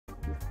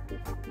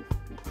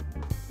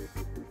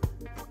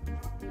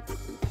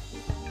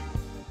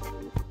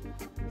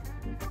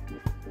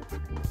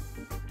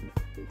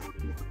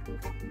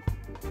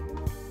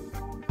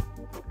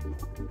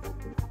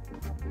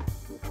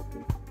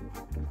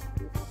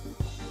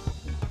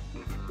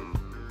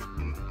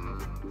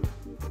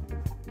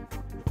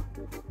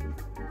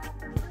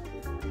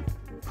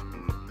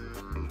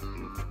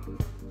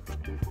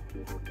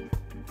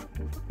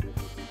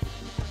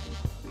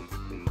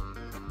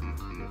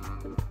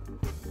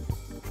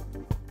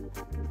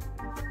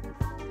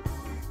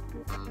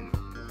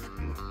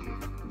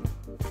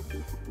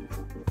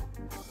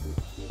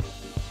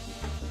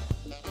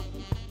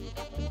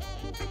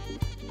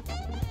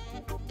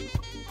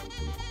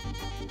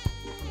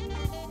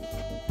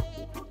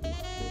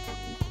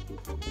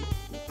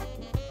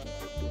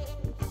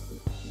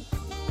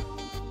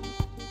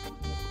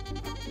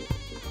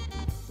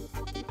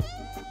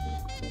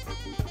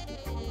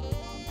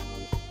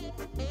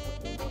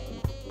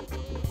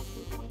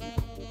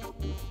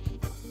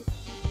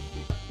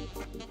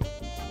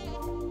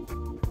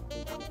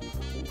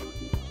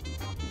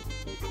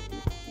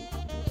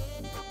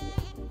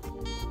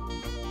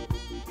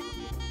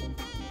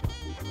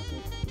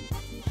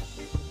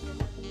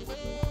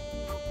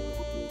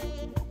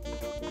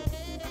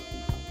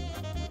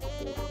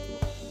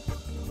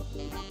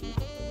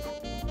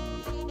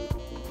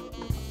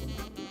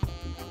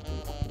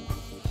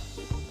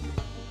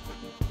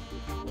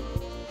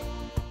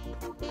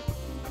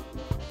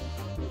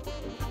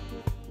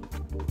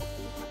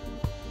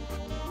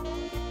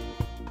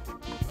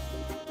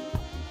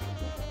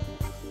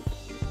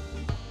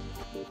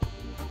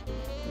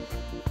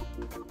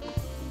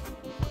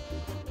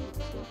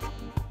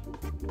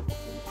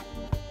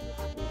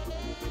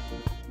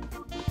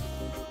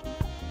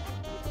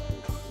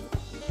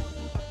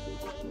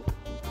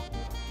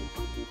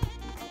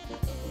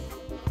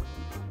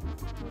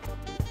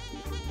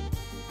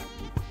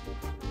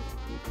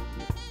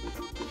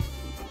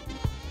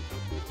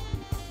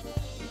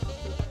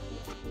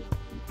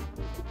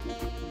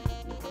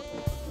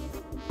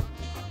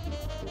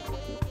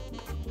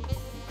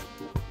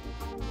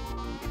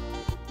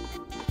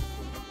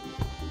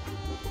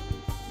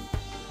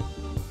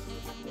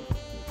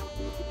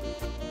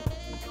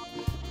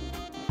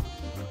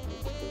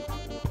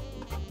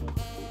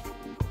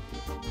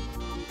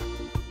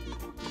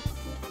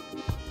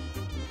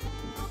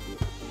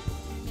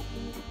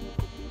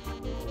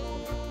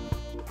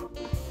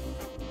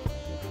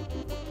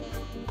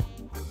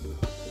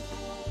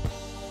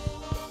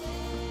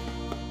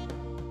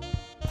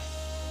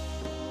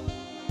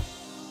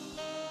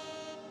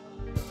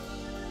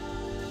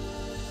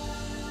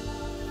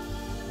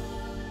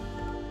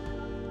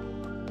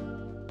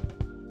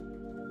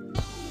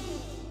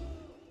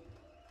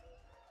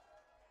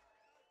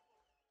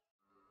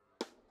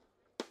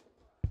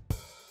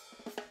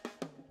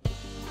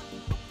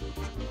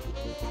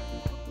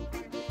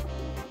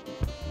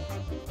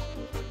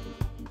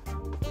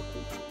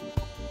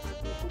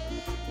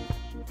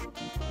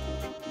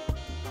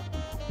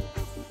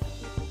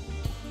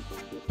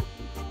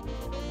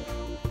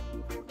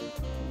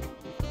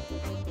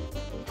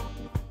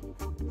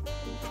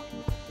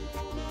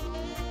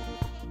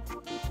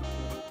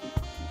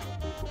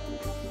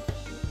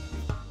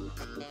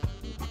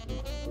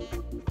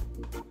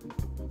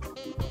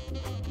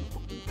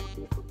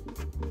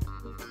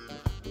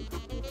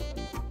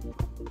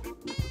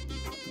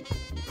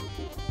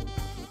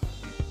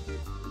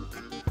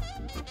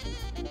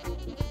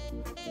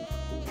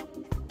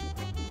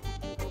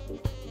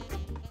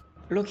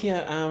Look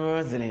here,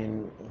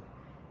 Rosalind.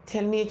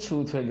 Tell me the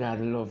truth where God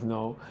love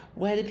now.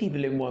 Why the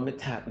people them want me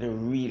talk the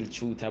real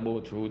truth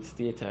about Roots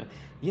Theatre?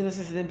 You know,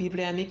 since them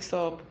people are mixed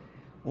up.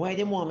 Why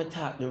they want me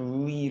talk the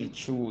real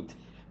truth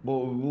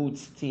about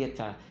Roots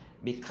Theatre?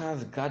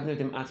 Because God knows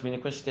them ask me the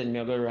question, me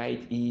I go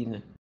right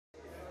in.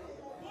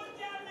 Good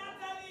girl,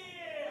 Natalie!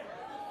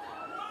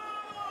 Wow!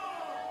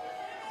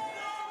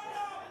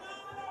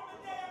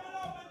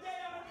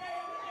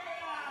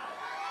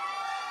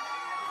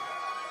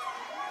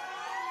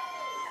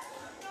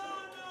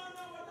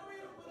 No, what a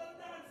real good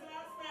dance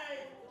last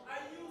night. I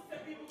used to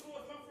people who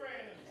was my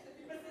friend.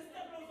 My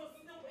sister blows up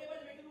snow,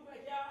 everybody make it look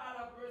like yeah, all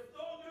of birth.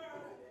 Oh,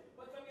 girl.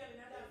 But come here,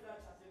 in a dance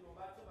that chat, you know,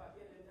 back to back,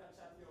 get in that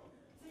chat, you know.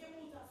 See, you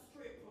put a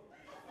strip.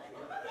 I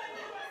never see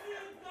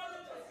it, girl,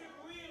 just strip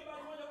real, but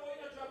when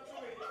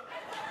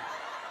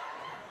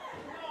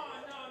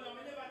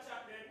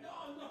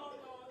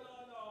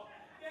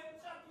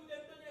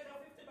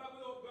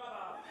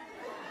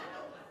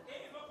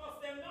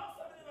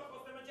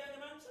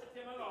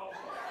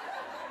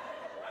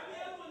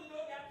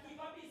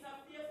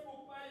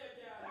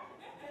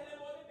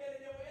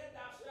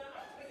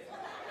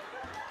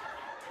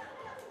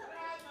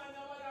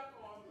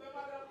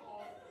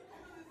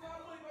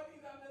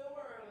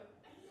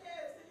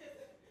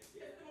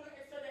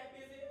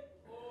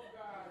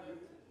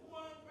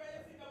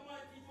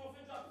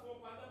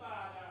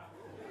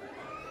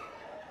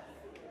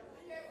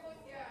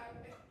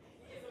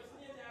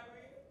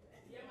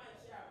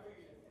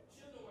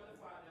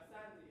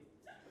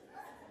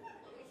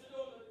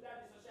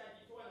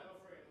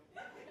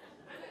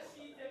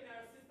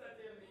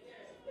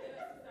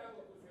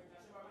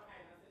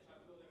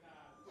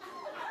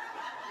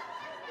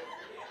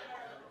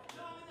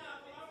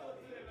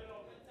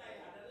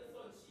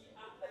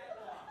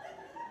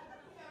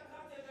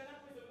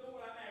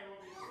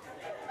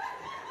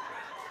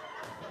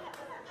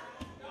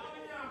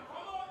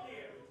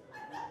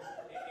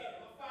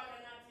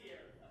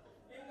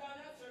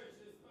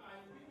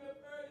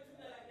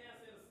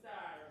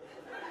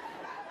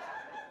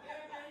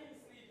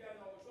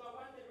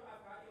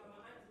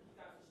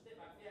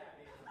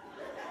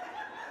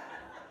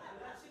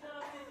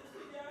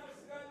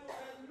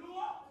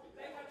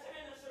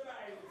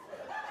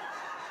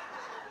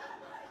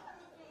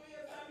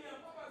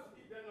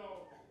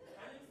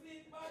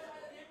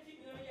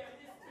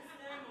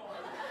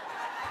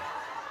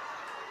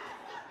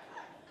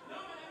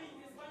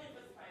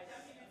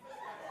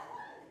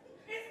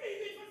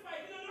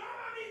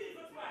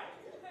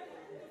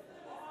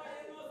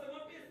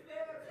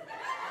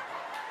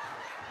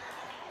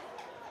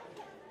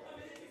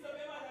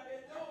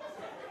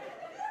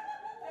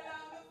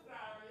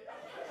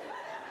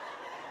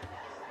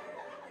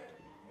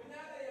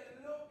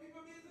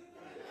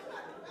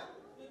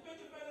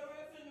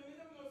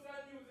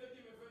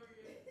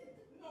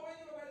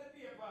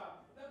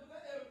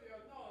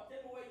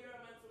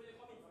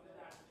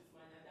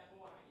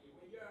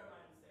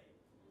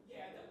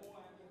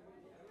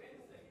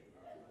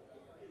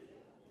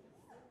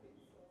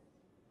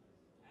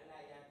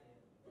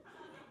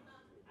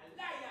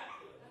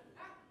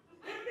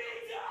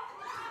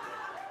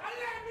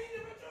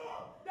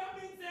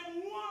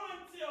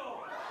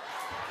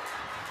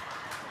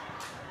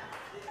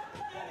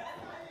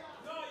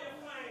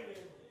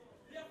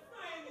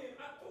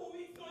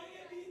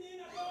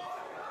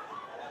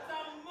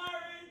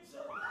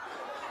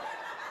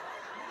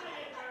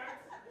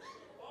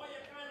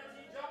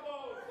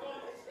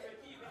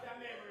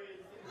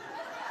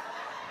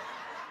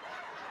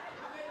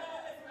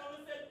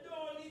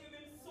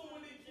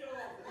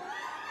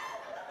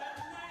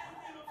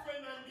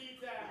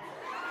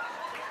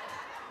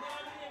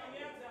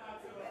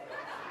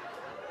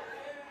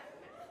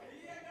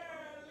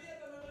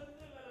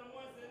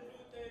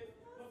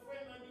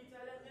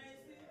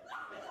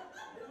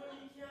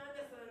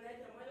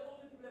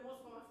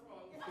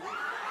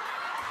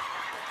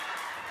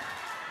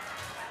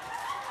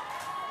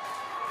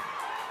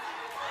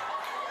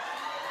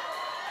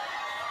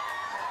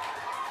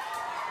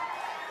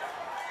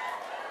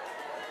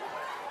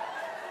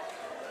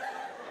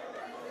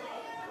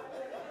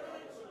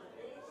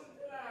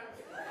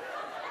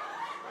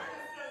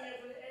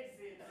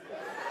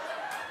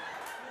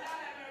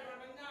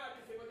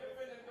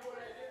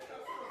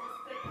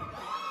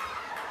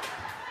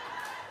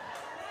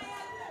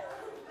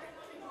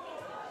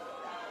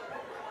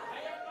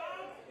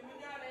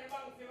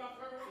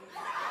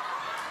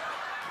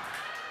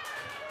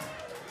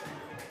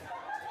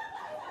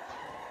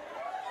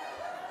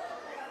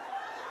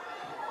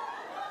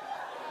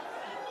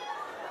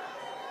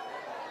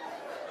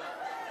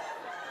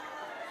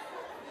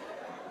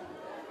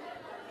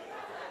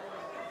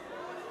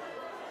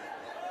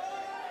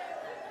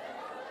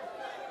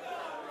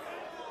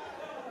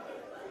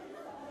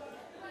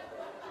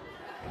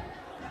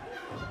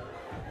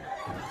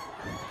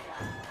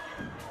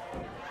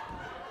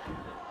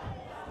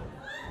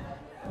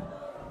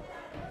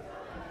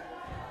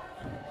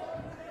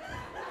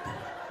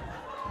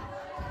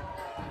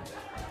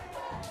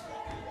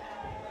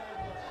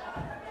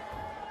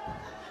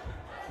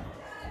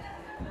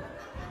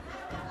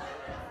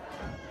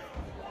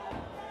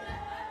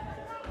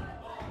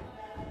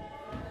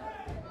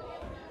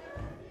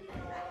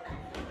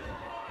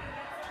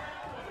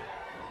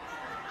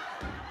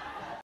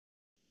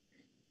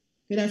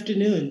Good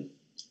afternoon,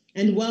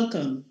 and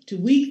welcome to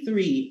week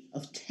 3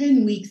 of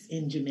 10 Weeks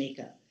in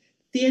Jamaica,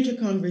 Theater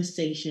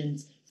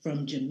Conversations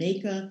from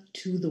Jamaica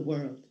to the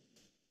World.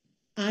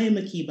 I am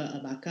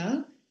Akiba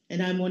Abaka,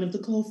 and I'm one of the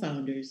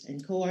co-founders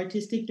and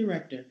co-artistic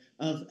director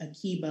of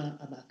Akiba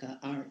Abaka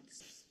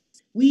Arts.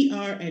 We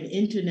are an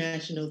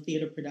international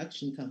theater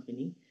production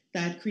company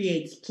that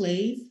creates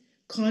plays,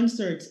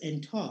 concerts,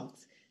 and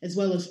talks, as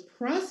well as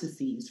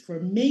processes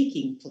for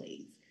making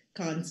plays,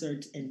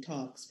 concerts, and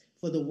talks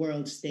for the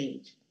world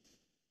stage.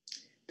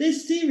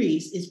 This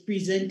series is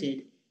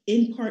presented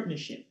in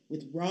partnership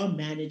with Raw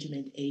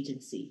Management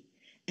Agency,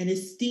 an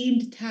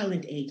esteemed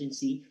talent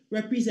agency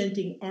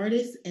representing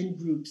artists and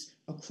groups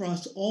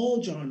across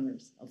all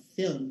genres of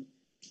film,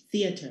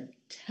 theater,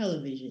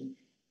 television,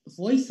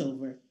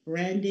 voiceover,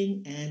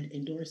 branding, and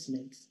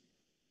endorsements.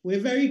 We're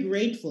very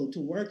grateful to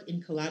work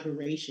in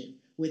collaboration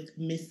with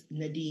Miss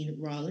Nadine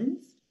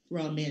Rollins,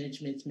 Raw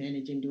Management's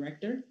Managing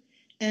Director,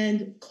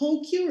 and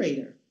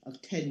co-curator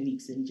of 10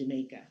 Weeks in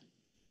Jamaica.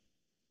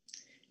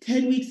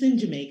 10 Weeks in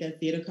Jamaica,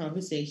 Theater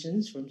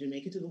Conversations from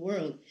Jamaica to the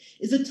World,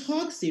 is a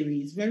talk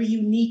series very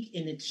unique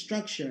in its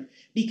structure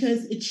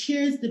because it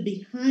shares the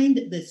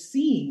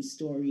behind-the-scenes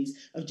stories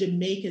of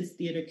Jamaica's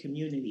theater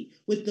community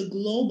with the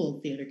global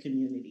theater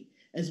community,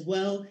 as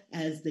well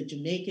as the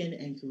Jamaican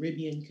and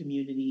Caribbean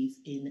communities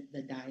in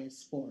the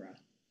diaspora.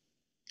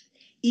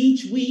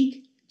 Each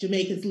week,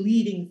 Jamaica's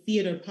leading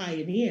theater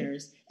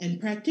pioneers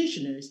and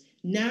practitioners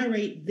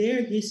narrate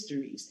their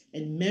histories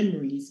and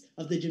memories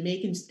of the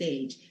Jamaican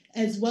stage,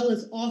 as well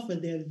as offer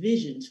their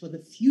visions for the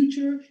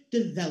future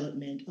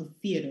development of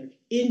theater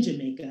in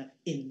Jamaica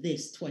in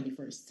this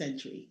 21st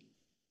century.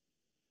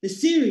 The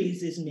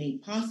series is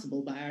made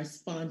possible by our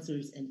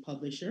sponsors and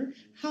publisher,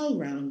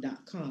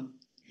 HowlRound.com,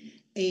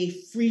 a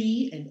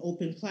free and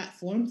open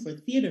platform for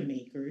theater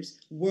makers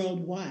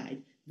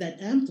worldwide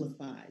that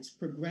amplifies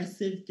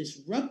progressive,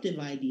 disruptive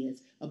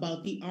ideas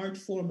about the art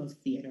form of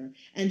theater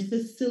and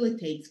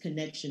facilitates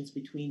connections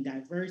between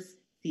diverse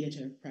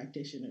theater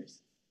practitioners.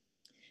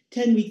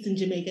 10 Weeks in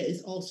Jamaica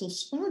is also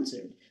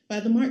sponsored by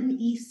the Martin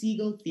E.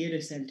 Segal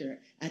Theater Center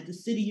at the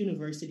City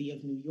University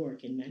of New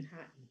York in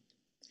Manhattan.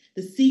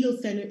 The Segal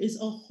Center is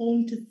a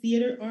home to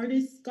theater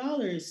artists,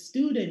 scholars,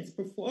 students,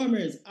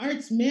 performers,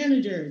 arts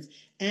managers,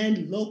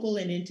 and local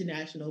and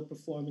international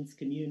performance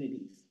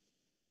communities.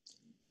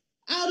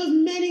 Out of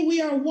many,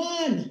 we are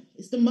one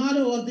is the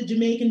motto of the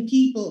Jamaican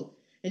people,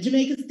 and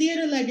Jamaica's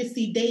theater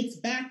legacy dates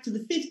back to the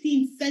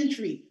 15th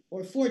century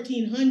or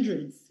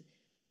 1400s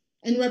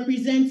and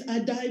represents a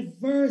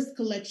diverse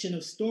collection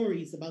of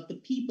stories about the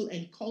people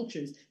and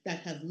cultures that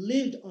have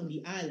lived on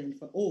the island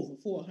for over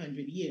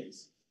 400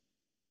 years.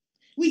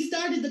 We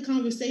started the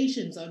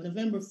conversations on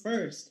November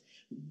 1st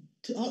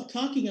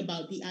talking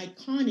about the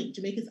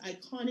Jamaica's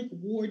iconic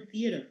Ward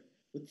Theater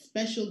with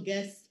special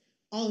guests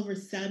Oliver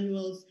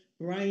Samuels,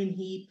 Brian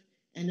Heap,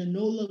 and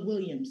Enola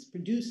Williams,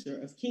 producer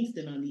of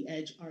Kingston on the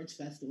Edge Arts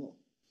Festival.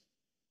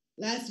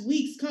 Last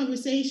week's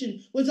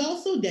conversation was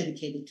also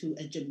dedicated to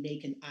a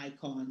Jamaican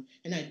icon,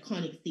 an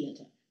iconic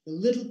theater, the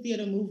Little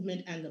Theater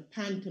Movement and the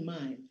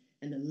pantomime,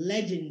 and the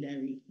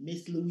legendary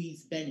Miss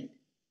Louise Bennett.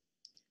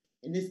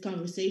 In this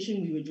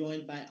conversation, we were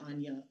joined by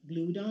Anya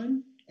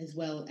Gludon, as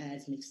well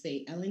as Miss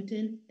Faye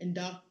Ellington and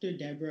Dr.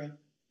 Deborah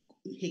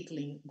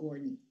Hickling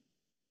Gordon.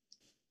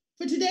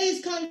 For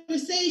today's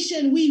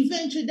conversation, we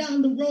venture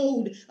down the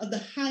road of the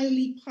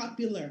highly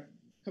popular,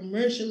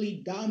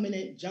 commercially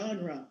dominant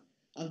genre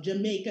of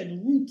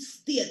Jamaican Roots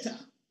Theatre.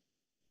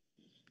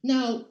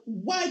 Now,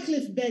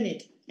 Wycliffe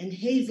Bennett and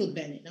Hazel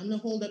Bennett, I'm going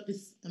to hold up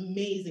this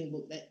amazing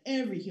book that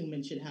every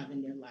human should have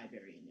in their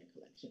library, in their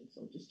collection.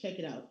 So just check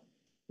it out.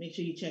 Make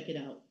sure you check it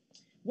out.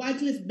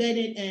 Wycliffe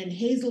Bennett and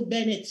Hazel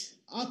Bennett,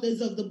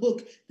 authors of the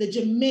book, The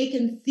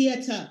Jamaican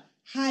Theatre,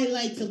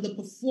 Highlights of the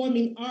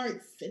Performing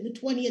Arts in the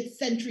 20th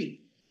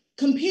Century,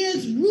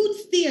 compares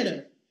Roots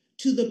Theatre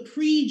to the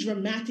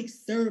pre-dramatic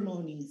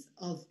ceremonies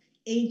of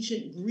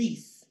ancient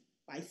Greece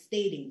by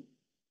stating,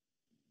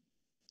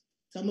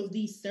 some of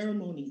these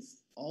ceremonies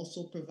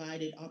also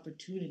provided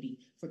opportunity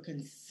for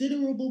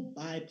considerable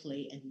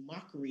byplay and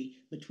mockery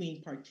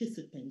between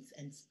participants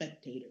and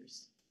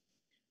spectators.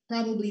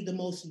 Probably the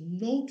most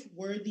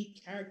noteworthy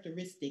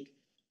characteristic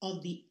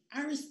of the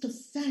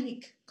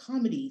Aristophanic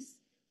comedies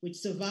which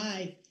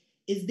survive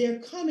is their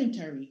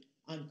commentary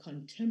on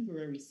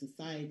contemporary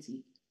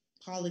society,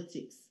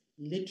 politics,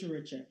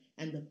 literature,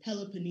 and the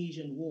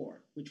Peloponnesian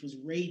War, which was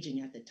raging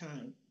at the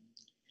time.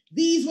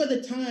 These were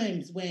the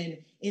times when,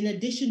 in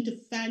addition to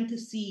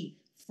fantasy,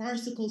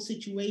 farcical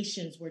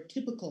situations were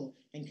typical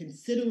and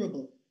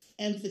considerable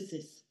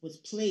emphasis was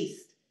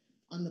placed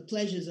on the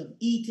pleasures of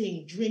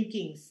eating,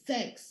 drinking,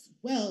 sex,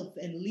 wealth,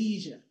 and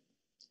leisure.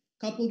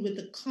 Coupled with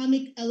the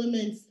comic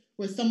elements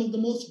were some of the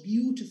most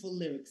beautiful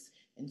lyrics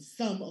and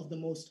some of the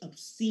most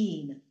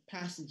obscene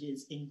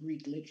passages in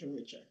Greek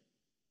literature.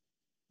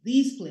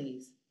 These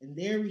plays and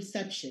their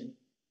reception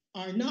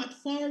are not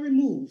far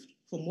removed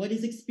from what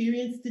is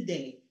experienced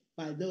today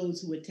by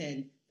those who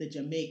attend the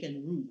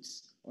Jamaican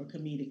Roots or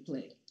comedic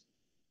play.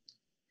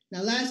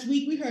 Now, last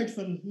week we heard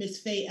from Miss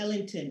Faye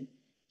Ellington.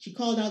 She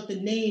called out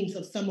the names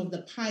of some of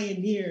the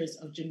pioneers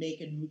of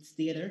Jamaican Roots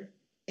Theatre: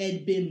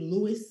 Ed Bim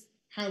Lewis,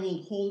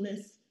 Harold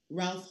Holness,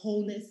 Ralph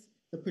Holness,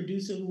 the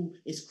producer who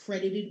is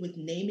credited with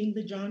naming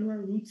the genre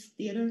Roots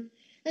Theatre,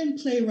 and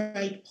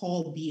playwright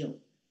Paul Beal,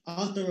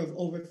 author of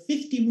over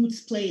 50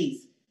 Roots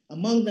plays,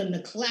 among them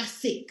the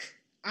classic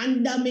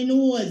Under Me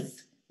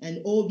Nose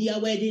and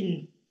Obia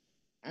Wedding.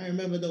 I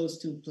remember those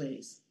two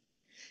plays.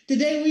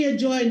 Today we are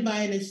joined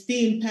by an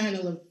esteemed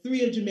panel of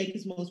three of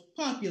Jamaica's most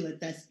popular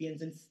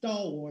thespians and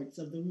stalwarts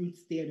of the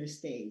Roots Theatre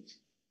stage.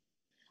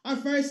 Our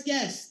first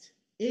guest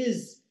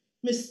is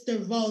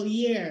Mr.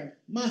 Valier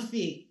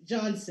Maffei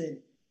Johnson.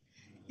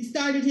 He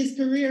started his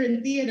career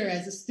in theater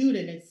as a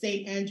student at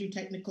St. Andrew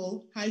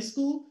Technical High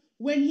School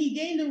when he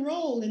gained a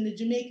role in the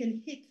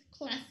Jamaican hit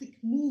classic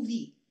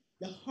movie,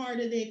 The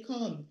Harder They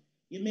Come.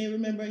 You may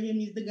remember him,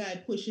 he's the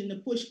guy pushing the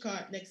push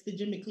cart next to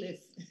Jimmy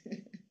Cliff.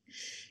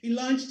 He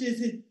launched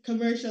his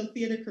commercial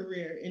theater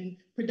career in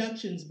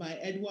productions by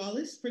Ed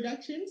Wallace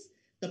Productions,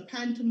 the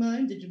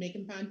Pantomime, the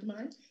Jamaican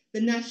Pantomime, the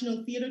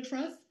National Theatre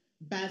Trust,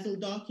 Basil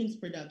Dawkins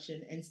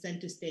Production, and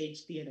Center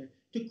Stage Theatre,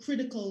 to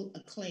critical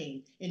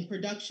acclaim in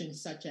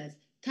productions such as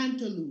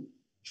Tantaloo,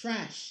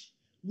 Trash,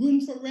 Room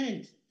for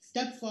Rent,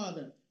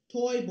 Stepfather,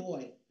 Toy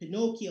Boy,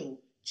 Pinocchio,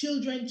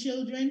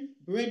 Children,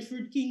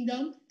 Breadfruit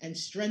Kingdom, and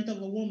Strength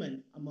of a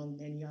Woman, among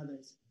many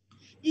others.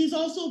 He's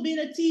also been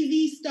a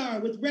TV star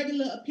with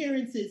regular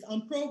appearances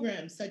on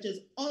programs such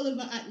as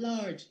Oliver at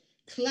Large,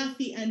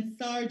 Claffy and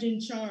Sarge in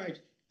Charge,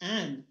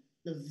 and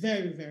the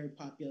very, very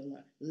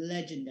popular,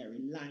 legendary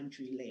Lime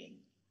Tree Lane,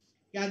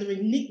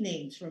 gathering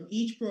nicknames from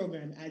each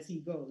program as he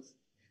goes.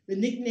 The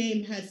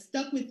nickname has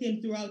stuck with him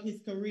throughout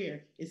his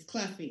career is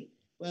Claffy.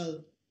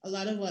 Well, a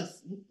lot of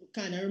us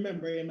kind of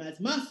remember him as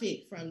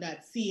Maffei from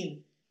that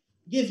scene,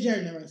 Give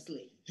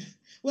Generously.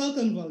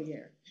 Welcome,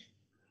 Valier.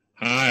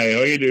 Hi, how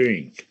are you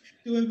doing?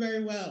 Doing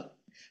very well.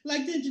 I'd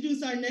like to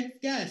introduce our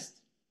next guest,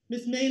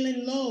 Miss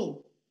Maylin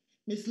Lowe.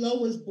 Miss Lowe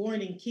was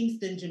born in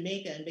Kingston,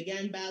 Jamaica, and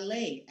began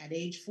ballet at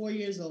age 4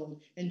 years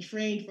old and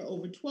trained for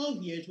over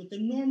 12 years with the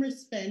Norma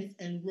Spence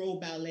and Rowe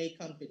Ballet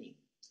Company.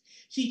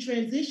 She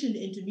transitioned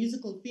into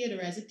musical theater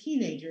as a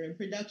teenager in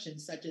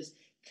productions such as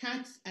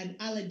Cats and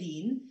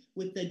Aladdin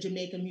with the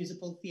Jamaica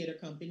Musical Theater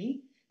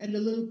Company and the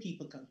Little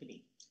People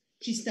Company.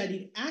 She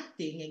studied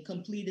acting and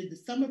completed the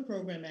summer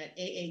program at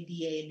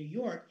AADA in New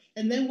York,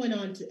 and then went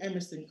on to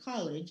Emerson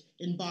College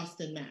in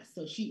Boston, Mass.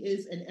 So she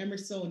is an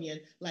Emersonian,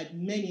 like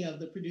many of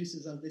the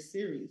producers of this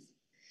series.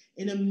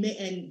 And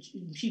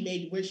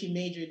she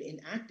majored in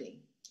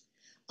acting.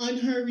 On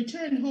her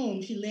return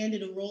home, she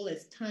landed a role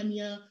as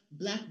Tanya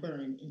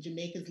Blackburn in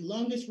Jamaica's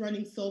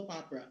longest-running soap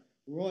opera,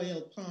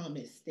 Royal Palm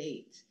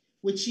Estate,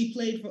 which she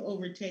played for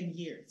over 10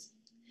 years.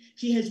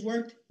 She has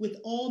worked with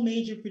all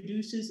major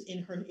producers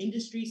in her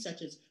industry,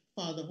 such as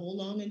Father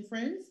Holong and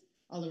Friends,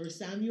 Oliver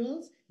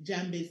Samuels,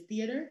 Jambiz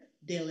Theatre,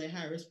 Dale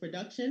Harris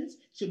Productions,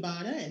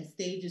 Shabada and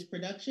Stages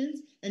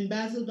Productions, and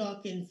Basil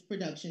Dawkins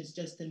Productions,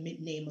 just to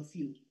name a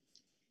few.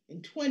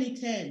 In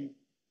 2010,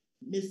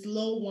 Miss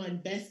Lowe won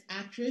Best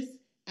Actress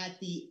at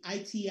the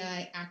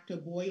ITI Actor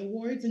Boy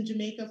Awards in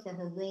Jamaica for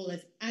her role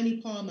as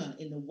Annie Palmer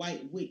in The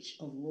White Witch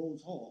of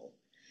Rose Hall.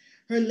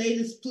 Her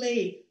latest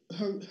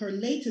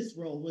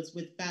role was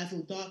with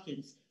Basil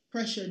Dawkins,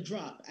 Pressure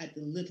Drop at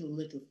the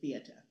Little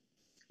Theatre.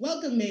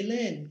 Welcome,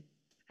 Maylin.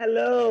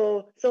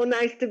 Hello, so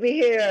nice to be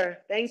here.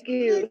 Thank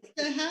you. Nice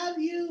to have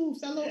you,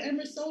 fellow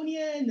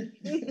Emersonian.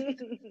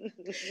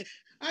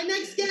 Our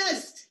next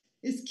guest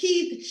is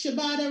Keith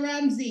Shabada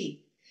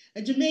Ramsey,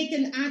 a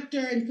Jamaican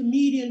actor and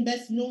comedian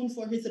best known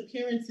for his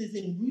appearances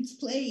in Roots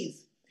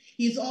plays.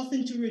 He is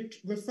often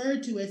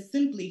referred to as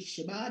simply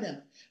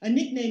Shabada, a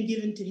nickname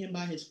given to him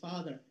by his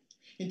father.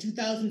 In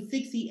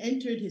 2006, he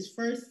entered his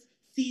first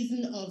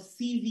season of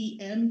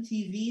CVM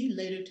TV,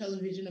 later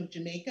Television of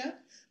Jamaica,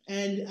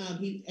 and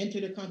he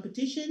entered a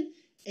competition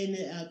in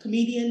a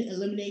comedian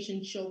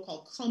elimination show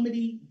called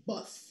Comedy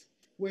Bus,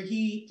 where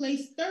he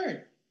placed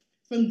third.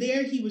 From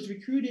there, he was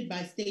recruited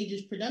by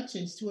Stages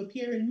Productions to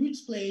appear in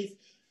Roots plays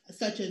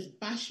such as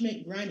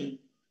Bashment Granny.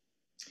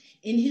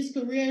 In his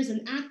career as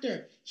an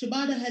actor,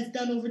 Shabada has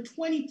done over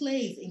 20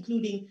 plays,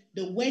 including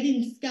The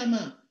Wedding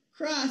Scammer,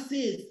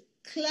 Crosses,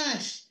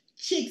 Clash,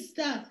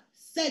 Chicksta,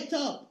 Set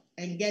Up,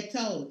 and Get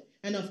Out.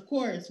 And of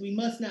course, we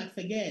must not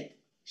forget,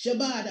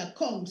 Shabada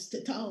Comes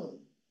to Town.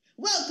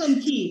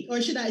 Welcome, Keith,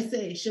 or should I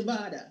say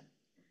Shabada?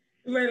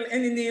 Well,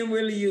 any name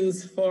will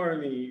use for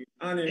me,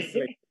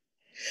 honestly.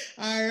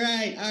 All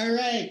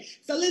right.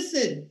 So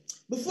listen,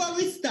 before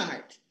we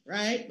start,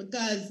 right,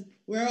 because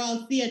we're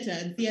all theater,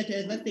 and theater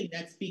is nothing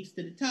that speaks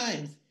to the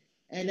times.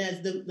 And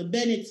as the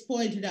Bennetts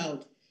pointed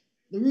out,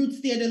 the Roots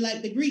Theatre,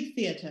 like the Greek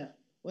theater,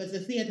 was a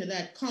theater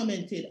that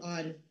commented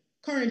on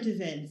current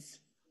events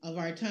of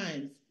our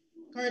times.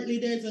 Currently,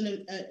 there's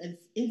an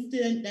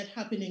incident that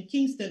happened in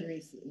Kingston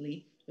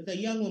recently with a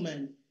young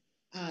woman,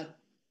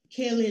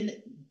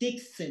 Kaylin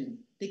Dixie,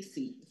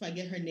 if I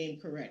get her name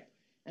correct.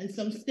 And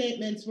some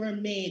statements were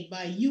made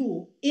by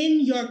you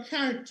in your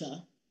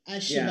character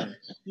as Shiva,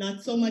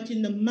 not so much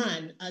in the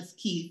man as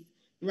Keith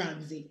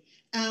Ramsey,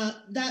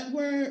 that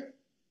were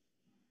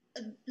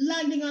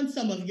landing on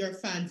some of your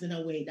fans in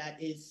a way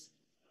that is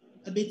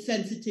a bit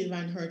sensitive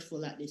and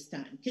hurtful at this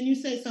time. Can you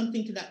say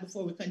something to that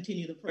before we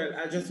continue the program?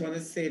 Well, I just want to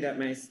say that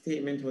my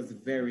statement was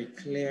very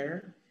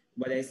clear.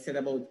 What I said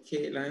about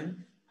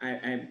Caitlin,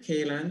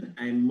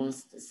 I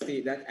must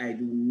state that I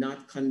do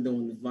not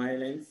condone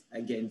violence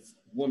against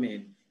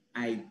women.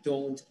 I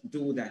don't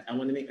do that. I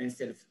want to make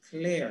myself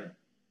clear.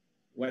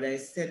 What I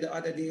said the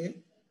other day,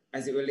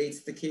 as it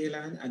relates to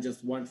Caitlin, I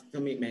just want to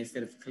make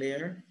myself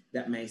clear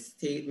that my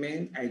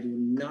statement, I do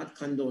not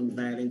condone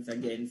violence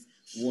against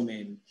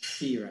women,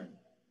 period.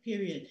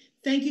 Period.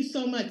 Thank you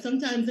so much.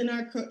 Sometimes in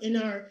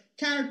our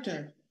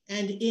character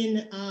and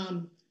in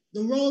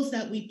the roles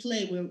that we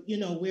play,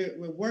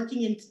 we're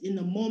working in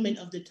the moment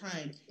of the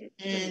time,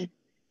 and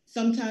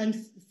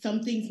sometimes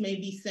some things may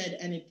be said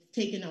and it's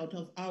taken out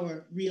of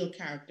our real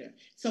character.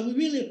 So we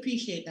really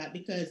appreciate that,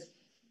 because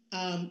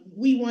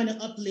we want to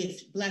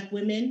uplift Black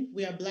women.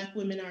 We are Black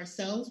women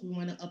ourselves. We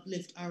want to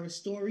uplift our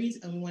stories,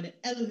 and we want to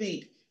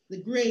elevate the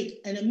great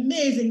and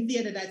amazing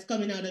theater that's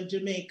coming out of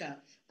Jamaica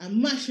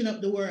and mashing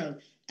up the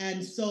world.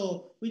 And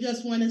so we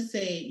just want to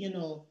say,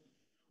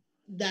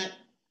 that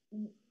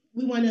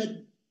we want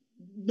to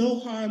no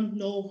harm,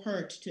 no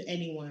hurt to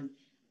anyone.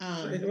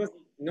 It was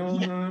no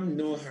harm,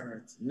 no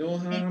hurt. No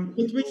harm.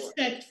 With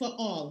respect for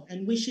all,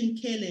 and wishing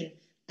Kaylin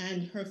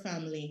and her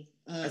family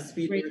a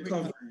speedy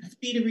recovery. A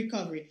speedy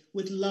recovery,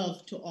 with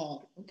love to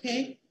all.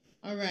 Okay?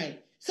 All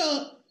right.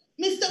 So,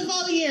 Mr.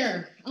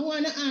 Valier, I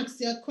want to ask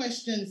you a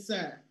question,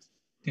 sir.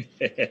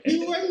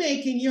 You were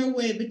making your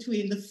way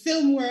between the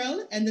film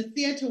world and the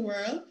theater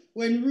world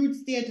when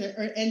Roots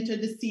Theatre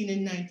entered the scene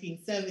in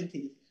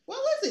 1970s. What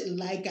was it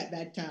like at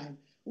that time?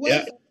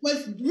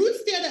 Was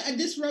Roots Theatre a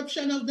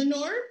disruption of the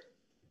North?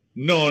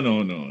 No,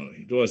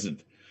 it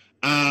wasn't.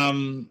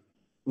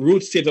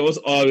 Roots Theatre was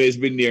always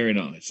been there,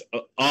 It's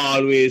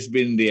always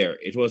been there.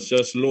 It was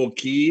just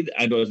low-keyed,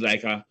 and it was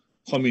like a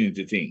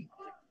community thing.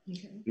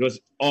 Okay. It was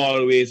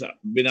always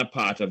been a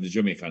part of the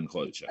Jamaican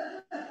culture.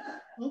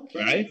 Okay.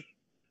 Right?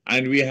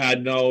 And we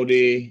had now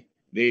the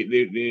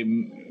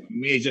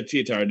major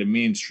theater, the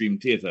mainstream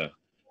theater,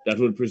 that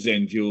would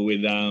present you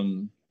with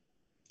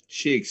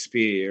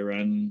Shakespeare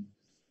and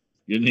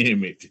you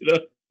name it,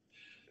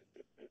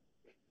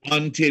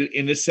 Until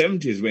in the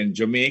 70s, when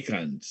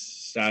Jamaicans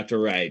started to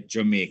write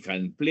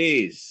Jamaican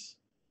plays.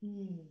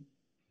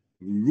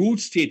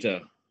 Roots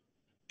Theatre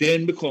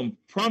then become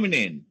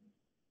prominent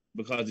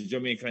because the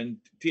Jamaican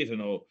theater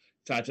now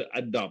started to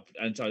adopt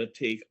and started to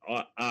take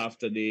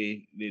after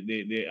the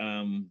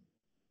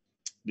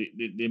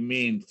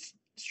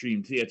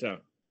mainstream theater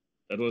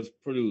that was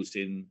produced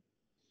in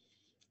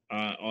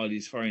all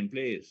these foreign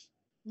plays.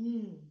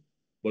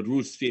 But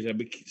Roots Theatre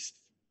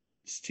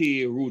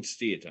stay Roots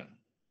Theatre,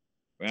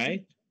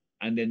 right?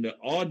 And then the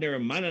ordinary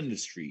man on the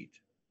street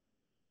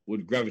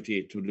would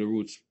gravitate to the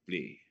Roots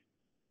play.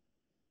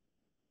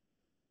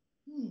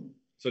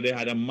 So they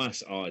had a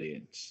mass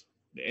audience.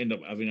 They end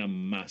up having a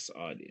mass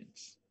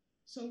audience.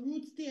 So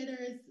Roots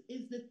Theatre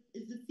is the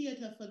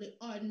theater for the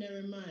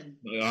ordinary man.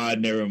 The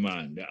ordinary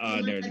man. The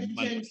ordinary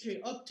man.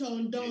 Gentry,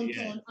 uptown,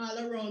 downtown, all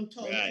around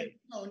town, right.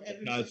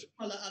 Every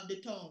color of the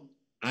town.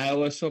 I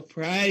was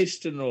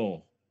surprised to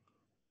know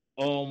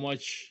how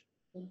much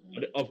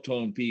the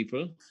uptown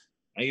people,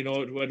 and you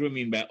know what we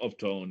mean by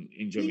uptown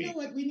in Jamaica. You know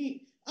what we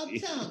need?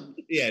 Uptown.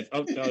 Yes,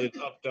 uptown is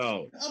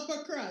uptown.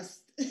 Upper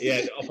crust.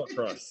 Yeah, the upper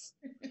crust.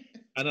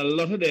 And a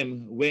lot of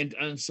them went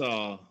and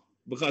saw,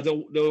 because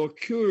they were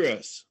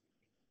curious,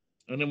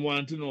 and they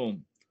wanted to know,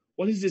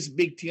 what is this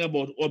big thing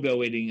about Obia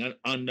wedding and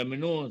under my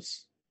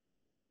nose?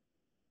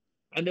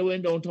 And they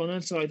went downtown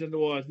and saw it in the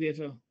War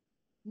Theatre.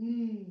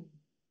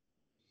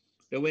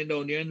 They went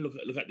down there and look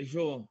at the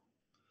show.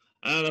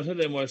 And a lot of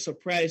them were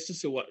surprised to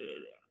see what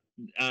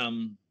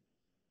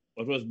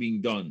was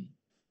being done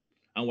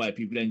and why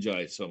people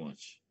enjoy it so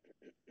much.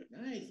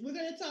 Nice. We're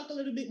going to talk a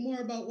little bit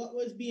more about what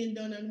was being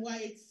done and why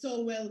it's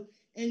so well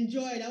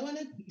enjoyed. I want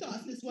to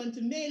toss this one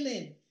to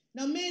Maylin.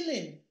 Now,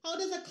 Maylin, how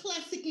does a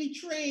classically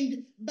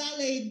trained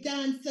ballet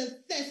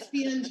dancer,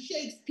 thespian,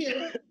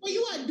 Shakespeare, what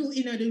you are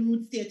doing at the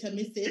Roots Theatre,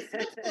 missus?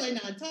 What's going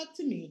on? Talk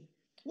to me.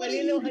 What are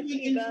you doing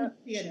in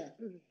Roots Theatre?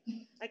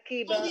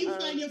 Akiba, how do you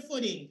find your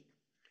footing?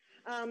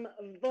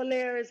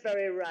 Volaire is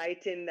very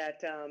right in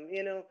that,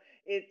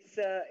 it's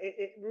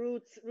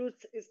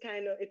Roots is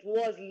kind of, it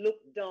was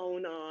looked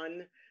down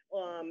on.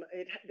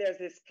 There's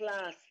this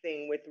class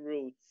thing with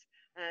Roots.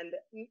 And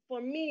for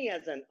me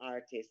as an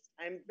artist,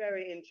 I'm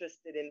very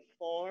interested in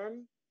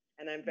form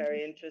and I'm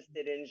very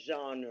interested in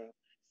genre.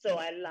 So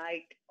I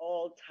like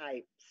all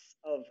types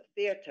of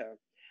theater.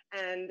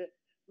 And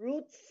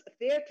Roots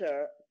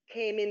Theater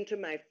came into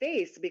my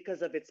face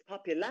because of its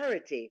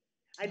popularity.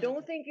 I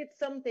don't think it's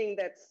something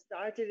that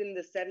started in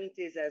the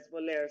 70s, as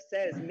Volaire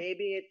says.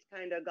 Maybe it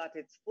kind of got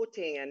its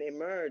footing and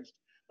emerged.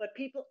 But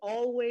people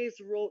always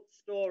wrote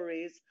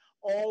stories,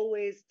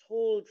 always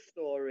told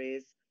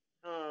stories,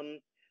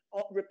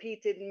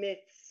 repeated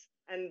myths.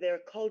 and their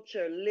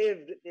culture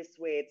lived this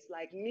way. It's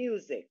like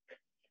music.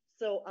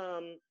 So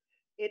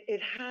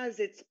it has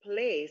its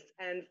place.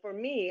 And for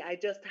me, I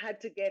just had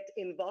to get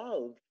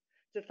involved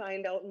to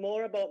find out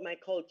more about my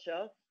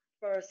culture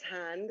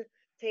firsthand,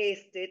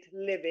 taste it,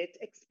 live it,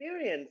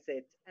 experience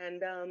it.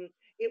 And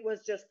it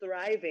was just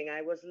thriving.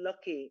 I was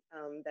lucky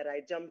that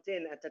I jumped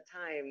in at a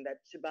time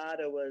that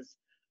Shibata was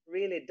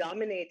really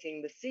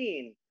dominating the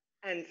scene,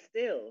 and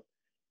still.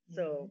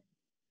 So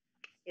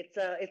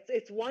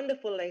it's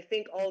wonderful. I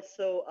think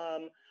also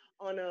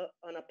on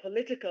a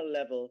political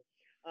level,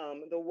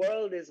 the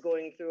world is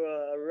going through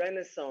a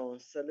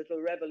renaissance, a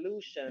little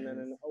revolution, and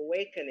an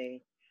awakening.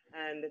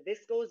 And this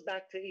goes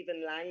back to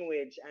even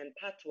language and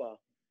patois,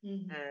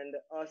 and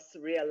us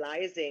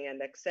realizing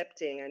and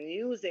accepting and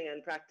using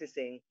and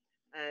practicing,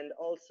 and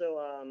also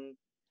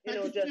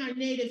practicing our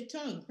native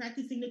tongue,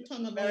 practicing the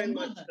tongue of our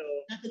mother,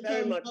 not the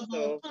tongue of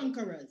our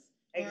conquerors.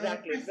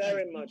 Exactly,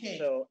 very much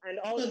so. And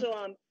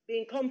also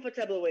being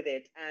comfortable with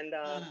it. And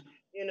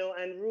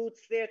and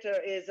Roots Theatre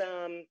is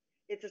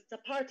it's a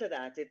part of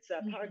that. It's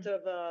a part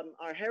of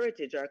our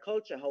heritage, our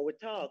culture, how we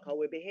talk, how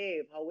we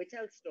behave, how we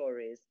tell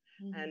stories.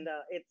 And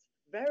it's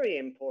very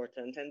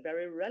important and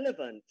very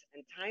relevant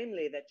and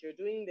timely that you're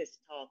doing this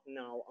talk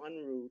now on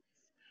Roots,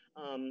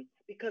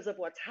 because of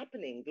what's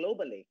happening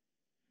globally.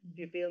 If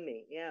you feel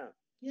me, yeah.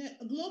 Yeah,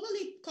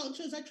 globally,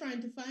 cultures are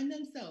trying to find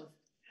themselves.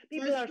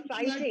 People are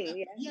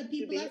fighting.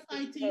 People are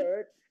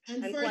fighting.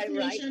 And First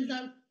Nations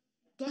are.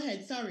 Go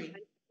ahead, sorry. And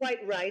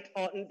quite right,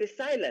 oughtn't be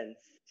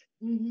silenced.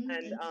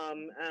 And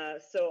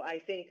so I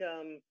think,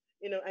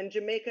 and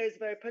Jamaica is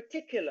very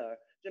particular.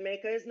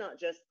 Jamaica is not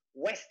just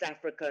West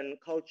African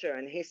culture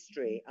and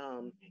history.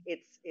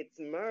 It's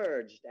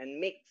merged and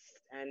mixed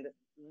and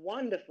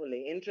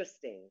wonderfully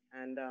interesting.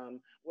 And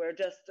we're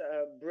just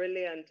a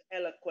brilliant,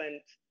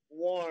 eloquent,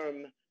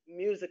 warm,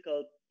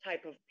 musical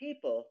type of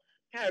people,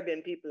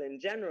 Caribbean people in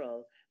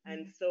general.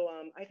 And so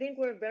I think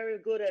we're very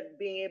good at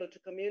being able to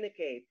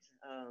communicate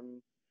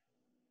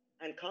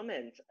and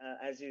comment,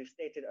 as you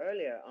stated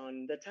earlier,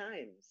 on the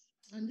times.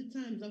 On the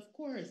times, of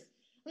course.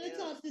 I'm going to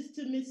toss this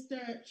to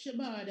Mr.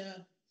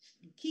 Shibata,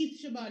 Keith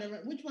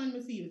Shibata. Which one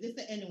was you? This is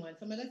the anyone.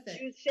 So I'm going to say.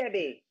 Use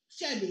Chevy.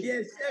 Chevy.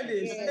 Yes,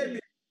 Chevy. Chevy.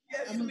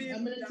 Yes, I'm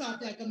going to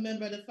talk like a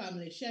member of the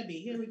family. Chevy,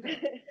 here we go.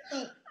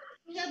 So,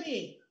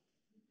 Chevy.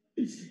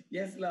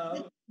 Yes,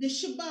 love. The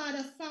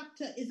Shibata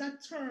factor is a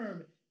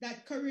term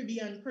that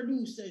Caribbean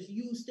producers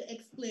use to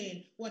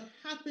explain what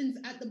happens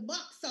at the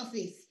box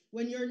office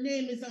when your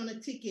name is on a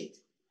ticket.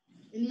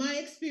 In my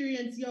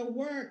experience, your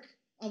work,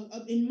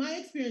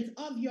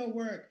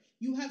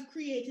 you have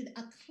created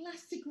a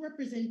classic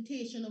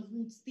representation of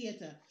Roots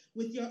Theatre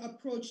with your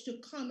approach to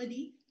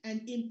comedy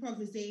and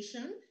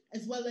improvisation,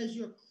 as well as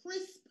your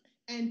crisp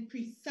and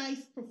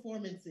precise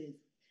performances,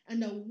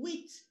 and a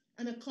wit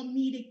and a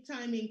comedic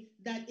timing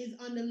that is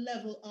on the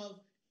level of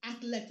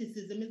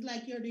athleticism. It's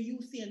like you're the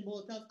Usain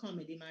Bolt of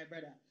comedy, my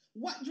brother.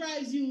 What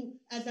drives you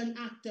as an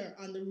actor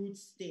on the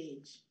Roots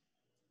stage?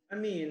 I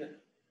mean,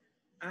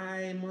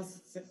 I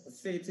must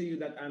say to you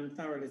that I'm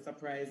thoroughly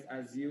surprised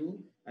as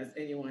you, as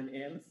anyone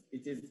else.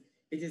 It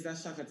is a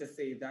shocker to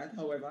say that.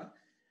 However,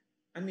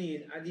 I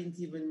mean, I didn't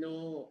even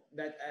know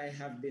that I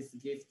have this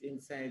gift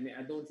inside me.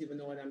 I don't even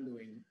know what I'm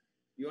doing.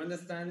 You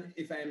understand?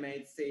 If I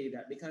might say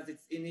that, because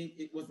it's in it,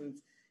 it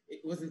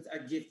wasn't a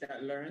gift that I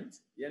learned.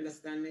 You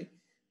understand me?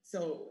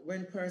 So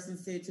when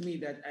persons say to me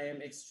that I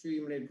am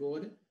extremely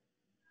good,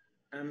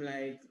 I'm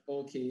like,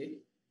 okay.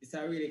 So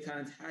I really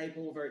can't hype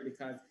over it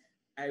because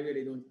I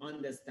really don't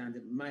understand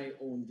my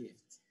own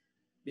gift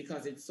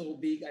because it's so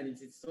big and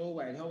it is so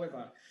wide.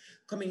 However,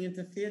 coming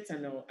into theater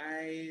now,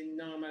 I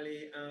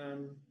normally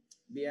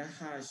be a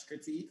harsh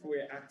critique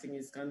where acting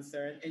is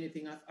concerned.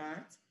 Anything of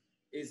art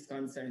is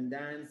concerned,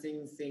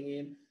 dancing,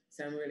 singing.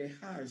 So I'm really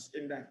harsh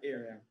in that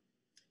area.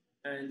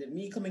 And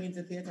me coming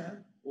into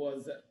theater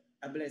was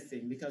a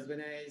blessing because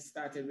when I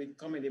started with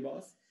Comedy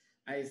Boss,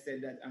 I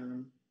said that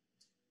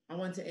I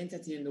want to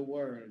entertain the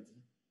world.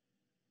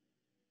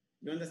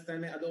 You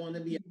understand me? I don't want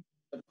to be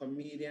a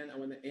comedian. I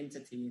want to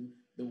entertain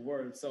the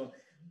world. So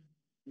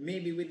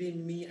maybe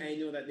within me, I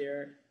know that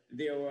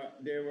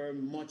there were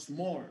much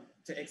more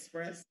to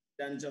express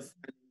than just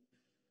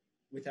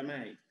with a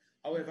mic.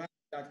 However, I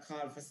got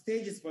called for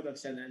stages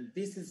production, and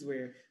this is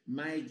where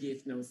my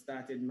gift now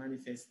started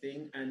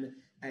manifesting, and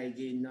I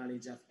gained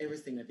knowledge of every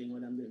single thing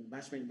what I'm doing.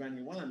 Bashment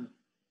Granny 1.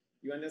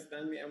 You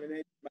understand me? I mean,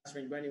 I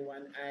Bashment Granny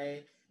 1,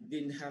 I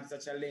didn't have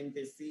such a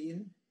lengthy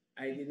scene.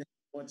 I didn't have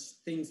much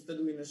things to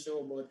do in the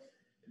show, but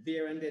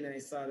there and then I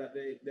saw that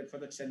the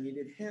production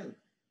needed help.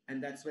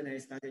 And that's when I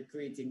started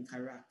creating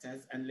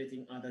characters and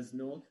letting others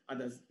know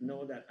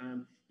that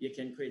you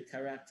can create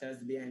characters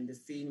behind the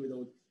scene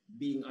without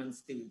being on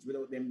stage,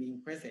 without them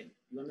being present.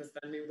 You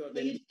understand me?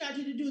 You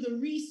started to do the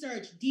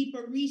research,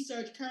 deeper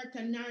research,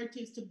 character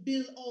narratives to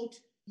build out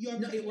your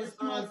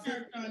small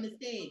character on the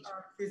stage.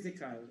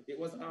 It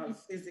was all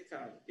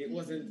physical. It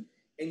wasn't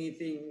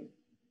anything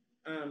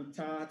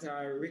taught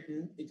or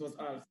written. It was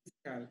all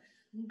physical.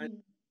 And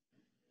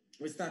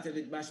we started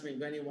with Bashment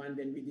Granny 1,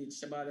 then we did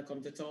Shabada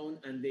Come to Town,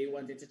 and they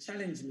wanted to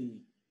challenge me.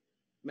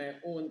 My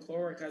own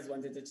co-workers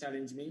wanted to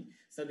challenge me,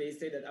 so they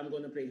said that I'm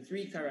going to play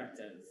 3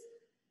 characters.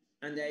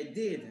 And I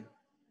did.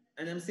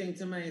 And I'm saying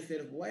to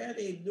myself, why are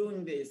they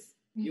doing this?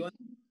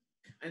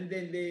 And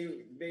then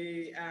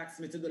they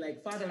asked me to do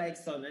like Father Like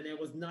Son, and I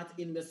was not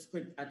in the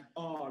script at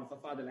all for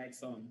Father Like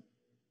Son.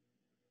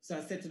 So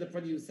I said to the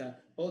producer,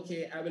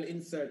 okay, I will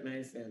insert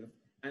myself.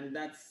 And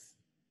that's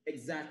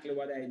exactly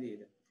what I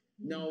did.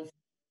 Now,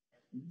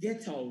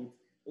 Get Out,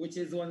 which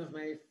is one of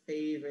my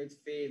favorite,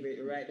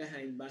 right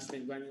behind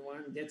Bashment Granny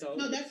 1, Get Out.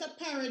 No, that's a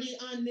parody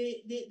on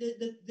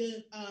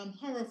the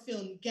horror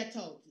film Get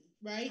Out,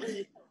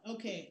 right?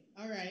 Okay,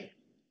 all right,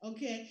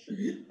 okay.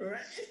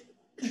 Right.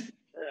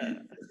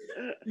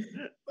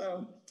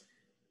 So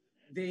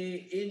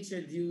they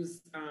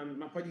introduced,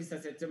 my producer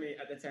said to me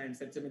at the time,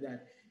 said to me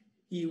that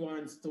he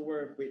wants to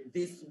work with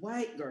this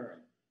white girl.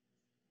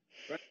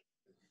 Right?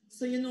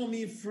 So you know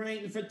me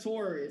frightened for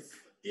tourists.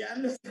 Yeah,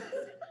 understand?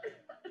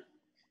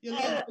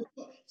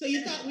 So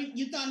you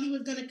thought he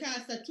was gonna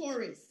cast a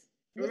tourist.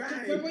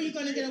 Right. Where were you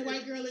gonna get a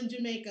white girl in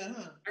Jamaica,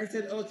 huh? I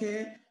said,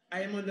 okay,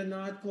 I am on the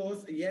North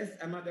Coast. Yes,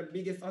 I'm at the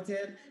biggest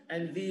hotel,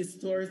 and these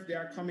tourists, they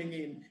are coming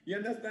in. You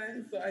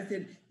understand? So I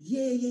said,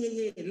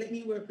 yeah. Let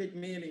me work with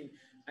Mailing.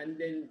 And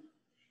then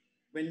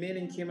when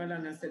Mailing came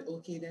along, I said,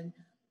 okay, then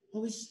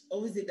how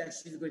is it that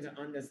she's going to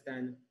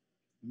understand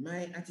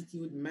my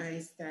attitude, my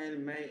style,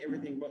 my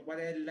everything? But what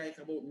I like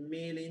about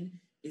Mailing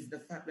is the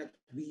fact that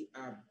we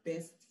are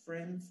best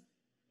friends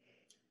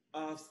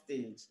off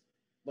stage,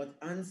 but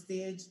on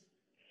stage,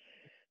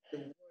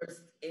 the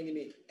worst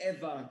enemy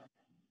ever.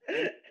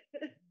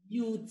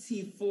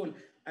 Beautiful.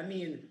 I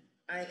mean,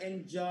 I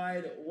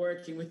enjoyed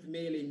working with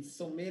Mailing.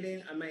 So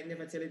Mailing, I might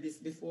never tell you this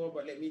before,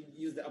 but let me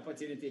use the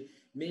opportunity.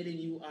 Mailing,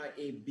 you are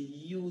a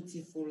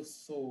beautiful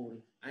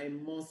soul. I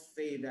must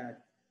say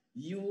that.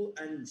 You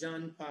and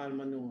John Paul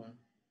Manoa.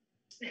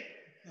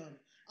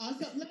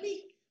 Also, let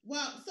me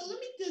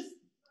just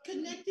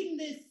connecting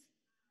this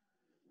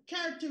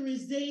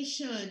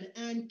characterization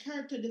and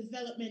character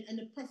development and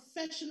the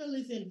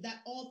professionalism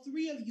that all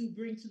 3 of you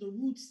bring to the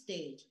Roots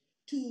stage,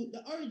 to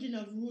the origin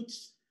of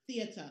Roots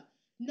Theatre.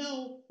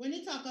 Now, when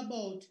you talk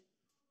about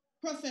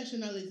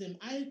professionalism,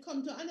 I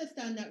come to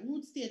understand that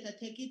Roots Theatre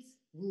take its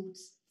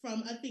roots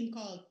from a thing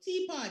called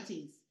tea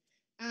parties.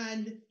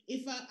 And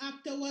if an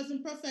actor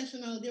wasn't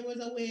professional, there was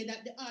a way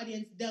that the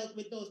audience dealt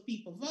with those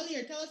people.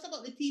 Valier, tell us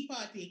about the tea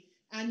party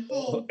and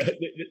how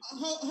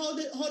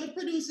the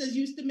producers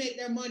used to make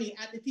their money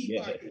at the tea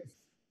parties.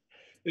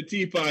 The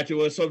tea party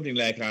was something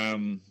like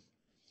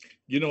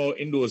you know,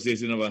 in those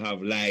days you never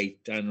have light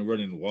and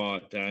running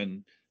water,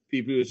 and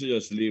people used to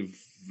just live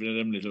in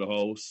them little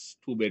house,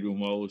 2-bedroom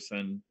house,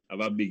 and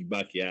have a big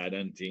backyard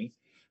and thing.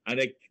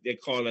 And they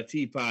call a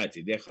tea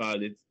party. They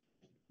call it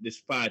this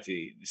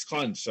party, this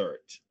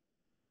concert,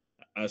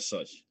 as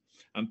such.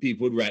 And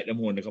people would write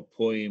them on like a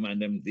poem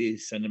and them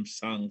this and them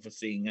song for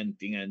sing and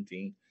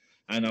thing.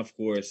 And of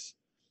course,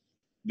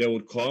 they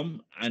would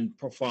come and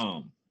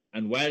perform.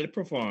 And while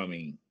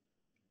performing,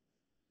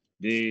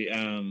 they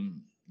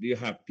you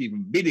have people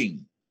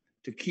bidding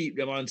to keep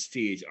them on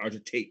stage or to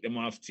take them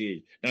off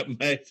stage. That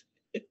might,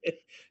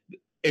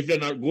 if they're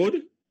not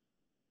good,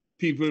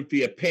 people will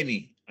pay a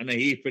penny and a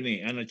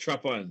halfpenny and a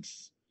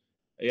threepence,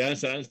 you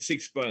understand,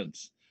 6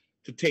 pence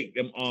to take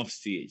them off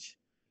stage.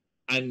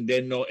 And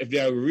then now, if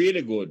they are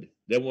really good,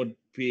 they would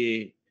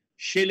pay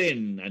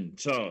shilling and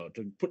so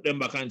to put them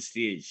back on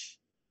stage.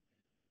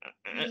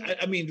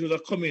 I mean, it was a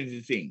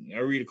community thing,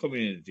 a real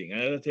community thing.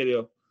 And I tell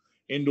you,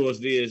 in those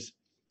days,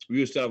 we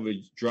used to have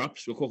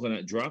drops,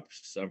 coconut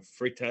drops, and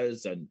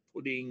fritters and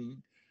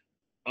pudding.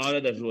 All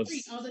of that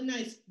was all the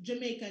nice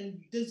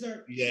Jamaican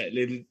dessert. Yeah,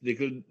 little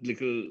Jamaican,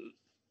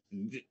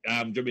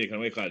 what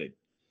do you call it?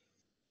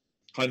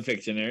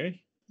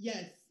 Confectionery.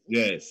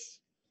 Yes,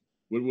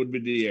 would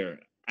be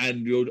there,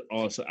 and you would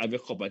also have a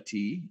cup of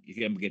tea. You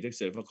can get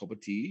yourself a cup of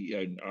tea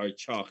or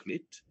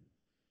chocolate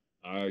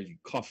or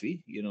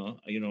coffee. You know,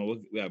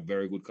 we have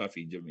very good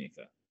coffee in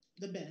Jamaica.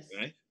 The best,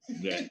 right?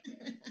 Right.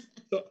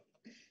 So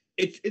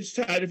it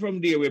started from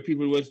there where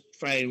people was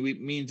finding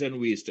means and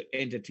ways to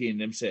entertain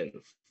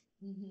themselves.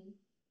 Mm-hmm.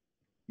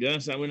 You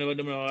understand? We never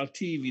have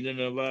TV, they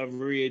never have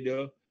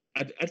radio.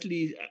 At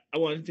least, I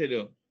want to tell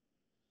you,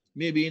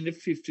 maybe in the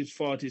 50s,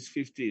 40s,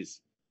 50s,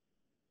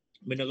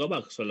 we don't go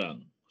back so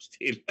long,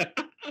 still.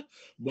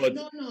 But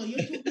no, your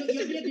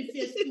baby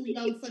face too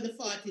young for the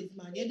 40s,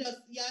 man.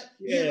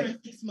 You're a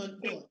 6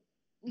 month old.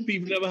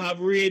 People never have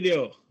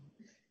radio.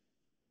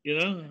 You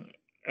know?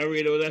 A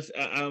radio, that's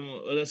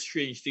a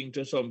strange thing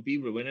to some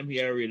people. When I'm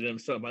hear radio, them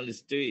stop and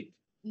listen to it.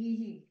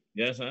 Mm-hmm.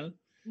 You understand?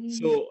 Mm-hmm.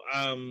 So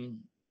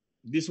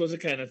this was the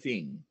kind of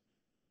thing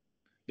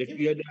that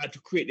you had to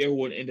create their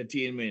own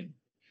entertainment.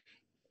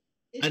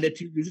 And they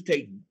used to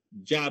take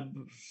jobs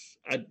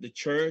at the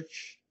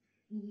church,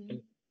 mm-hmm.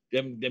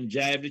 and them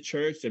jive the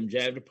church, them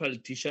jive the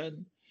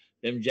politician,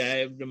 them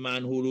jive the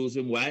man who lose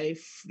his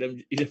wife,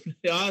 them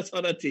all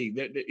sort of thing,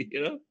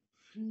 you know?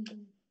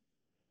 Mm-hmm.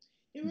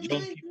 It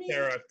junkie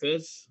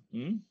characters.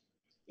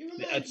 It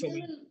They add reminds so me a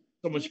much, little.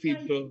 so It much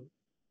reminds, people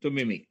to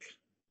mimic.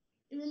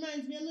 it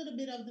reminds me a little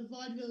bit of the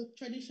vaudeville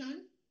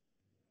tradition.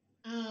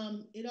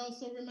 It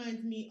also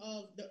reminds me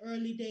of the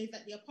early days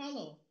at the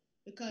Apollo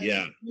because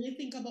Yeah. when you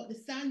think about the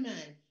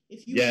Sandman,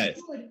 if you were Yes.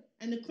 good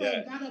and the crowd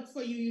Yes. got up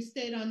for you, you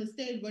stayed on the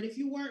stage. But if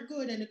you weren't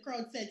good and the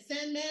crowd said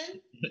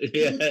Sandman, you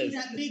would see Yes.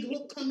 that big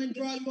hook come and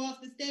draw you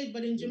off the stage.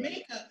 But in Right.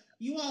 Jamaica,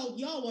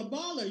 y'all were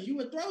ballers. You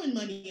were throwing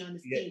money on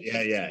the Yeah. stage.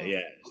 Yeah. Yeah. Yeah.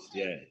 Okay,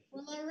 Yeah.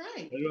 well, all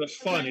right. It was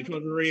All fun. right. It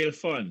was real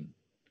fun,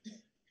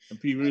 and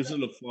people As used a, to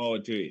look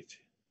forward to it.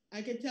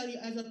 I can tell you,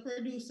 as a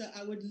producer,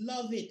 I would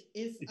love it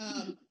if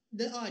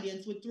the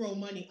audience would throw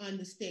money on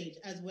the stage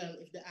as well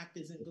if the act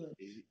isn't good.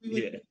 We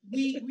would, Yeah.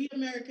 we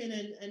American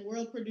and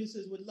world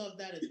producers would love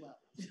that as well.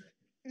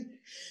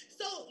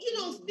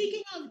 So,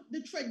 speaking of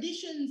the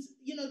traditions,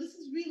 this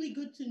is really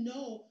good to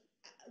know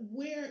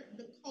where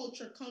the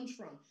culture comes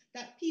from.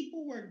 That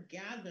people were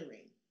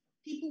gathering.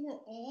 People were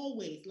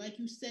always, like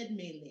you said,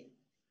 Maylin,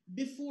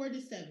 before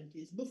the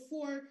 70s,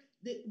 before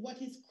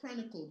what is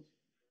chronicled.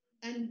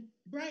 And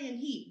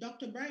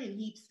Dr. Brian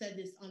Heap said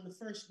this on the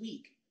first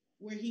week,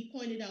 where he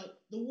pointed out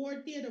the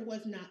Ward Theater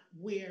was not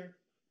where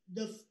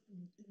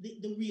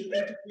the real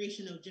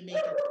integration of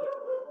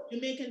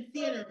Jamaican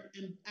theater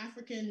and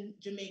African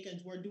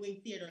Jamaicans were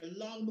doing theater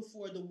long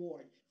before the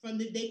Ward.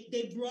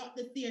 They brought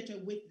the theater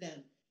with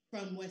them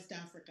from West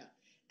Africa,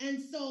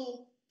 and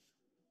so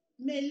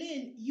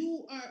Melin,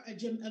 you are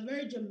a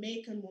very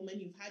Jamaican woman.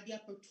 You've had the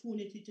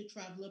opportunity to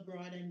travel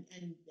abroad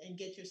and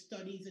get your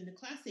studies in the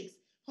classics.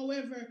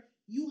 However,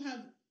 you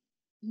have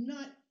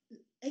not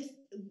ex-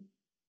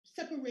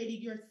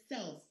 separated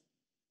yourself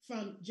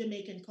from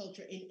Jamaican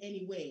culture in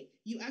any way.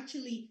 You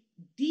actually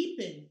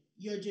deepen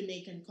your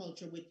Jamaican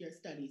culture with your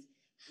studies.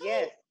 How,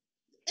 Yes.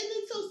 and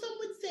then so some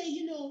would say,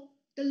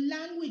 the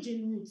language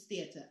in Roots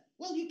Theatre.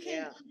 Well, you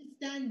can't Yeah.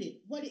 understand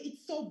it.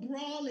 It's so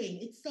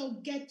brawling. It's so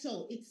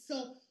ghetto. It's so.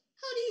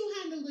 How do you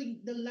handle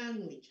the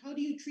language? How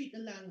do you treat the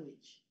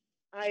language?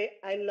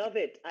 I love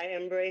it. I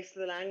embrace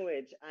the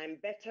language. I'm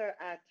better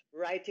at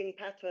writing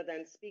patois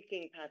than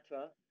speaking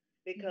patois Mhm.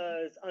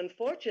 because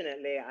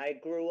unfortunately I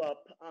grew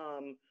up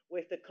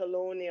with the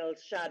colonial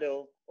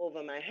shadow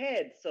over my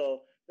head.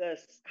 So the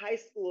high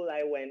school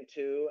I went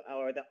to,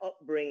 or the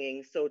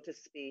upbringing, so to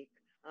speak,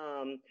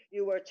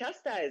 you were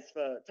chastised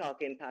for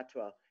talking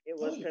patois. It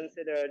Oh was yeah.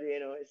 considered,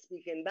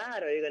 speaking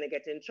bad or you're going to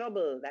get in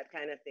trouble, that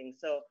kind of thing.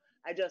 So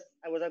I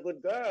was a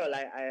good girl.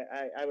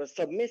 I was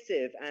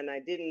submissive and I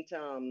didn't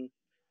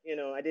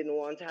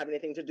want to have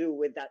anything to do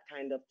with that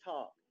kind of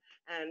talk.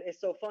 And it's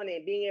so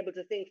funny being able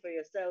to think for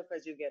yourself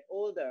as you get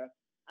older,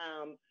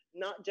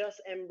 not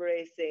just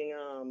embracing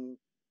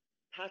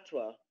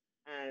patois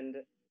and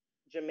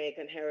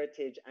Jamaican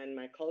heritage and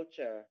my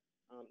culture,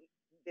 um,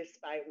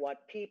 despite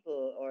what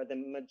people or the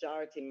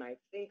majority might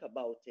think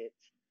about it.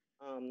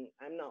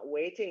 I'm not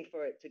waiting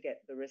for it to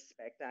get the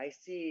respect. I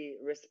see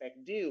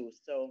respect due.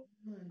 So,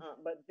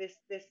 Mm-hmm. but this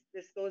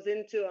goes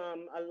into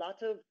a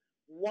lot of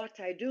what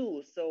I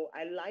do. So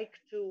I like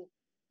to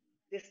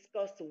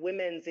discuss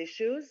women's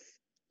issues.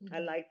 I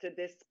Mm-hmm. like to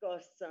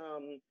discuss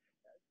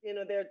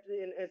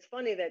it's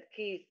funny that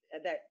Keith,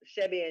 that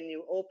Chevy and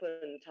you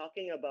open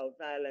talking about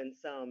violence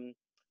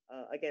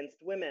against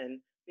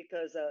women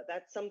because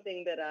that's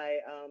something that I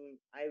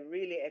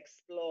really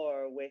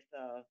explore with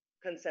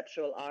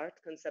conceptual art,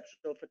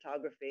 conceptual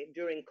photography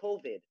during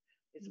COVID.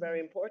 It's very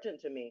Mm-hmm.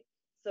 important to me.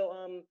 So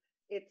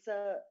it's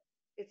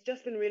it's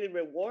just been really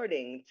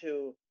rewarding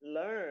to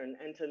learn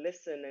and to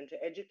listen and to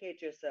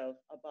educate yourself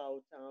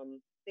about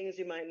things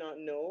you might not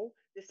know,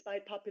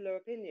 despite popular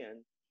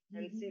opinion,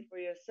 and see Mm-hmm. for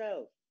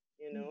yourself,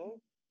 you Mm-hmm. know?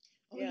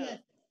 Oh Yeah. yes.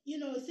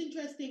 It's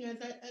interesting.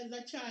 As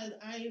a child,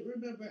 I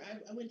remember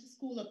I went to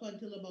school up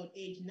until about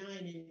age 9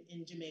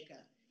 in Jamaica,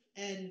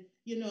 and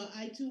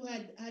I too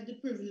had the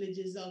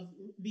privileges of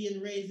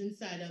being raised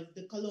inside of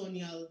the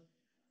colonial,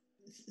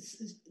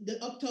 the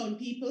uptown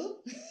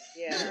people.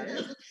 Yeah.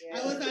 I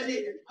Yeah.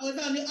 was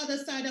on the other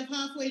side of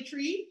halfway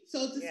tree, so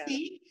to Yeah.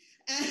 speak.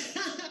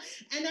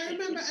 And I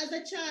remember as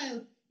a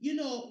child,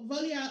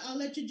 Volley, I'll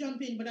let you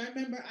jump in, but I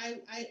remember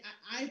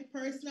I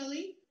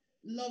personally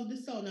love the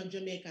sound of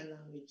Jamaican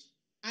language.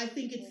 I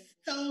think it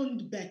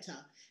sound better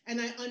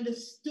and I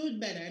understood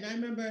better. And I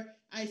remember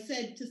I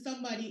said to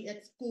somebody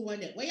at school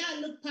one day, "Well, yeah,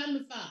 look,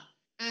 Pamifa,"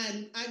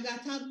 and I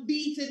got a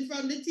beating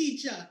from the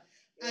teacher.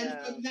 And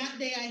Yeah. from that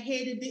day, I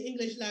hated the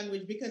English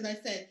language because I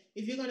said,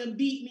 if you're going to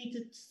beat me to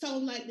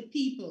sound like the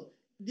people,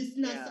 this is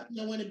not Yeah. something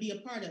I want to be a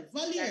part of. That's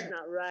Valier,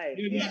 not right.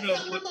 You yeah, Yeah. know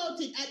something what?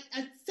 about it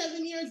at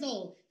 7 years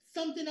old,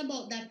 something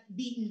about that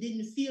beating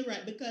didn't feel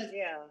right because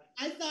Yeah.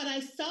 I thought I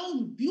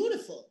sound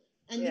beautiful.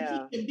 And the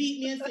Yeah. teacher beat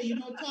me and said, you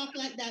don't talk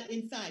like that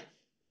inside.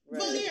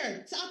 Right.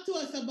 Valier, talk to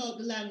us about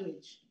the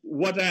language.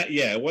 What I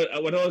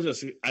was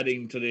just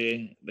adding to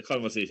the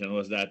conversation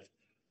was that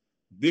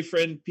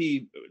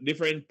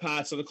different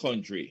parts of the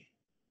country,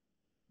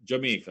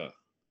 Jamaica,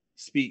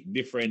 speak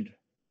different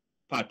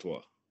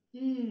patois,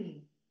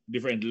 Mm,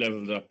 different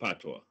levels of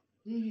patois.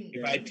 mm,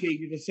 If I take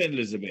you to St.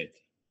 Elizabeth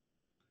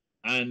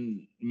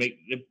and make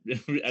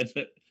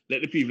the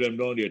let the people them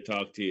down there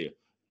talk to you.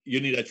 You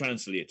need a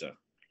translator.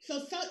 So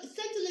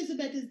St.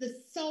 Elizabeth is the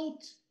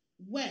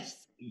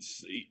southwest,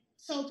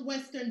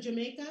 southwestern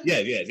Jamaica? Yeah.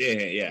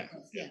 Yeah,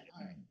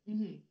 all right.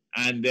 Mm-hmm.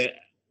 And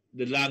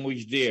the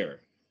language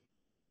there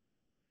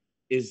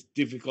is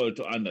difficult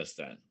to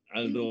understand.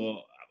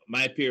 Although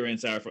my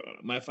parents are from,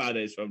 my father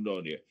is from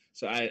down there,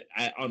 so I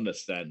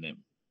understand them.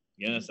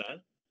 You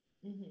understand?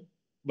 Mm-hmm.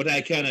 But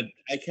I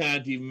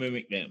can't even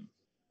mimic them.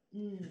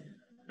 Mm.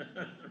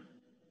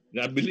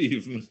 I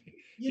believe me.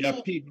 You There know,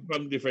 are people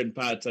from different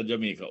parts of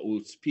Jamaica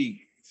who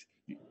speak.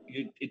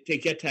 It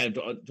take your time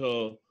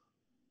to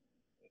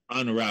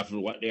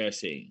unravel what they are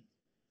saying.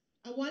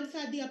 I once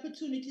had the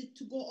opportunity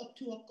to go up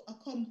to a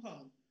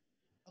compound.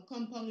 A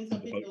compound is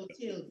up in those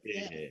hills.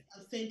 Yeah.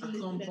 Of St.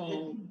 Elizabeth.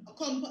 A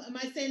compound. Am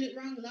I saying it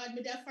wrong, Lord?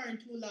 Me there foreign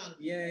too long.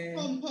 Yeah.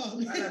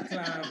 Compound. I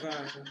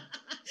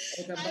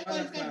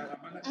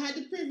had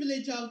the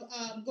privilege of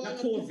going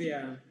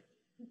Lacovia.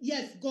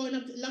 Yes, going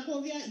up to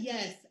Lacovia.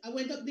 Yes, I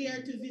went up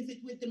there to visit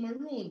with the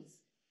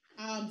Maroons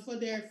for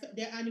their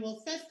annual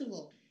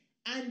festival,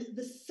 and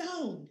the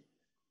sound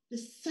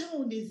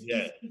is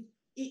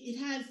it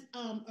has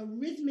a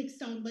rhythmic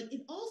sound, but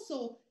it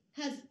also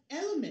has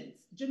elements.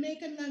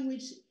 Jamaican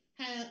language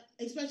have,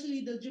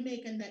 especially the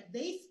Jamaican that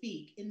they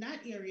speak in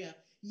that area.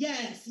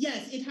 Yes,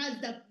 it has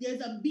that.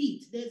 There's a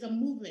beat, there's a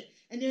movement,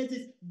 and there's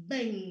this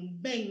bang,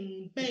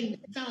 bang, bang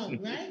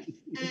sound, right?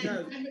 And I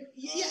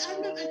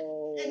remember,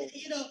 and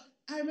you know,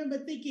 I remember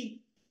thinking,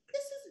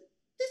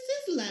 this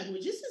is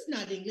language. This is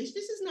not English.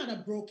 This is not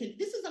a broken.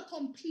 This is a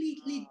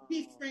completely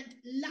different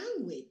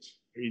language.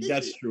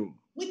 That's true.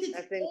 With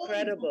its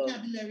own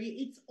vocabulary,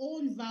 its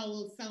own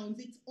vowel sounds,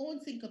 its own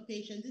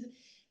syncopations,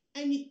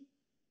 and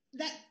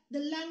that the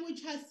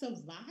language has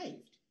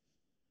survived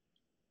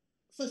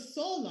for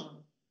so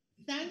long,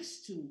 thanks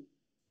to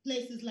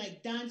places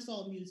like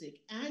dancehall music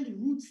and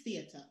roots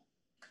theater,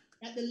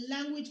 that the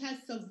language has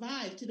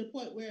survived to the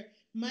point where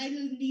my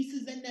little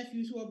nieces and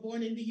nephews who are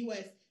born in the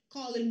U.S.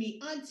 calling me,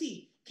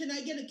 Auntie, can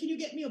you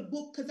get me a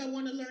book because I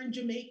want to learn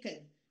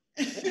Jamaican?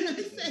 And I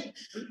say,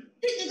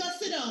 you go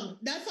sit down.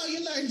 That's how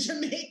you learn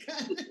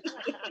Jamaican.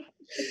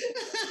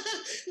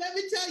 Let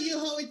me tell you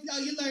how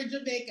you learn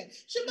Jamaican.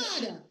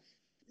 Shabada,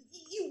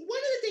 one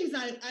of the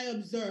things I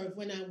observe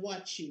when I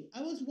watch you,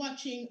 I was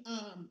watching,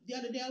 the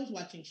other day I was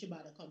watching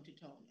Shabada Come to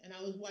Town, and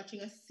I was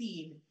watching a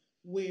scene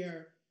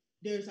where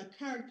there's a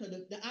character,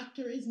 the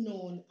actor is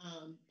known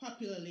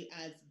popularly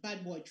as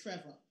Bad Boy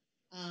Trevor.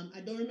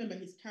 I don't remember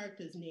his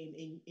character's name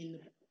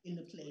in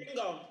the play.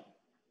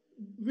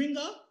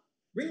 Ringo?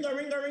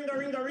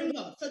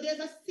 Ringo. So there's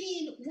a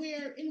scene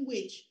in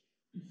which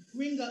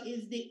Ringo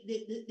is the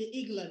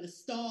igler, the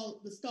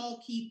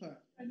stall keeper.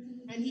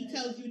 And he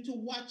tells you to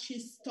watch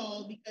his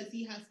stall because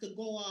he has to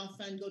go off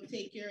and go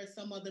take care of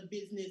some other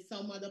business,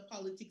 some other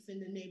politics in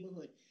the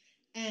neighborhood.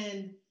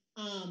 And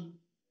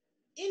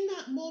in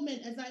that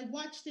moment, as I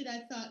watched it,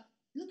 I thought,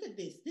 look at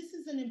this. This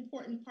is an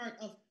important part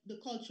of the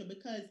culture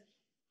because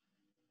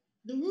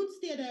the Roots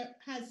Theatre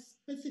has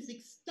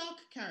specific stock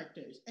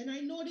characters. And I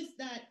noticed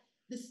that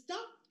the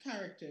stock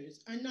characters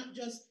are not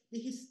just the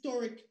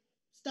historic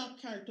stock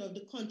character of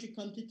the country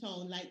come to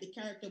town, like the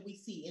character we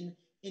see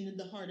in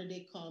The Harder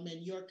They Come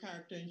and your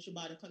character in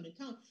Shabada Come to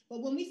Town.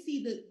 But when we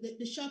see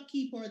the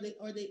shopkeeper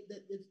or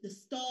the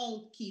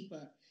stall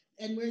keeper,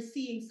 and we're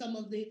seeing some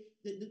of the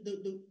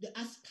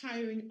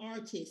aspiring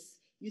artists,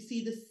 you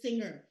see the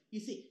singer, you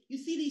see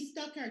these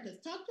stock characters.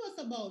 Talk to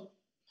us about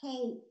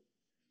how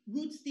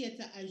Roots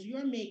Theatre, as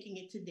you're making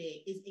it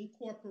today, is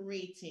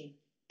incorporating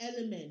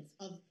elements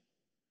of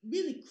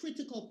really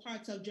critical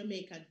parts of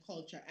Jamaican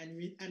culture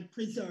and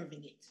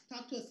preserving it.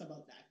 Talk to us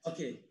about that.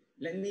 Okay,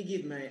 let me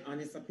give my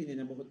honest opinion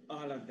about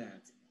all of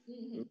that.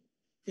 Mm-hmm.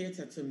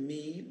 Theatre to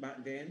me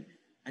back then,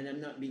 and I'm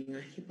not being a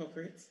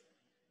hypocrite,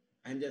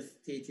 I'm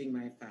just stating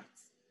my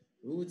facts.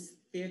 Roots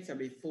Theatre,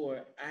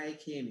 before I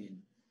came in,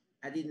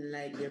 I didn't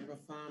like their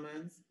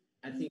performance.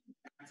 I think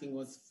the acting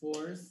was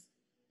forced.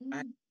 Mm-hmm.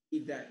 I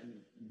believe that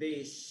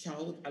they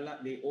shout a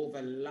lot, they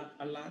overlap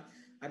a lot.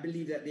 I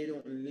believe that they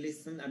don't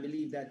listen. I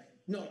believe that,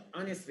 no,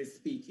 honestly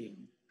speaking,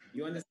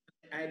 you understand?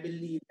 I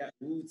believe that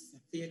Roots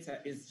Theatre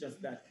is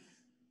just that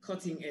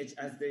cutting edge,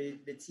 as the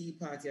Tea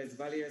Party, as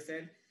Valeria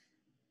said.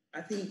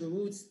 I think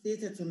Roots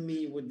Theatre to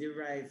me would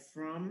derive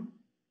from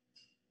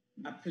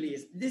a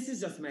place. This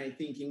is just my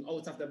thinking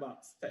out of the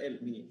box to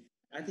help me.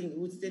 I think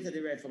Roots Theatre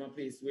derive from a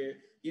place where,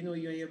 you know,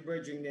 you're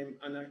brethren them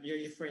and you're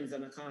your friends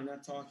on a corner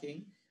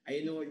talking, and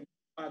you know you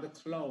are the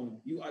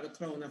clown. You are the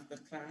clown of the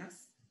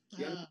class.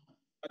 You are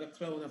the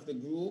clown of the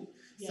group.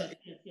 Yes,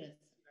 so yes.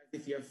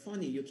 If you're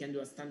funny, you can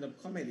do a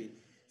stand-up comedy.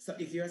 So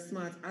if you're a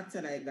smart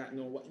actor like that,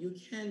 know what you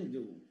can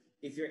do.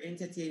 If you're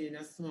entertaining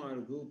a small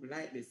group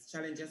like this,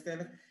 challenge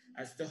yourself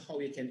as to how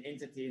you can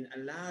entertain a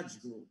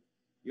large group.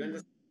 You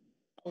understand?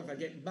 If I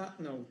get back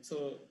now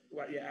to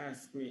what you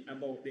asked me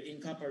about the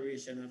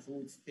incorporation of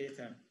Roots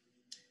Theatre.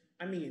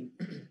 I mean,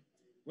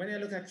 when I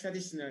look at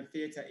traditional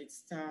theatre, it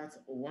starts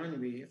one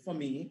way. For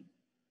me,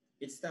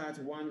 it starts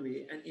one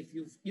way. And if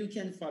you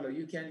can follow,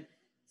 you can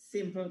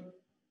simple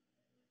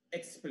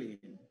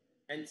explain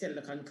and tell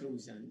the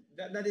conclusion.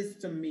 That is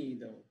to me,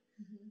 though.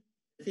 Mm-hmm.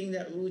 The thing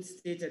that Roots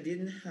Theatre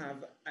didn't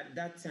have at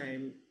that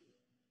time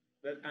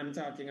that I'm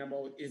talking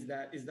about is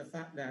the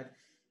fact that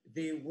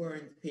they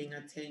weren't paying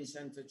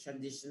attention to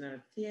traditional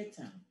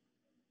theatre.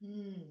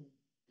 Mm.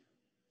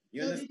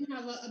 So it didn't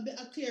have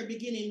a clear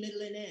beginning,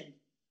 middle, and end.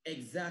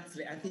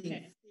 Exactly. I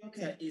think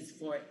theatre is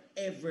for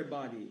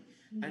everybody.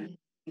 Mm-hmm. And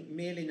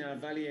Melina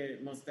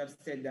Valier must have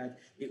said that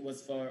it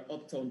was for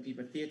uptown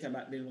people. Theatre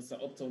back then was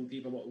for uptown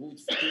people, but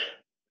Roots Theatre,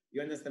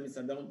 you understand,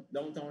 Mr.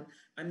 Downtown?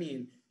 I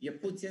mean, you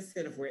put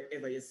yourself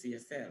wherever you see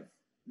yourself.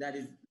 That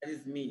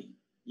is me.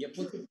 You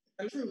put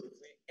yourself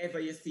wherever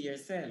you see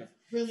yourself.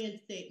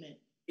 Brilliant statement.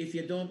 If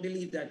you don't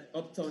believe that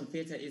uptown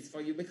theatre is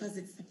for you, because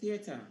it's a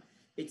theatre,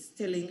 it's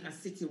telling a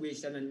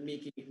situation and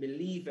making it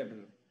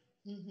believable.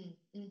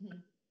 Mm-hmm. Mm-hmm.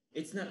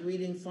 It's not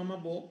reading from a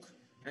book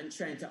and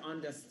trying to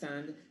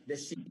understand the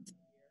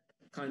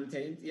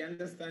content. You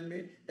understand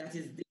me? That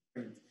is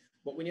different.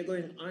 But when you're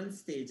going on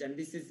stage, and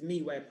this is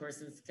me where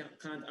persons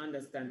can't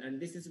understand,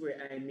 and this is where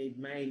I made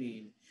my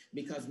name,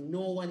 because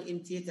no one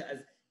in theatre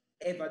has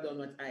ever done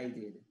what I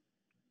did.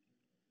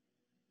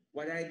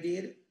 What I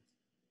did,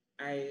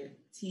 I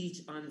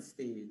teach on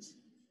stage,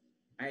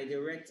 I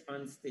direct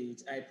on stage,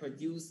 I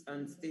produce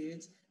on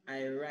stage,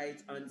 I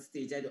write on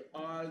stage, I do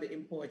all the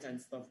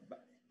important stuff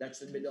that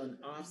should be done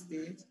off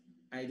stage,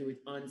 I do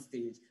it on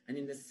stage. And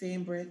in the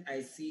same breath,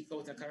 I seek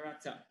out a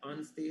character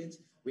on stage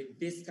with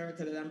this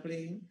character that I'm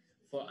playing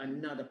for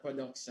another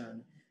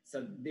production.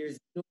 So there's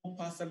no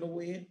possible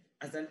way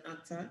as an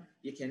actor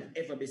you can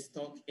ever be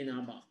stuck in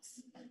a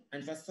box.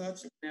 And for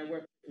such, when I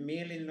work with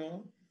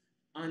male-in-law,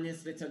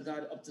 honestly to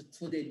God, up to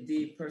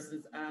today,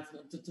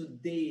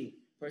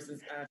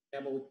 persons ask me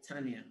about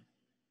Tanya.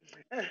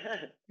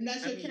 And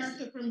that's your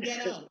character from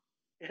Get Out.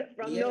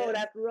 No,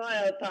 that's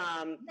Royal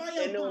Palm.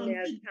 They know me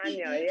as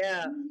Tanya,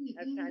 yeah.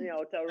 That's Tanya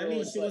out of I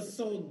mean, she was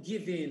so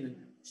giving.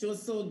 She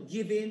was so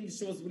giving.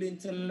 She was willing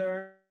to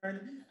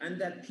learn, and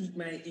that piqued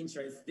my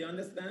interest. Do you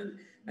understand?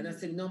 And I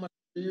said, no, I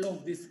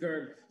love this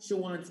girl. She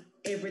wants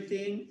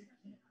everything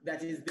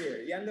that is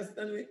there. You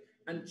understand me?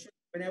 And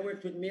when I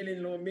worked with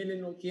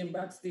Melin came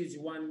backstage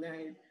one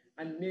night,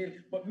 and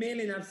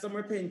Melin had some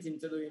repenting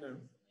to do, you know.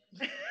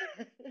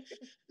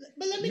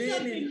 But let me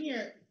jump in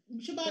here.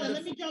 Shabada,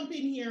 let me jump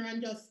in here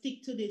and just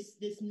stick to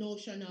this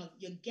notion of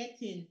you're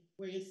getting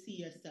where you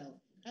see yourself.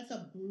 That's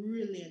a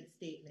brilliant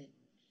statement.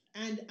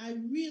 And I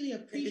really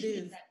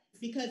appreciate that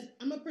because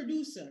I'm a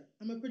producer.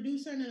 I'm a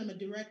producer and I'm a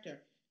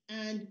director.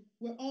 And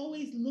we're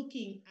always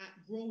looking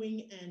at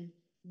growing and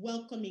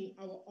welcoming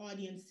our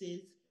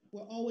audiences.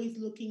 We're always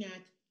looking at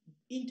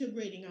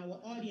integrating our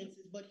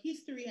audiences. But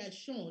history has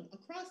shown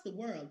across the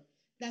world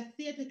that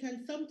theater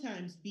can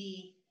sometimes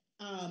be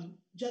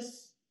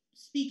just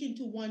speaking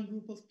to one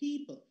group of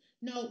people.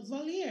 Now,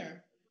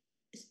 Valier,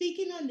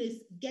 speaking on this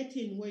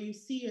getting where you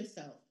see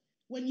yourself,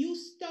 when you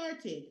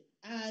started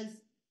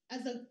as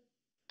an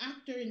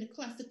actor in the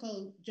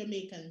classical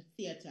Jamaican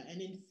theater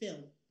and in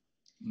film,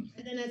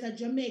 and then as a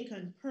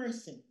Jamaican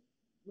person,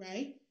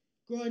 right?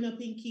 Growing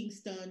up in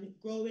Kingston,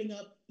 growing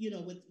up,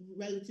 with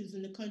relatives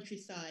in the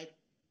countryside,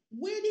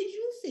 where did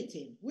you fit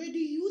in? Where do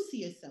you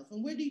see yourself?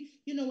 And where do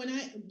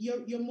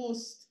your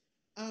most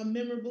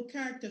memorable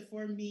character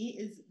for me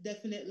is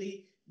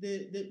definitely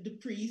the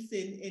priest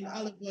in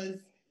Oliver's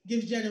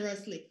Give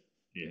Generously.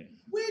 Yeah.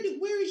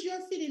 Where is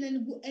your fitting,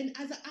 and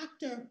as an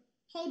actor,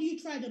 how do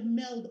you try to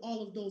meld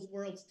all of those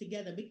worlds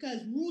together?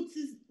 Because Roots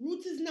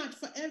is not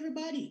for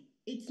everybody.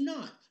 It's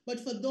not. But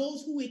for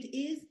those who it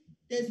is,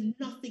 there's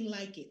nothing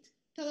like it.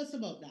 Tell us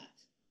about that.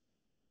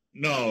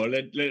 No,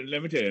 let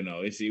me tell you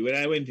now. You see, when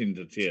I went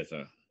into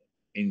theater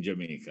in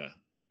Jamaica,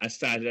 I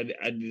did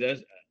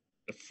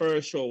the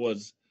first show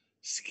was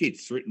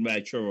skits written by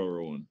Trevor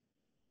Rowan.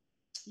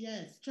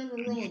 Yes, Trevor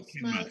Rowan,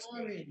 Smile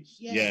Orange.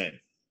 Yes. Yeah,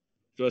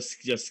 it was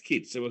just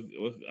skits. It was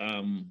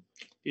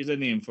here's a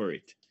name for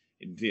it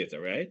in theater,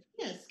 right?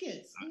 Yeah,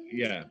 skits.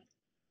 Yeah,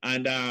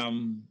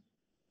 and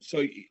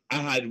so I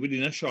had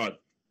within a short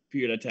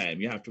period of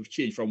time, you have to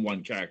change from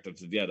one character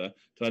to the other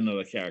to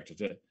another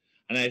character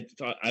and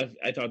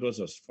I thought it was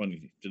just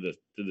funny to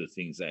do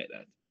things like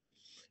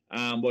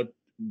that. But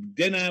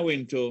then I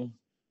went to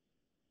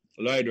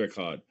Lloyd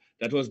Record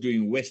that was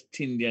doing West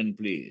Indian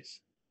plays,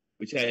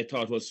 which I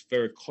thought was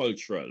very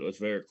cultural. It was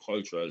very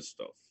cultural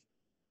stuff,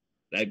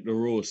 like The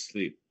Rose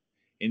Slip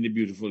in the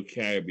Beautiful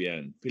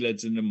Caribbean,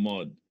 Pillars in the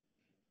Mud.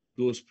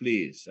 Those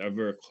plays are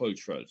very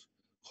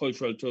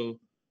cultural to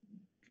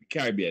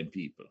Caribbean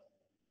people,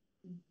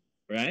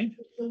 right?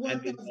 The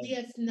work of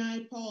D.S.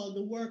 Naipaul,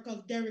 the work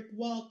of Derek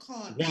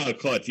Walcott.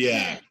 Walcott,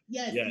 yeah.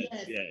 Yes.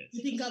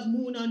 You think of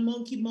Moon on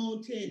Monkey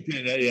Mountain.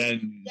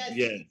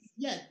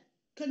 Yes.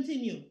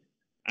 Continue.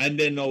 And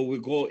then now we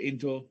go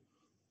into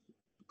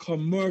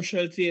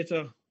commercial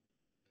theater.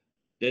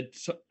 That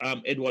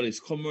Edward is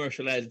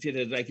commercialized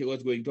theater like it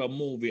was going to a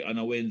movie on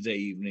a Wednesday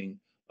evening,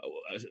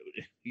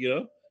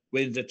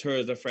 Wednesday,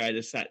 Thursday,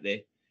 Friday,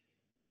 Saturday.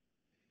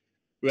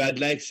 We had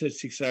like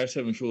 6 or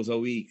 7 shows a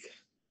week.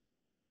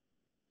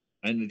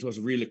 And it was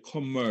really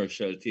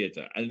commercial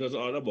theater. And it was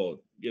all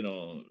about,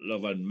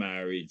 love and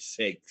marriage,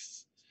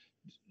 sex,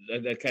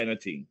 that kind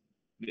of thing.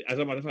 As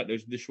a matter of fact,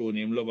 there's the show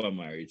named Love and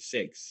Marriage,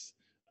 Sex,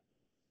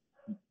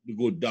 The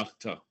Good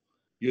Doctor,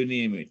 you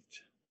name it.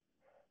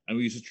 And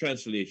we used to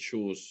translate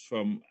shows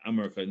from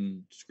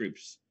American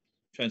scripts,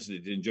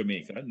 translate it in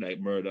Jamaica, like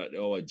Murder at the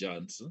Howard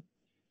Johnson,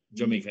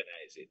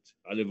 Jamaicanize it.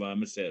 Oliver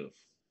and myself,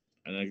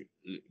 and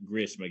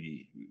Grace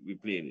McGee, we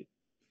played it.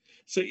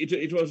 So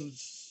it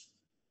was,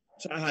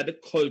 so I had the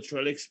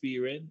cultural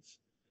experience,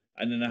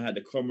 and then I had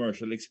the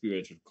commercial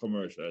experience with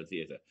commercial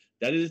theater.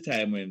 That is the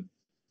time when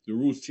the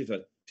Roots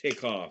Theatre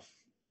take off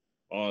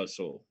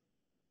also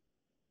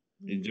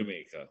in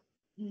Jamaica.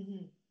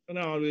 And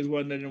I always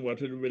wondered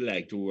what it would be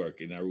like to work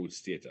in a Roots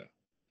Theatre.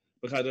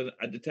 Because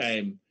at the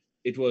time,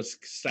 it was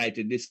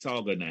slightly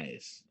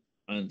disorganized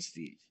on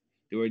stage.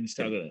 They were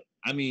disorganized.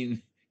 I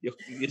mean, you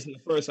see the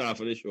first half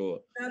of the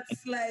show. Not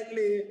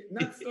slightly,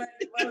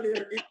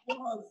 earlier, it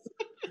was.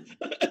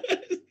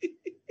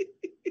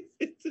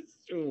 It's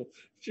true.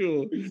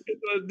 It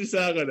was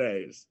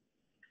disorganized,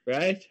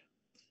 right?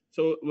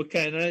 So we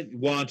kind of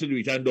want to do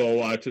it and don't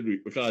want to do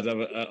it because of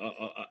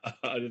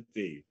the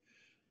thing.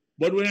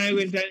 But when I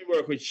went and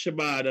worked with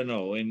Shabada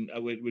now and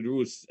with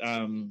Roots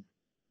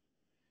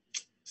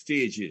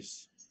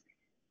stages,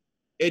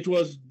 it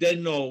was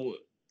then now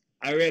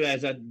I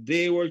realized that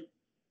they were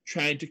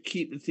trying to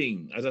keep the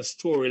thing as a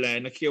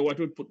storyline. I care what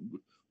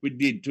we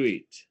did to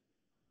it.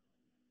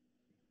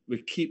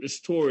 We keep the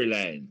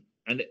storyline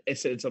and the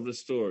essence of the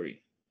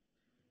story.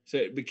 So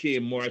it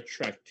became more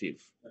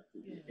attractive.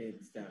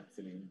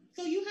 Exactly.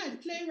 So you had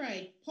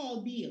playwright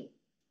Paul Beal.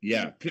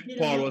 Yeah,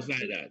 Paul was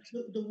like that.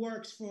 The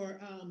works for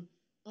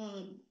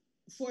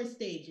 4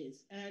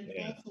 stages, and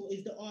also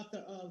is the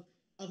author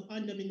of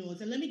Under Me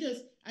Nose. And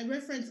I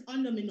reference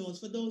Under Me Nose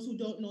for those who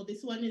don't know.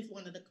 This one is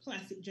one of the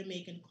classic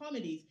Jamaican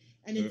comedies,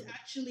 and it's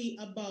actually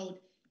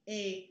about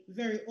a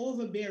very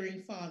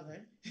overbearing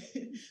father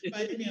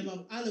by the name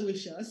of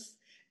Aloysius,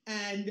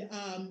 and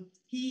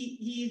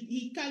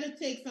he kind of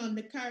takes on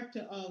the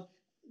character of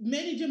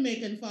many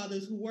Jamaican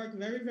fathers who work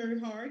very, very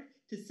hard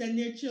to send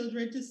their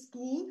children to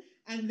school,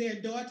 and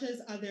their daughters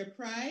are their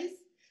prize,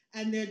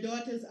 and their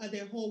daughters are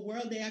their whole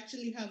world. They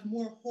actually have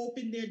more hope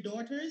in their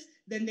daughters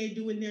than they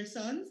do in their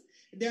sons.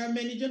 There are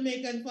many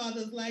Jamaican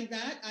fathers like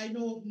that. I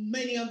know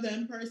many of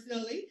them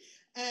personally.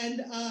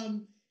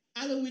 And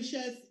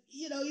Aloysius,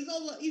 he's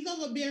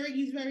overbearing.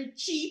 He's very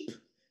cheap,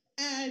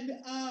 and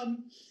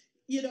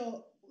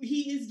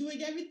he is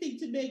doing everything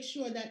to make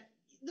sure that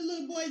the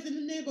little boys in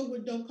the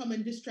neighborhood don't come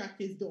and distract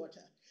his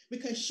daughter,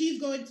 because she's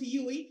going to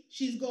UE,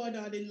 she's going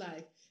on in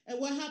life. And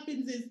what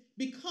happens is,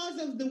 because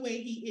of the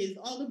way he is,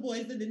 all the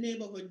boys in the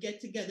neighborhood get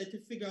together to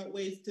figure out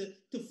ways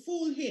to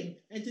fool him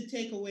and to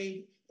take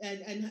away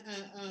and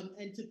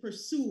to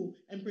pursue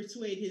and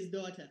persuade his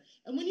daughter.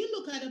 And when you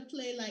look at a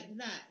play like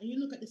that, and you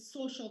look at the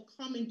social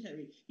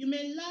commentary, you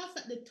may laugh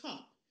at the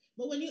top,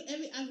 but when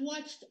I've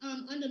watched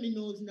Under Me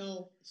Nose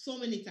now so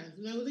many times.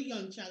 When I was a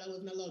young child, I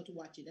wasn't allowed to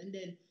watch it, and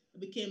then I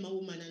became a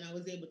woman and I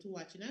was able to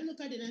watch it. And I look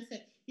at it and I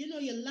say,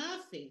 you're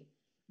laughing,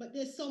 but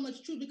there's so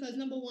much truth, because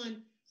number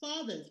one,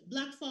 fathers,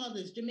 Black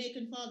fathers,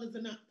 Jamaican fathers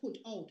are not put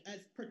out as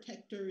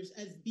protectors,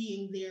 as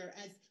being there,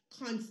 as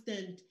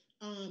constant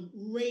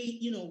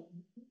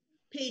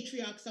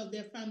patriarchs of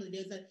their family.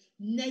 There's a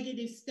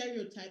negative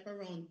stereotype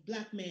around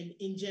Black men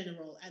in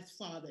general as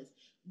fathers.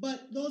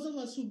 But those of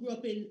us who grew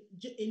up in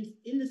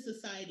the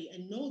society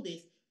and know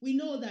this, we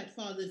know that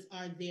fathers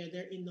are there.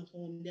 They're in the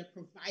home. They're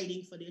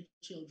providing for their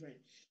children.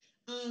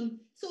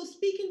 So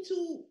speaking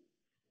to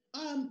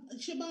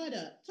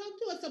Shabada, talk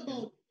to us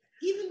about,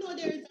 even though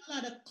there is a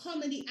lot of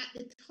comedy at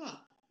the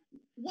top,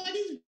 what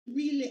is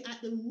really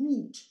at the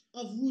root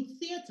of Roots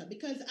Theatre?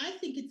 Because I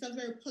think it's a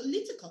very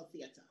political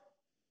theatre.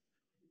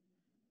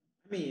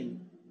 I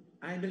mean,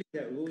 I believe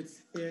that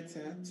Roots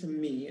Theatre, to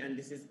me, and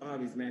this is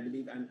always my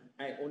belief, and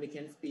I only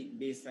can speak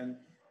based on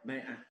my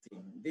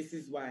acting. This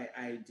is why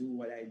I do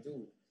what I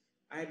do.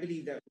 I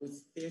believe that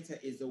Roots Theatre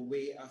is a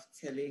way of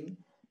telling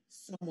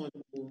someone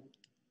who,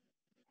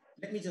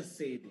 let me just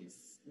say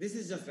this. This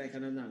is just like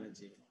an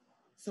analogy.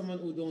 Someone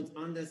who don't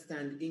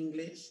understand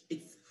English,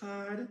 it's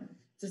hard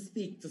to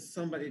speak to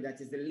somebody that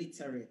is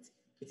illiterate.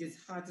 It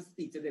is hard to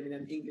speak to them in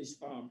an English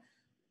form.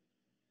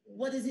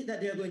 What is it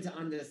that they're going to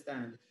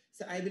understand?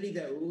 So I believe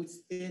that Roots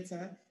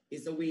Theatre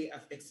is a way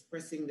of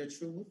expressing the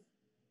truth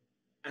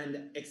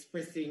and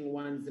expressing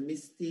one's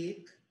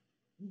mistake.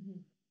 Mm-hmm.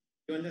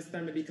 You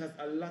understand me? Because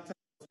a lot of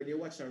us, when you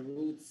watch a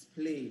Roots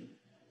play,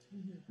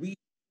 we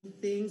do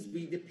things,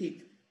 we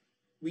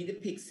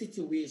depict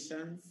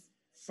situations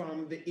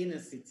from the inner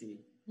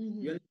city.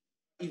 You understand?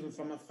 Even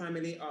from a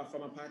family or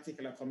from a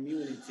particular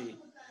community.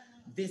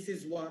 This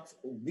is what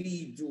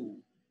we do.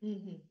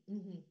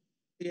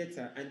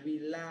 Theatre, and we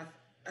laugh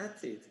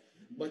at it.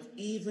 But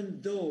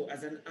even though,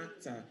 as an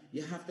actor,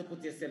 you have to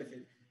put yourself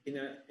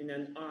in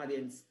an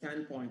audience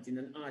standpoint, in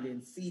an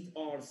audience seat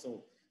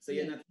also. So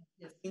you're not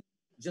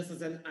just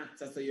as an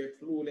actor, so you're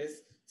clueless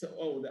to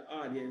how the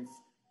audience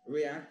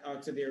react or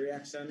to their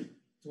reaction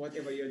to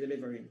whatever you're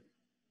delivering.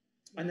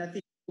 And I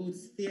think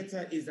Roots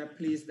Theatre is a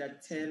place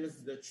that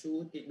tells the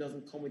truth. It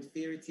doesn't come with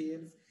fairy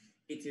tales.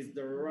 It is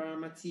the raw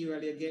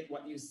material you get.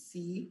 What you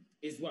see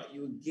is what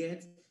you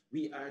get.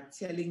 We are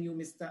telling you,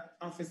 Mr.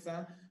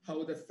 Officer,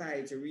 how the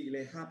fight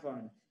really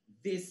happened.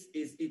 This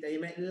is it. And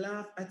you might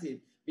laugh at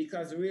it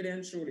because really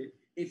and truly,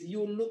 if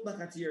you look back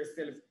at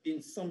yourself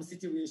in some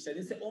situation,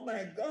 you say, oh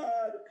my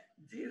God,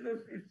 Jesus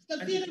is... So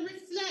theater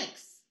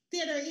reflects.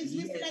 Theater is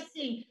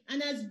reflecting.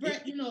 And as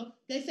Brett, you know,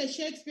 they say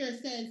Shakespeare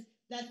says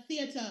that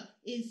theater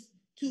is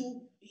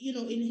to, you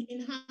know,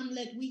 in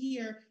Hamlet, we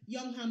hear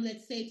young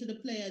Hamlet say to the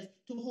players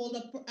to hold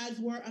up as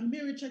were a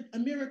mirror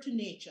to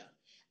nature.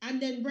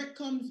 And then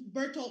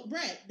Bertolt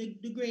Brecht,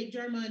 the great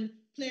German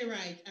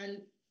playwright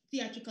and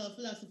theatrical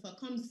philosopher,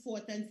 comes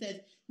forth and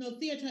says, no,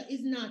 theater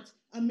is not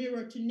a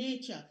mirror to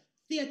nature.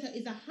 Theater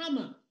is a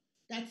hammer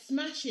that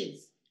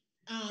smashes.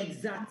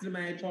 Exactly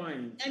my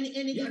point. And it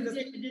is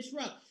there to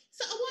disrupt.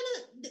 So I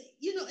want to,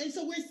 you know, and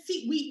so we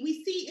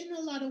see in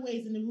a lot of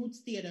ways in the Roots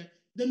Theater,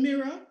 the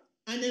mirror,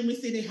 and then we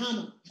see the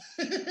hammer.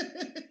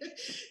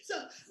 So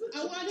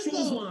I want to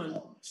choose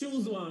one.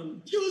 Choose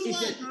one.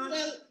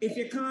 If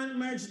you can't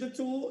merge the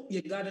two,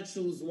 you gotta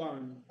choose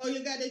one. Oh,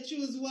 you gotta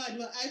choose one.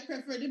 Well, I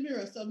prefer the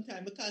mirror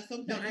sometimes because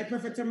sometimes. No, I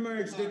prefer to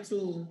merge the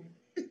two.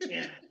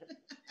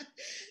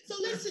 So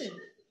listen,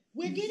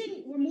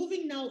 we're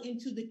moving now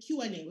into the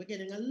Q&A. We're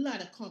getting a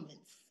lot of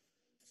comments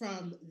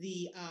from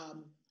the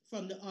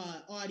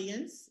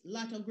audience. A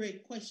lot of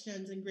great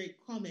questions and great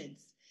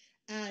comments.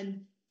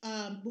 And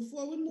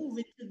before we move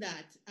into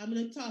that, I'm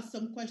going to toss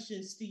some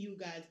questions to you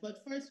guys.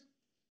 But first,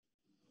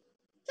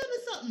 tell me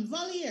something,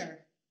 Valier.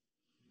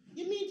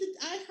 You mean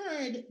I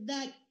heard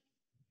that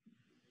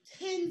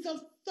tens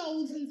of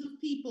thousands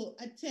of people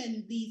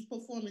attend these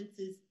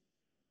performances.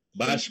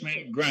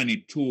 Bashment Granny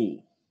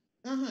 2.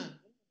 Uh-huh.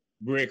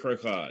 Break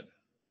record.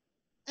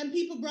 And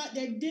people brought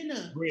their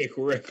dinner. Break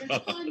record. Their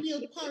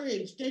cornmeal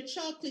porridge, their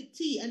chocolate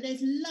tea, and they're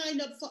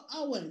lined up for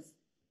hours.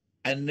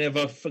 I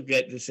never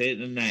forget to say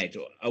the night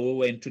I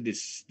went to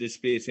this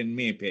place in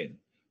Maypen.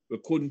 We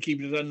couldn't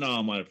keep it at a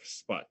normal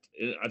spot,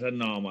 at a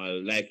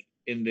normal, like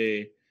in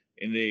the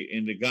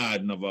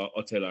garden of a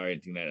hotel or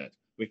anything like that.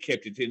 We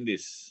kept it in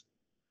this.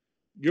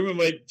 You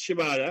remember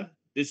Shibata?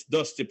 This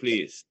dusty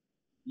place.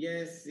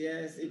 Yes.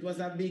 It was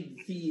a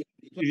big field.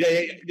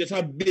 Just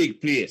a big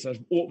place,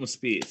 an open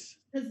space.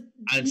 Because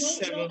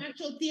no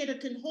actual theater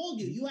can hold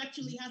you. You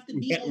actually have to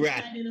be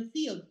outside in a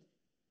field.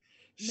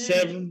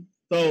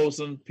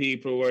 7,000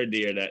 people were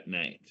there that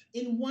night.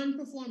 In one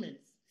performance.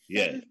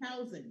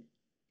 7,000.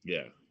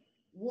 Yeah.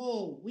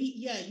 Whoa.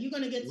 You're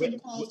gonna get some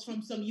calls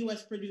from some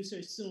US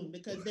producers soon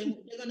because they're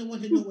gonna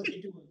want to know what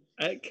you're doing.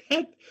 I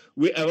can't.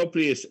 We have a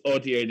place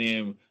out here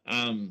named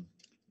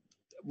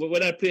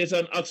what that place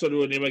on Oxford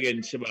Road name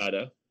again,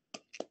 Shibata?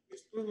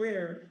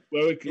 Where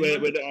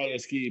the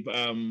artists keep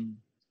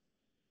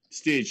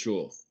stage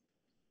show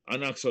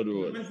on Oxford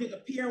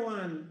Road. Pier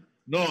 1.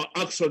 No,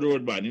 Oxford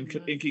Road band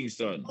in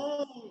Kingston.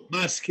 Oh,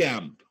 Mass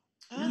Camp.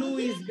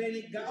 Louis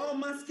Beniga. Oh,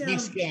 Mass Camp.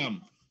 Mass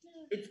Camp.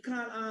 It's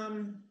called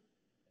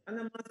and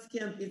a Mass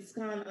Camp. It's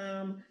called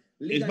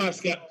It's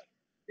Mass Camp.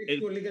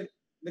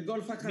 The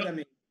Golf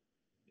Academy.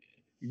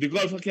 The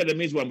Golf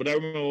Academy is one, but I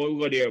remember we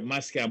go there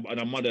Mass Camp on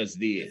a Mother's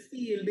Day. The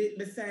field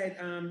beside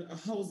a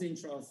housing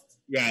trust.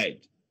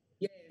 Right.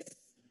 Yes,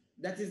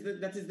 that is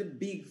the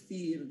big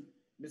field.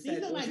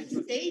 These are like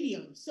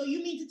stadiums. So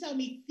you mean to tell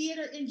me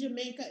theater in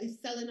Jamaica is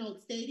selling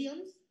out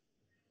stadiums?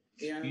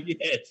 Yeah.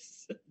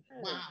 Yes.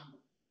 Wow.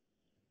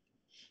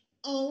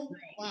 Oh,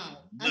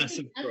 wow. I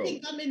think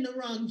I'm in the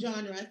wrong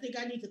genre. I think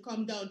I need to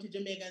come down to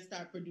Jamaica and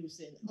start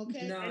producing.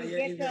 Okay? No,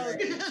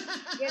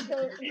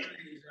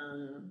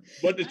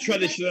 But the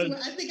traditional...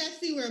 I think I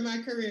see where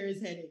my career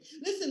is headed.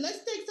 Listen,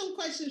 let's take some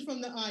questions from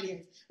the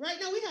audience. Right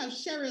now we have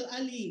Cheryl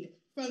Alid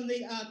from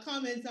the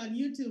comments on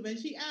YouTube, and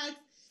she asks,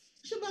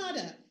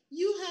 Shabada,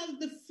 you have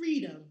the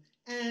freedom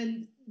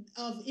and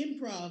of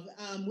improv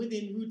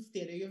within Roots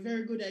Theatre. You're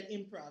very good at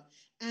improv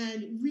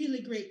and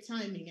really great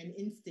timing and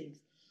instincts.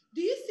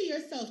 Do you see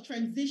yourself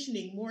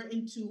transitioning more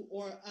into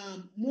or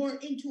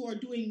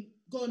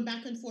going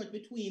back and forth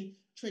between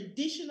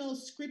traditional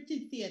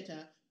scripted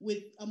theater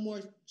with a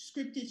more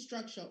scripted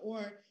structure,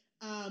 or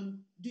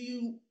do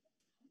you,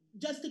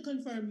 just to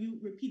confirm, you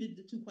repeated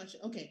the two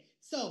questions. Okay,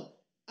 so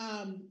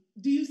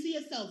do you see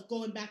yourself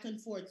going back and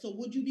forth? So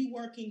would you be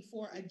working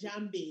for a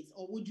jam base,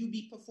 or would you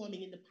be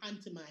performing in the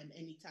pantomime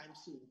anytime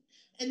soon?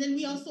 And then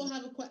we also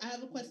have I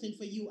have a question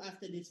for you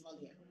after this,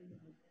 Valier.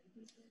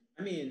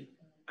 I mean,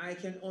 I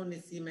can only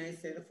see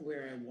myself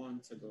where I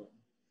want to go.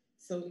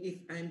 So if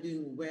I'm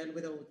doing well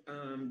without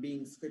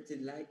being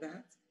scripted like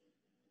that,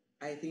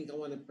 I think I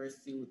want to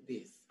pursue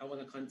this. I want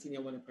to continue,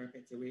 I want to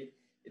perpetuate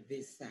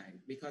this side,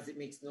 because it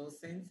makes no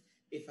sense.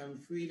 If I'm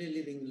freely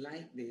living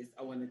like this,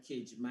 I want to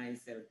cage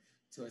myself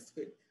to a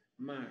script.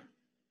 Mark,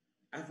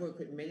 I've worked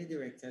with many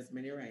directors,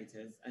 many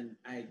writers, and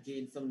I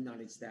gained some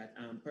knowledge that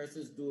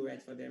persons do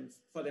write for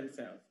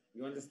themselves.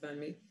 You understand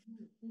me?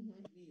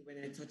 Mm-hmm.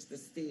 When I touch the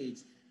stage,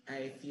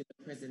 I feel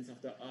the presence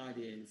of the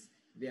audience.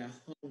 They are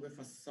hungry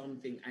for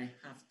something. I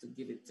have to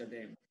give it to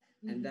them.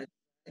 And that's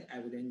why I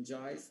would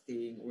enjoy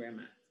staying where I'm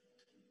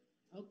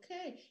at.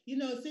 Okay. You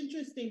know, it's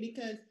interesting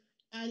because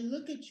I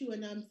look at you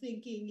and I'm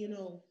thinking, you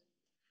know,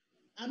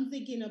 I'm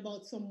thinking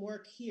about some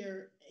work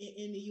here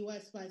in the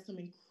US by some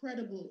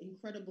incredible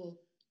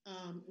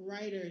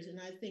writers. And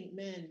I think,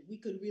 man, we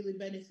could really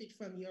benefit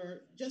from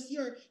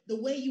the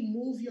way you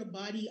move your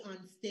body on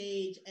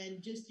stage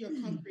and just your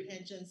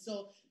comprehension.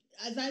 So,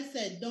 as I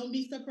said, don't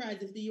be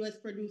surprised if the US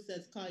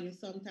producers call you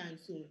sometime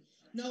soon.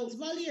 No,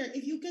 Valier,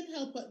 if you can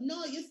help us,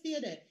 no, you stay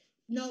there.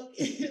 No,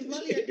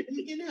 Valier, if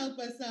you can help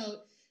us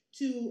out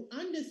to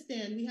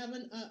understand, we have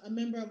a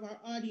member of our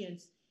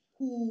audience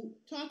who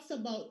talks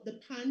about the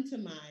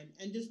pantomime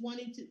and just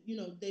wanting to, you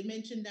know, they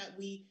mentioned that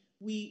we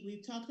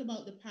talked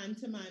about the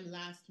pantomime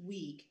last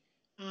week.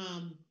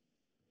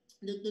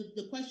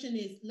 The question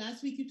is,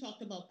 last week you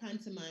talked about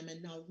pantomime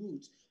and now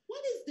roots.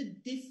 What is the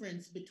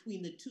difference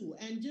between the two?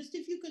 And just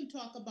if you can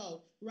talk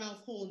about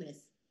Ralph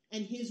Holness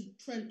and his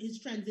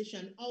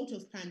transition out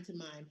of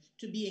pantomime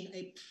to being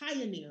a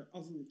pioneer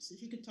of roots.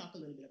 If you could talk a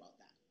little bit about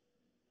that.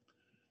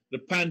 The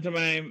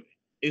pantomime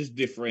is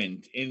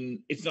different.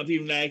 It's not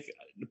even like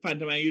the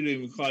pantomime you don't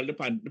even call the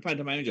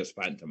pantomime is just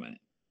pantomime.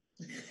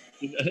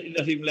 It's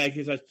not even like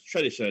it's a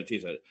traditional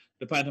theater.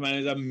 The pantomime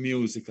is a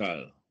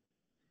musical.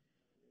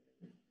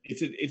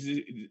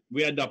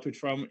 We adopt it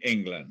from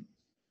England.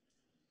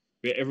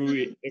 Where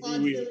every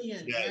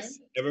Vaudevillian, yes,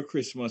 right? every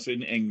Christmas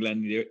in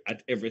England,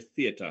 at every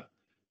theater,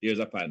 there's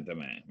a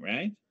pantomime,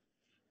 right?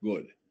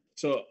 Good.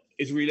 So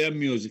it's really a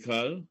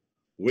musical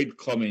with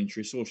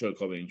commentary, social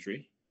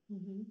commentary,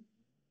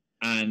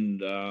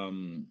 and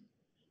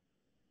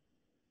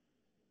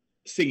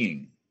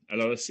singing, a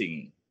lot of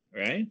singing,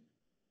 right?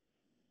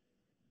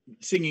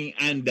 Singing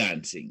and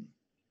dancing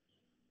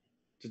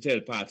to tell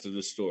parts of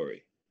the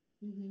story.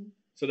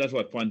 So that's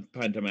what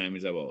pantomime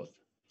is about.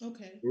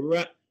 Okay.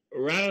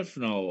 Ralph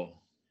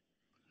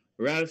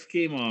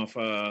came off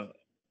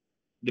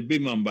the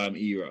Bim and Bam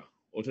era,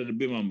 out of the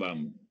Bim and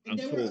Bam. And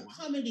they were a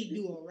comedy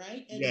duo,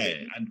 right?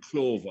 And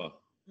Clover.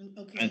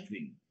 Okay. And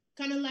thing.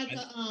 Kind of like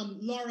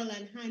Laurel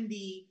and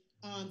Handy.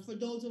 For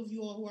those of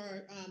you who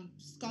are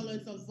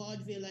scholars of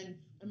vaudeville and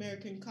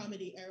American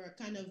comedy era,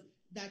 kind of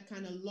that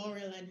kind of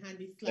Laurel and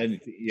Handy slash.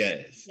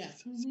 Yes.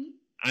 Yes.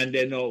 And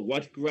then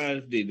what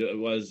Ralph did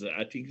was,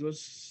 I think it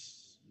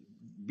was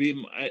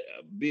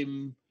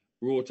Bim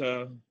wrote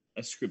a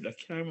script. I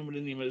can't remember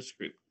the name of the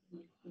script.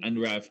 And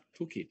Ralph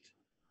took it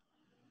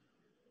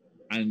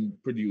and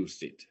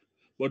produced it.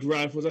 But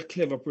Ralph was a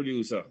clever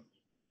producer.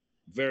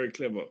 Very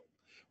clever.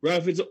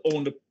 Ralph is the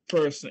only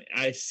person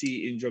I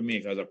see in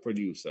Jamaica as a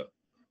producer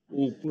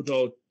who put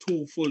out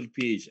 2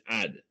 full-page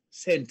ad,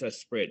 center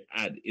spread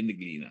ad in the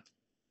Gleaner.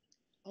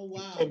 Oh,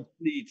 wow.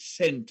 Complete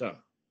center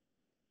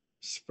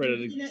spread.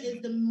 The Gleaner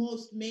is the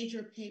most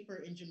major paper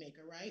in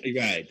Jamaica, right?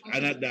 Right.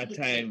 And at that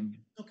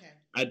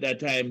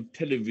time,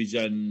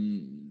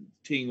 television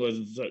thing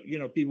was,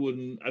 people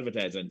wouldn't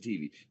advertise on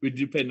TV. We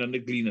depend on the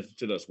Gleaner to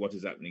tell us what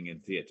is happening in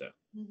theater.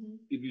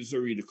 People used to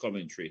read the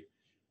commentary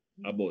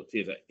about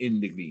theater in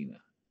the Gleaner.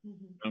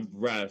 And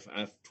Ralph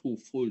have 2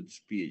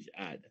 full-page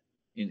ad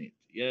in it.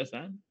 You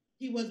understand?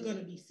 He was going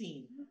to be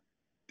seen.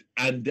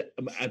 And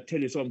I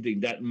tell you something,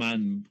 that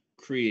man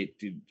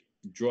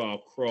draw a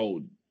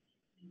crowd.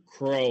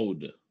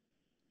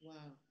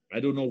 Wow. I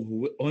don't know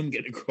who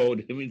get the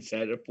crowd him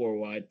inside the poor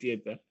white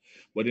theater,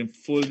 but in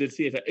full the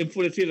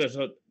theater,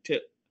 so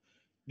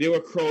they were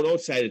crowd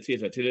outside the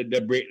theater till they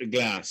break the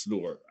glass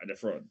door at the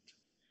front.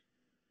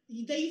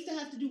 They used to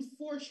have to do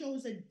 4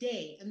 shows a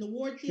day, and the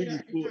Ward Theater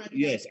at the time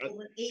yes, had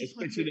over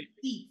 800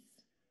 seats.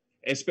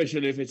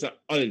 Especially if it's a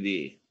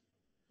holiday,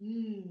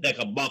 like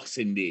a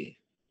Boxing Day.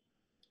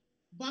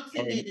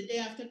 Boxing Day, the day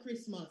after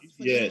Christmas,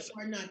 for yes, those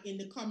who are not in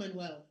the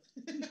Commonwealth.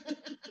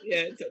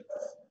 Yeah,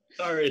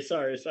 sorry.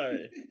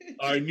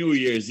 Or New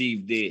Year's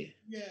Eve Day.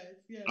 Yes.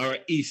 Or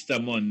Easter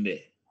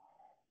Monday.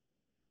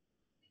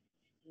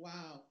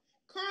 Wow.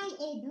 Carl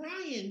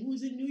O'Brien,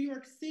 who's in New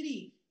York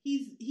City,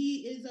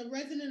 he is a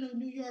resident of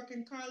New York,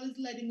 and Carl is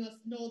letting us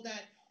know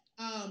that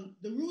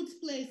the Roots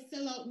plays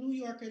sell out New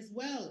York as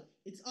well.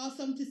 It's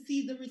awesome to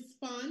see the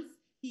response.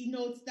 He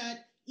notes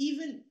that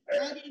even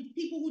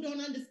people who don't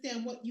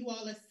understand what you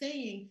all are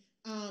saying,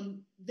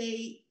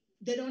 they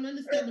don't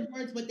understand the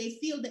words, but they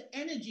feel the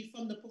energy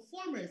from the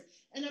performers.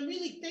 And I'm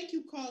really, thank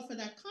you, Carl, for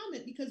that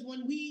comment, because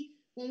when we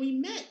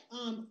met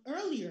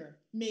earlier,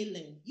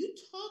 Maylin, you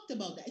talked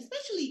about that,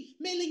 especially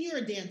Maylin, you're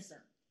a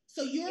dancer.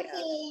 So you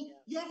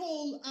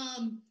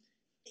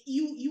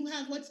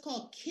have what's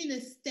called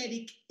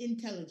kinesthetic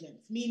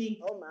intelligence, meaning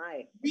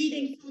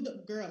reading through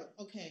the girl.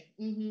 Okay.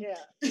 Yeah.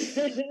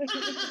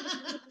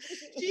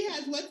 She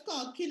has what's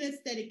called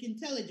kinesthetic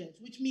intelligence,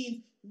 which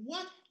means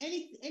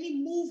any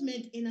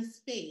movement in a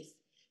space.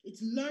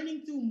 It's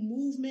learning through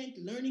movement,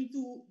 learning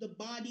through the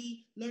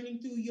body, learning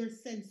through your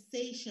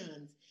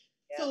sensations.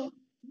 Yeah. So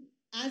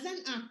as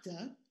an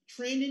actor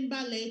trained in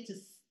ballet to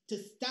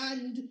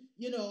stand,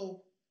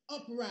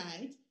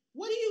 upright,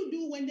 what do you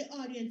do when the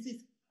audience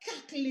is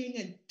cackling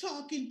and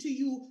talking to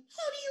you.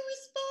 How do you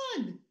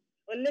respond?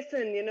 Well,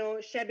 listen, you know,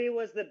 Shebby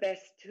was the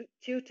best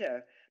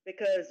tutor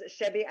because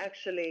Shebby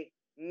actually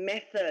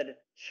method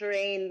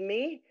trained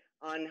me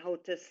on how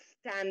to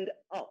stand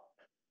up,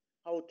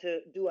 how to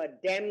do a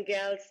dem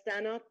gal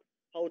stand up,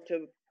 how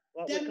to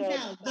what we Them call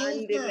gal, those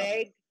bandy girls.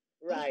 leg,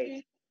 right?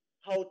 Okay.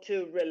 How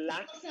to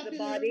relax the Vocabulary.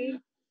 body,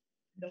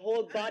 the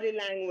whole body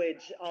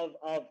language of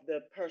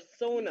the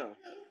persona.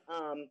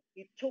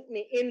 He took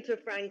me into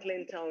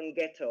Franklin Town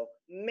ghetto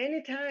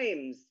many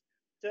times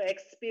to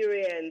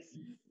experience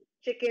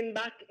chicken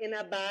back in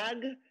a bag.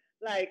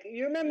 Like,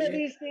 you remember Yeah.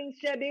 these things,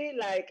 Shebby?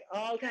 Like,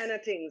 all kind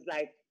of things.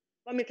 Like,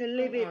 for me to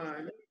live Come it,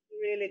 on. to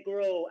really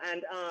grow.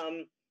 And,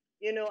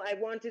 you know, I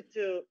wanted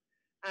to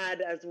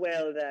add as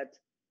well that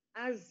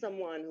as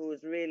someone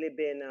who's really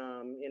been,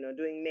 you know,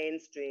 doing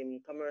mainstream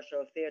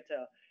commercial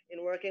theater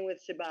in working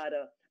with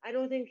Shibata, I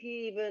don't think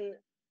he even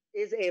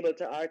is able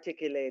to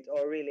articulate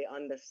or really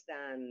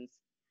understands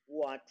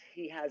what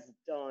he has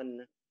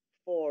done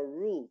for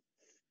Roots.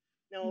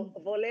 Now,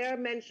 Volaire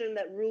mentioned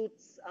that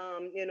Roots,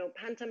 you know,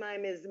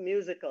 pantomime is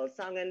musical,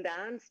 song and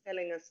dance,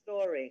 telling a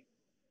story,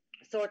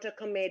 sort of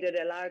commedia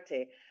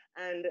dell'arte.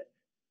 And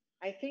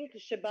I think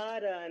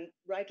Shibata and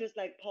writers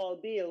like Paul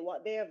Beal,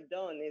 what they have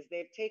done is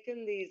they've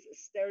taken these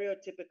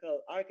stereotypical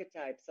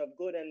archetypes of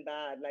good and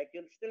bad, like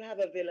you'll still have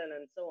a villain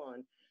and so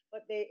on,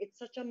 but it's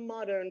such a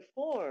modern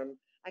form.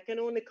 I can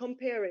only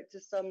compare it to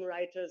some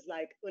writers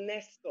like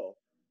UNESCO.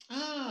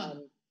 Ah,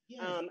 Um,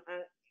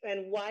 yes.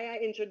 and why I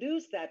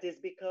introduced that is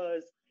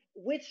because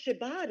with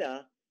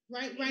Shibata,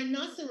 Right,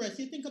 rhinoceros.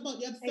 You think about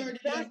the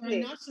absurdity of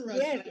exactly, rhinoceros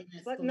yes, by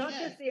but UNESCO. not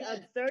Yes, just the yes,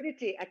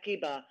 absurdity,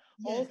 Akiba,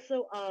 yes.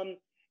 also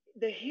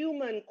the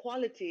human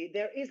quality.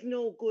 There is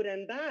no good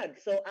and bad.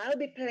 So I'll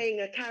be playing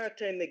a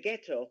character in the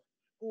ghetto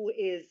who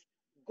is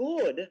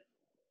good,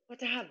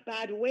 but I have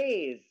bad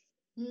ways.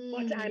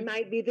 But I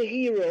might be the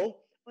hero,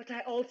 but I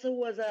also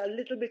was a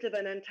little bit of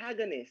an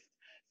antagonist.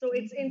 So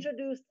it's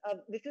introduced,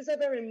 this is a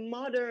very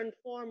modern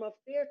form of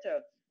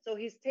theater. So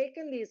he's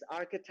taken these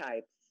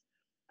archetypes,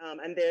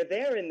 and they're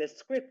there in the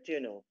script, you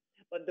know.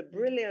 But the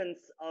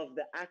brilliance of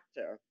the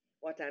actor,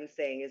 what I'm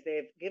saying is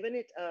they've given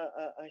it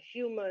a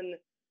human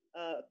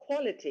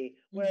quality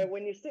where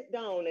when you sit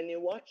down and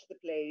you watch the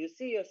play, you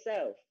see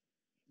yourself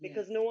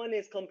because no one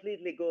is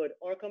completely good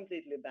or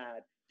completely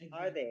bad,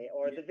 are they?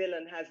 Or the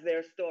villain has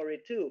their story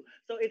too.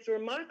 So it's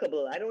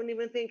remarkable. I don't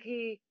even think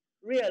he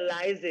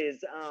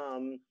realizes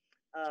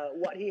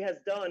what he has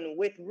done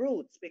with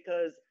Roots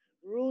because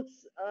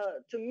Roots,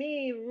 to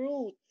me,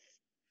 Roots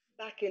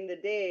back in the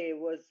day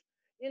was,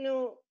 you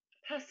know,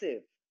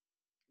 passive,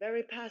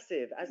 very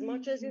passive. As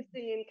much as you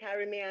sing in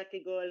Carry Me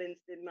Aki Girl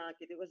Instead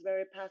Market, it was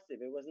very passive.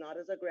 It was not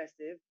as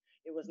aggressive.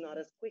 It was not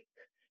as quick.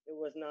 It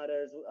was not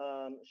as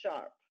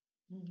sharp.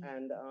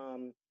 And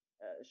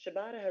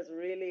Shibata has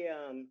really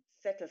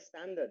set a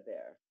standard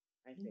there,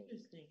 I think.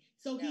 Interesting.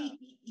 So Yeah.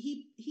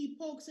 he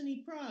pokes and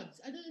he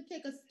prods. I'm going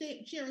to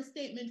take share a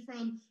statement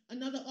from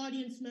another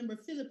audience member,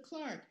 Philip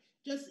Clark,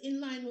 just in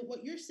line with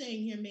what you're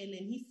saying here,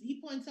 Maylin. He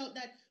points out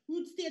that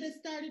Roots Theatre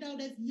started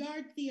out as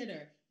yard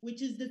theater,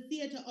 which is the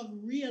theater of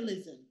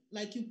realism,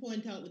 like you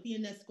point out with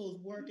UNESCO's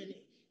work and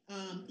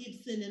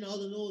Ibsen and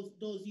all of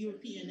those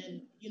European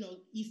and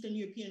Eastern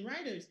European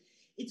writers.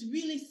 It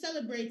really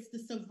celebrates the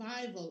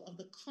survival of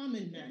the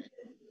common man,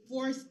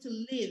 forced to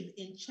live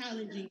in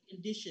challenging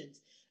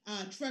conditions.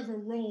 Trevor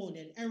Rohn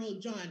and Errol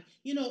John.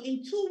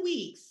 In 2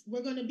 weeks,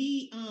 we're going to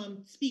be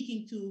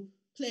speaking to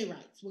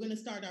playwrights. We're going to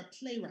start our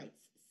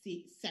playwrights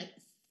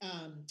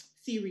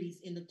series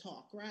in the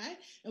talk, right?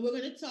 And we're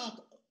going to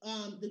talk,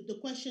 the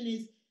question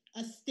is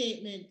a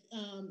statement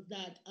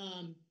that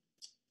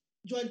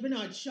George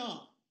Bernard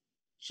Shaw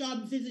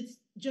visits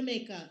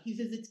Jamaica. He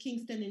visits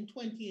Kingston in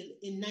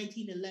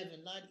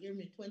 1911. Lord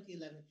Irma,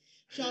 2011.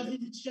 Shaw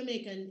visits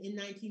Jamaica in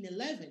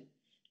 1911,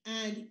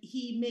 and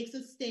he makes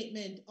a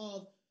statement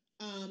of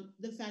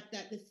the fact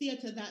that the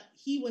theater that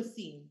he was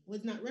seeing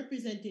was not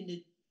representing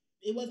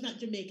it was not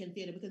Jamaican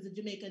theater because the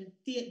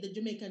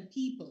Jamaican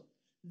people,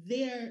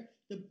 the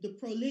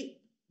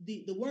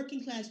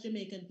working class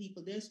Jamaican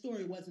people, their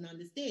story wasn't on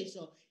the stage.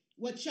 So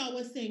what Shaw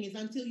was saying is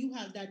until you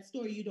have that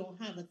story, you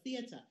don't have a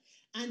theater.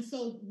 And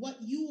so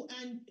what you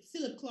and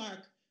Philip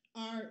Clark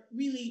are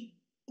really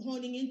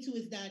honing into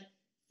is that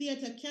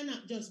theater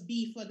cannot just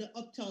be for the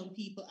uptown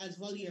people, as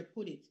Voliere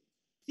put it.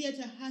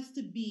 Theater has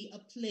to be a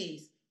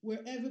place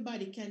where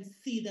everybody can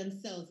see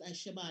themselves, as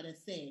Shibata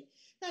say.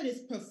 That is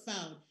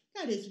profound.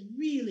 That is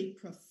really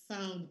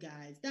profound,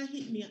 guys. That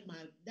hit me at my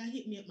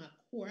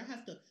core.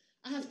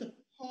 I have to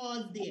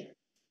pause there.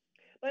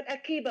 But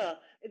Akiba,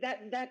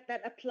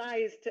 that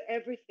applies to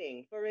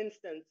everything. For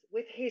instance,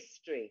 with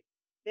history,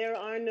 there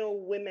are no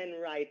women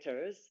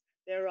writers.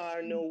 There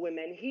are no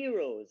women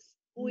heroes.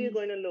 Who are you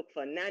going to look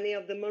for? Nanny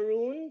of the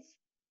Maroons?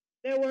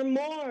 There were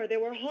more.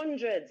 There were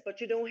hundreds, but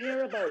you don't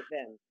hear about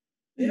them.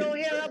 You don't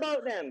hear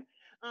about them.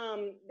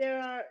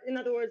 There are, in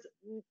other words,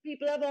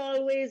 people have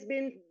always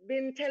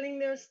been telling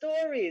their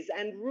stories,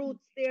 and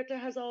Roots Theatre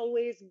has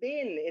always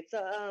been. It's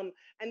a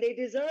and they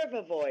deserve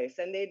a voice,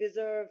 and they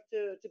deserve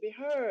to be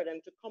heard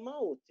and to come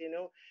out. You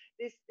know,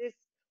 this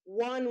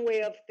one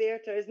way of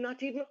theatre is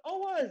not even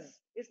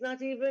ours. It's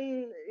not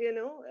even, you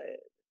know.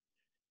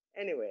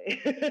 Anyway.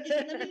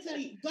 Let me tell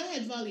you. Go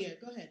ahead, Valier.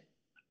 Go ahead.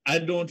 I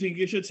don't think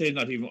you should say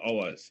not even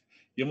ours.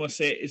 You must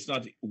say it's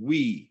not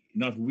we,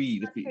 not we,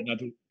 the people,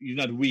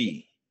 not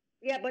we.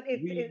 Yeah, but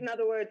it's in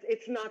other words,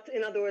 it's not.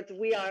 In other words,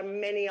 we are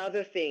many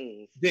other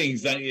things.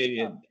 Things that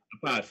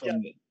apart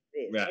from this.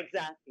 Right.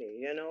 Exactly.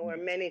 You know, we're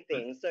many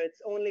things. So it's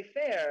only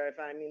fair if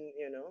I mean,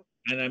 you know.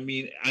 And I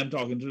mean, I'm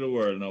talking to the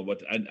world now,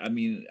 but I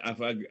mean, I have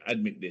to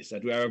admit this,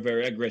 that we are a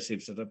very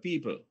aggressive set of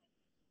people.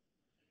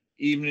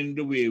 Even in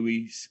the way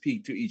we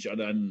speak to each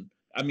other. And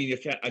I mean, you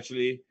can't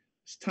actually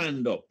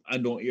stand up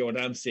and don't hear what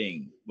I'm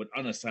saying, but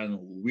understand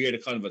where the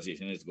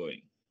conversation is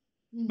going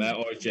by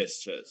our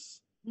gestures.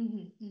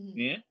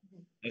 Yeah?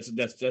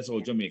 That's how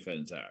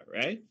Jamaicans are,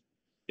 right?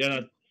 You're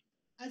not.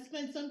 I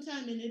spent some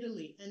time in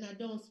Italy and I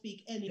don't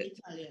speak any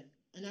Italian.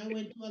 And I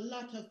went to a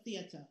lot of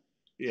theater.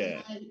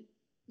 Yeah. And I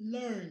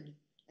learned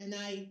and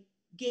I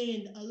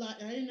gained a lot.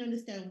 I didn't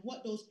understand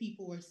what those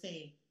people were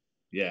saying.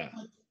 Yeah.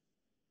 But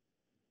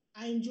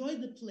I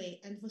enjoyed the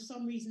play, and for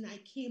some reason I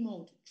came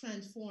out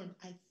transformed.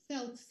 I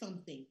felt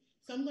something.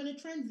 So I'm going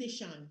to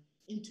transition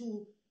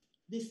into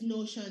this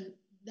notion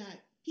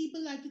that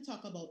people like to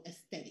talk about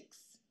aesthetics.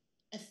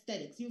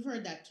 Aesthetics. You've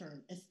heard that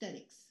term,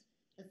 aesthetics.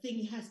 A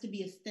thing has to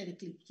be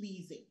aesthetically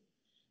pleasing.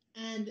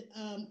 And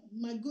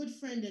my good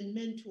friend and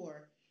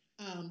mentor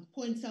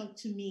points out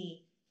to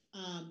me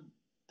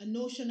a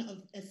notion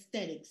of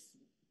aesthetics.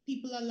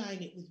 People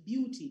align it with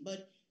beauty,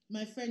 but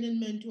my friend and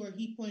mentor,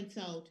 he points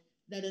out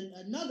that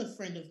another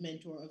friend of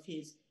mentor of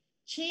his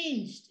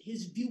changed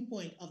his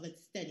viewpoint of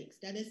aesthetics.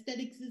 That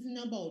aesthetics isn't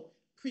about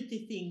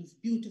pretty things,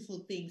 beautiful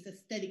things,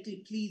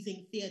 aesthetically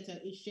pleasing theater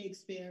is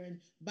Shakespeare and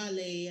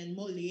ballet and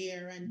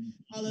Moliere and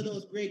all of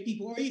those great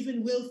people, or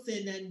even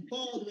Wilson and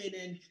Baldwin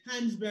and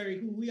Hansberry,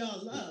 who we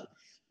all love.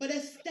 But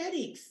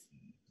aesthetics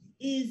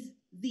is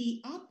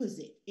the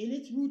opposite in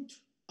its root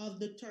of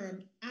the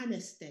term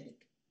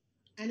anesthetic.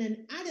 And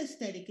an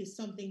anesthetic is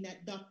something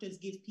that doctors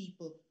give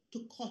people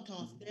to cut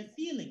off their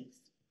feelings.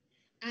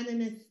 And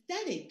an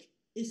aesthetic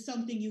is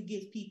something you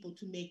give people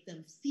to make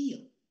them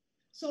feel.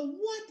 So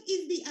what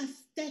is the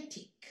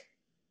aesthetic?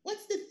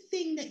 What's the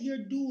thing that you're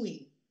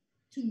doing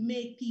to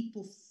make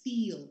people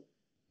feel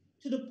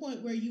to the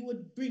point where you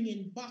would bring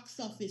in box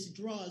office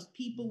draws?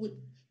 People would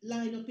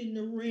line up in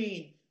the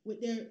rain with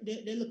their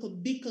little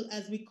bickle,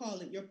 as we call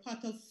it, your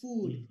pot of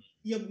food,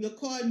 your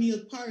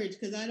cornmeal porridge,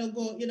 because I don't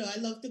go, I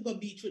love to go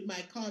beach with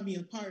my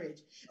cornmeal porridge.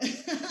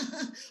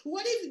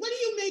 What are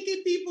you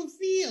making people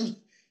feel?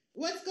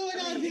 What's going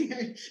on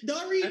here?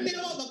 Don't read me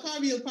about the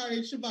cornmeal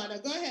porridge,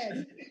 Shabana. Go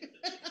ahead.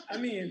 I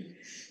mean,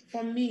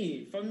 for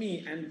me,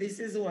 and this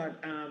is what,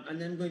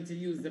 and I'm going to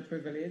use the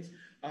privilege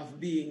of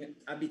being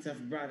a bit of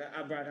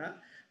a brother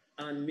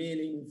on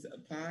Mayling's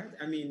part.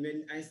 I mean,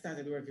 when I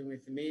started working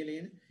with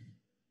Mayling,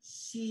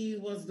 she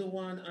was the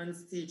one on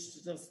stage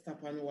to just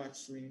stop and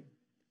watch me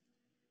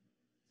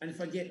and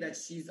forget that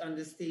she's on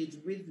the stage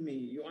with me.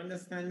 You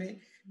understand me?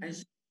 Mm-hmm. And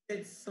she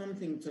said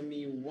something to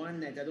me one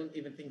night. I don't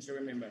even think she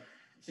remembered.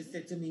 She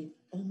said to me,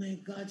 "Oh my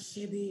God,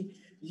 Shebby,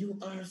 you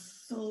are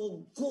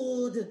so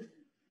good."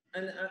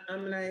 And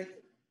I'm like,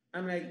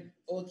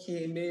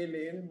 okay,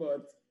 Maylin,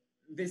 but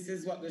this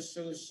is what the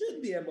show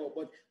should be about.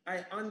 But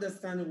I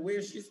understand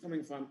where she's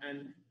coming from.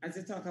 And as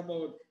you talk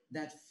about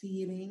that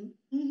feeling,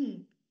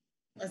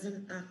 as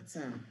an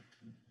actor,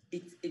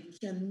 it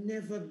can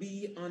never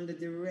be on the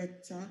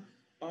director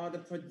or the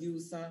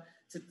producer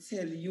to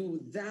tell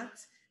you that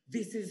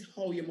this is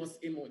how you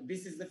must emote.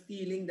 This is the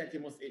feeling that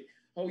you must,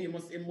 how you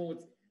must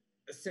emote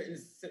a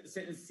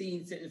certain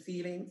scenes, certain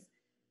feelings.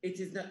 It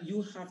is not,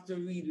 you have to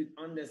read with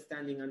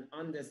understanding and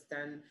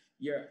understand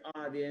your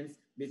audience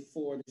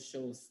before the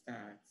show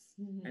starts.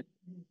 And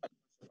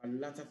a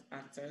lot of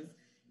actors,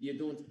 you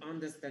don't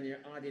understand your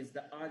audience.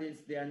 The audience,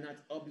 they are not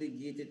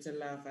obligated to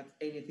laugh at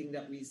anything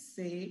that we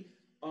say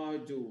or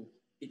do.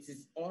 It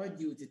is our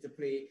duty to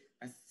play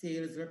a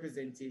sales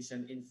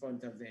representation in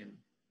front of them.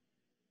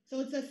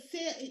 So it's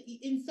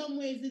in some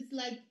ways, it's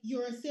like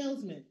you're a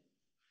salesman.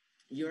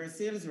 You're a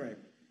sales rep.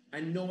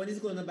 And no one is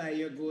going to buy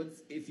your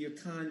goods if you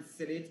can't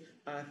sell it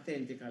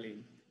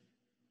authentically.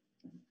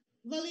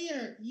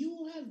 Valier,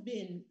 you have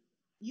been,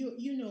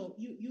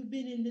 you've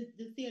been in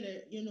the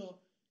theater,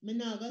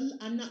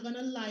 I'm not going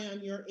to lie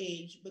on your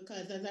age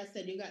because, as I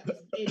said, you got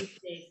this baby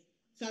face.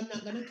 So I'm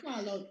not going to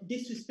call out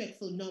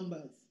disrespectful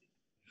numbers.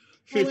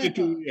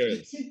 52 However,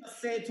 years.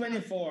 Say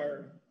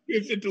 24.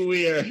 52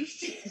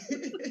 years.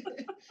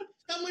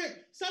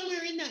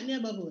 somewhere in that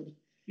neighborhood.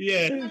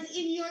 Yeah. And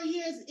in your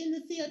years in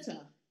the theater,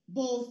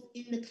 both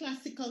in the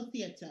classical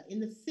theater, in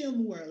the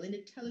film world, in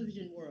the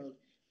television world,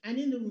 and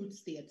in the Roots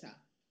Theatre,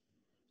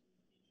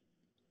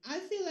 I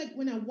feel like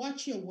when I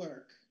watch your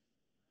work,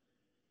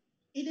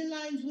 it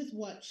aligns with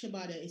what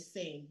Shabada is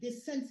saying,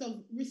 this sense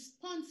of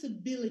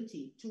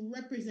responsibility to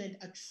represent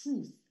a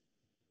truth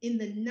in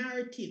the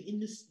narrative, in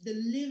the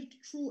lived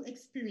true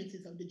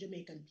experiences of the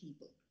Jamaican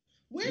people.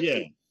 Where do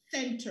you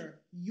center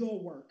your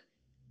work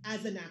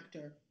as an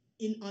actor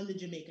on the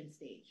Jamaican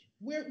stage?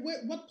 Where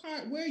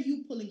are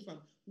you pulling from?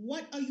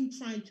 What are you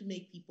trying to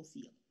make people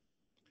feel?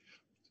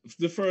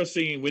 The first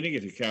thing when you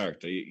get a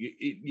character,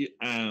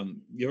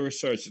 you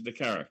research the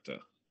character,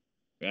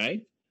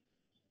 right?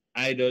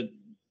 I don't.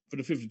 For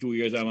the 52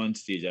 years I'm on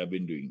stage, I've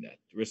been doing that.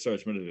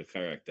 Research the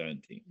character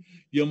and thing. Mm-hmm.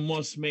 You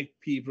must make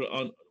people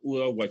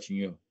who are watching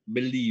you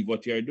believe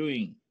what you're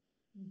doing.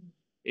 Mm-hmm.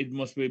 It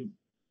must be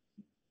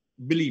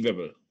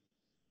believable,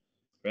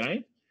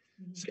 right?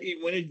 Mm-hmm. So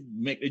even when you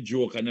make the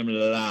joke and them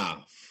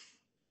laugh,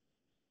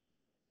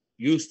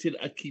 you still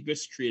keep a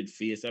straight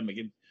face and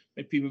make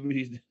people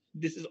believe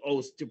this is how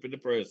stupid the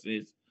person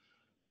is,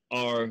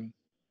 or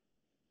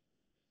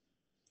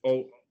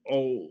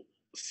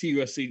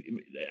seriously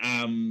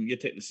you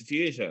take the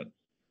situation.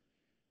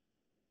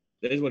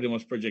 That is what you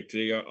must project to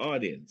your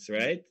audience,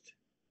 right?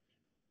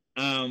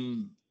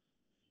 I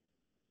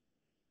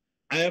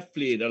have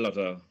played a lot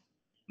of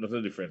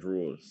different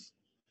roles,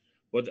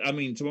 but I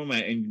mean, some of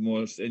my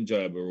most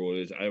enjoyable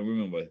roles, I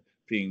remember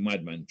playing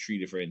Madman 3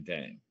 different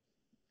times,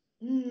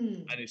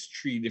 and it's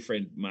 3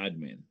 different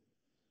madmen,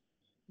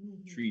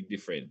 3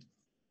 different.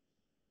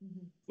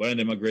 One of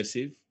them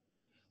aggressive,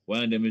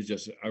 one of them is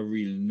just a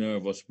real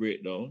nervous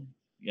breakdown.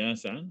 You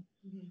understand?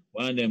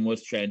 One of them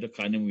was trying to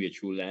con him way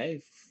through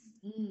life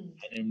and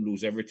then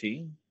lose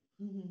everything.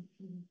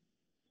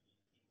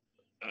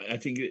 I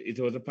think it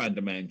was a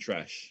pantomime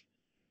trash.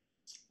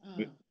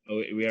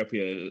 We are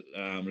playing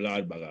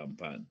Lord Bagam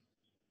Pan.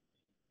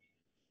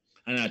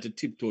 And I had to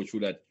tiptoe through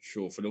that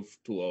show for the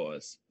 2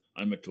 hours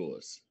on my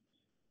toes.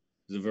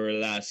 It was the very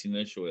last scene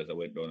of the show that I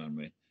went down on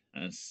me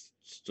and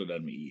stood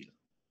on my heel.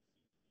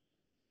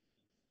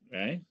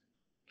 Right?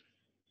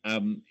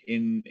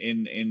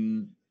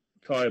 In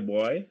Toy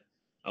Boy,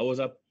 I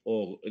was up.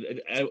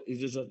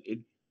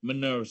 My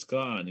nerves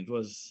gone. It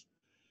was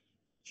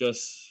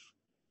just,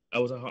 I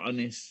was an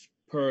honest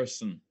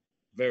person,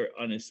 very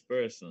honest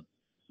person,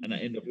 and I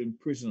ended up in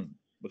prison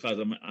because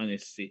of my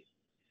honesty.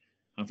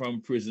 I'm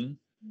from prison.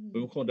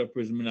 When we come to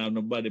prison, I have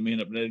nobody. I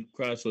end up in the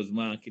Crossroads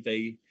Market.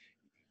 I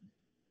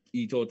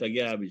eat out a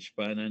garbage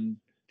pan, and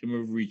to me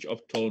reach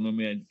uptown with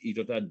me and eat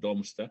out a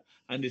dumpster.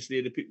 And this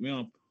lady picked me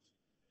up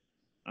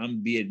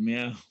and beat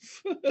me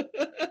off.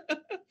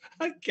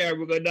 I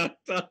can't go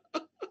doctor.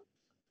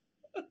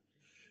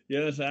 You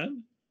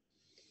understand?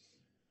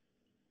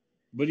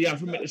 But you have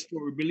to make the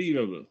story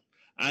believable.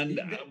 And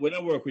when I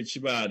work with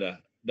Shabada,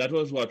 that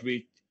was what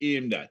we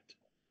aimed at.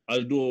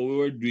 Although we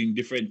were doing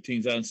different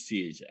things on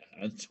stage,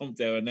 and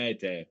sometimes at night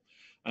time,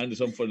 and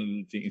some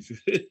funny things.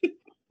 But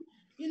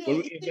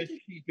we aimed at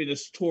keeping the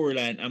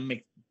storyline and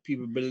make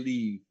people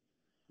believe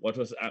what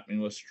was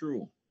happening was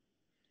true.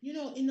 You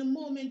know, in the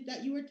moment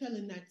that you were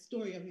telling that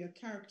story of your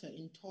character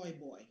in Toy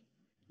Boy,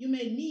 you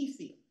made me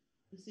feel,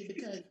 you see,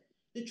 because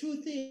the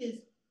truth is,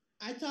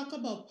 I talk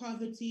about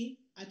poverty,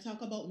 I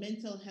talk about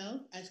mental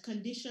health as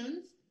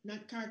conditions,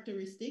 not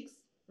characteristics,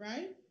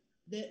 right?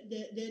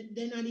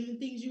 They're not even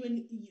things you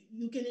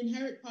can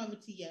inherit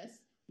poverty,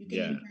 yes. You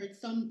can inherit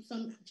some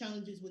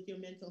challenges with your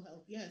mental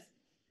health, yes.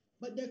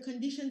 But they're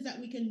conditions that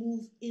we can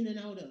move in and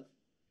out of.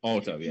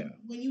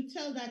 When you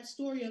tell that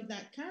story of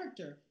that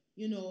character,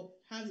 you know,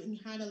 having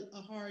had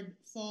a hard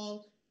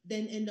fall,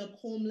 then end up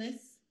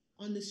homeless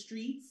on the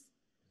streets,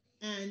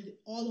 and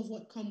all of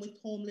what come with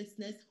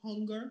homelessness,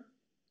 hunger,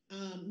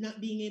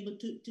 not being able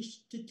to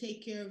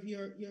take care of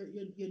your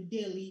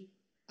daily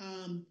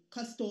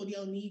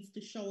custodial needs,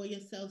 to shower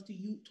yourself, to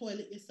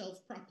toilet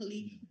yourself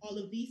properly, all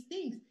of these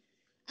things.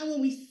 And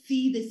when we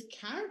see this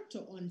character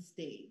on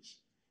stage,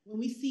 when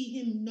we see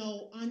him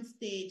now on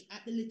stage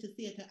at the Little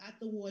Theatre, at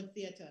the Ward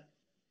Theatre,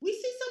 we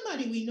see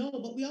somebody we know,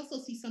 but we also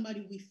see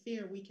somebody we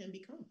fear we can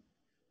become.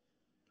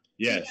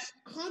 Yes.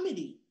 So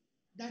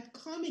that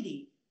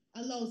comedy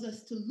allows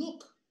us to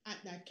look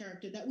at that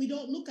character that we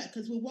don't look at,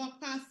 because we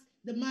walk past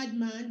the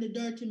madman, the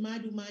dirty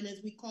madman,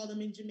 as we call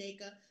them in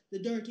Jamaica, the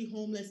dirty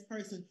homeless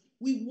person.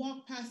 We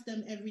walk past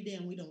them every day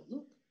and we don't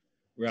look.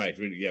 Right.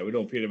 Yeah, we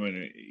don't pay them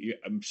any.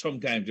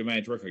 Sometimes you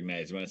might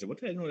recognize them and say, what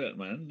do I know that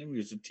man? They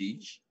used to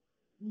teach.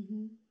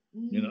 You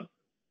know?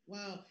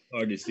 Wow.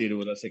 Or they stayed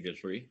with a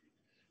secretary.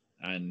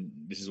 And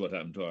this is what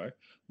happened to her.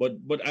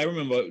 But I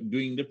remember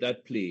doing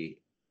that play,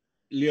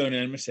 Leonie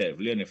and myself,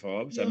 Leonie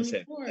Forbes.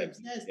 Leonie Forbes,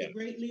 yes, the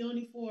great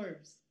Leonie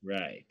Forbes.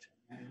 Right.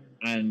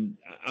 And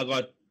I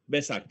got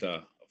Best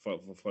Actor for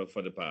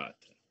the part.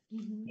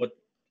 But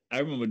I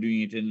remember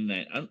doing it in the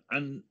night.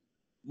 And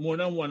more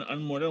than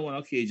one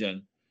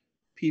occasion,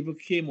 people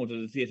came out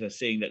of the theater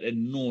saying that they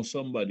know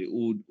somebody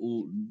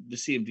who the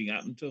same thing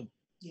happened to.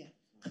 Yeah.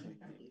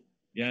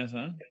 You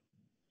understand?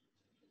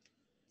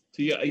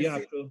 So you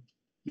have to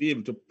be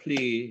able to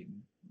play,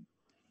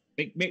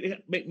 make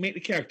the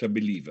character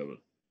believable.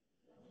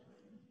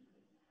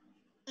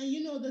 And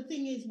you know, the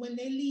thing is, when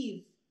they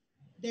leave,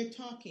 they're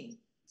talking.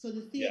 So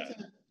the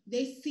theater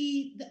they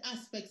see the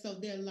aspects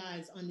of their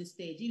lives on the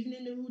stage, even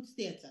in the Roots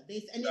Theatre.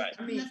 And Right.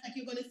 I mean, that's like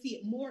you're going to see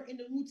it more in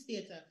the Roots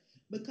Theatre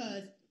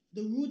because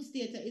the Roots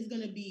Theatre is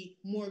going to be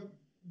more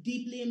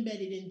deeply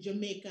embedded in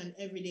Jamaican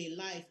everyday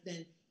life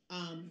than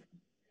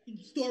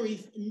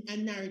stories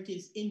and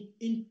narratives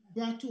in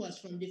brought to us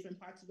from different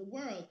parts of the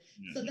world.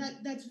 Yeah. So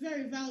that's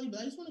very valuable.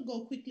 I just want to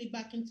go quickly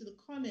back into the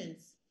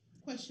comments,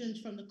 questions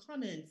from the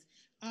comments.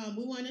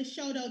 We want to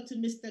shout out to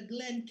Mr.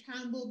 Glenn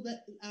Campbell.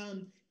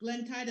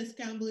 Glenn Titus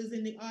Campbell is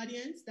in the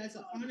audience. That's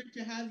an honor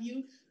to have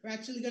you. We're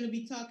actually going to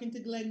be talking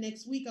to Glenn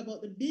next week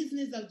about the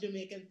business of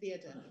Jamaican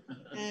theater.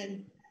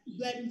 And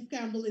Glenn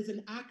Campbell is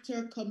an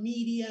actor,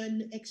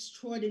 comedian,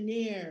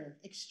 extraordinaire,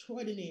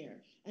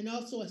 and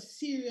also a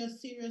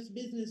serious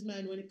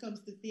businessman when it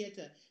comes to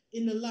theater,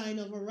 in the line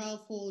of a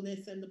Ralph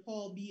Holness and the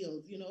Paul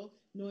Beals, you know,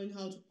 knowing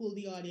how to pull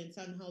the audience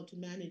and how to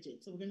manage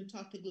it. So we're going to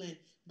talk to Glenn.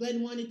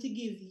 Glenn wanted to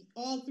give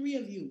all three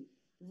of you,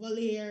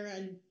 Valier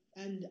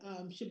and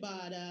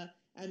Shabada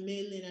and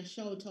Maylin, a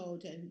shout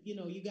out, and you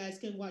know, you guys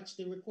can watch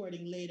the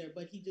recording later,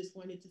 but he just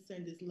wanted to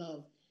send his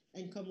love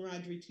and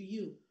camaraderie to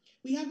you.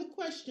 We have a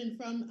question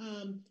from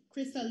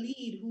Chris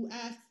Alid, who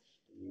asks,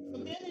 for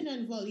Maylin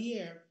and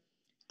Valier,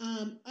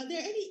 are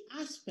there any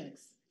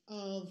aspects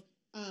of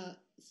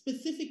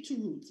specific to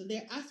Roots? Are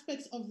there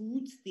aspects of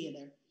Roots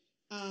theater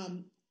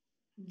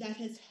that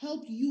has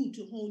helped you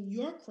to hone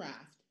your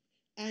craft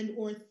and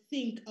or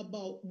think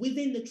about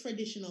within the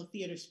traditional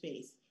theater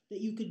space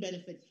that you could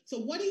benefit? So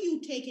what are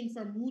you taking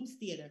from Roots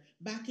theater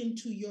back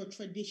into your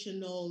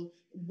traditional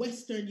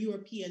Western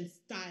European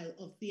style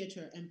of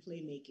theater and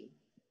playmaking?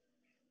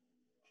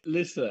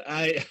 Listen,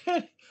 I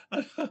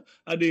I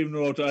don't even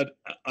know how to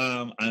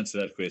answer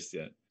that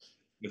question,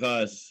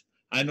 because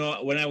I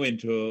know when I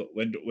went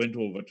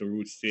over to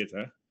Roots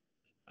Theatre,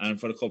 and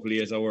for a couple of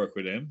years I worked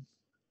with them,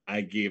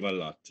 I gave a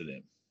lot to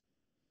them.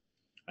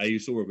 I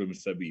used to work with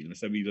Mr. Beale.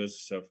 Mr. Beale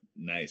was a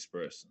nice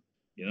person,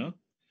 you know,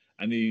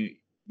 and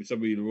Mr.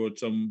 Beale wrote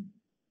some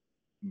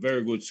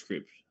very good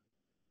script,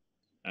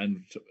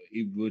 and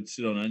he would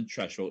sit down and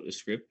trash out the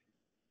script.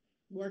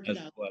 Work it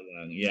out.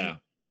 Yeah,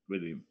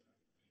 with him.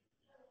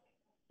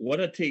 What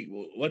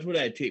would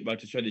I take back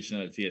to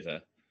traditional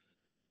theater?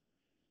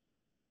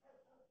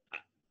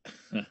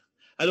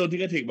 I don't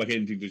think I take back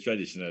anything to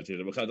traditional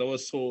theater, because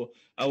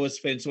I was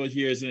spent so much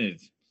years in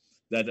it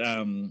that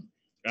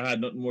I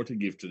had nothing more to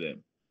give to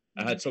them.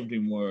 I had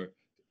something more.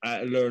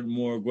 I learned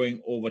more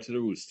going over to the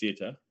Roots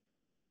Theatre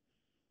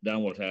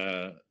than what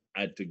I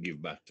had to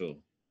give back to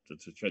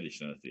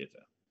traditional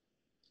theater.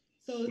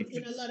 So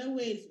in a lot of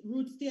ways,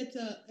 Roots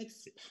Theatre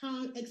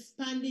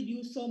expanded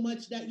you so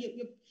much that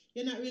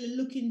you're not really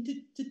looking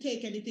to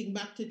take anything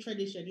back to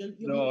tradition.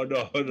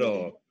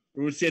 No.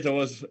 Roots Theatre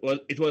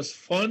was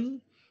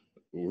fun,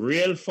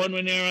 real fun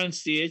when you're on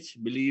stage.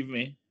 Believe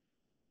me.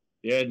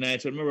 There are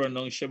nights when we run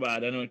down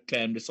Shabbat and we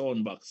climb the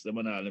sound box, them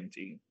and all them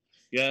things.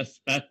 Yes,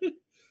 it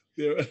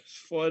was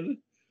fun,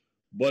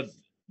 but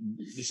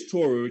the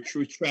story, which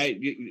we tried,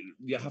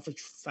 you have to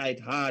fight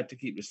hard to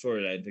keep the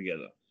storyline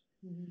together.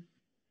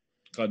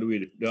 Because the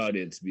way the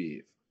audience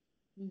behave.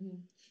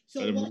 So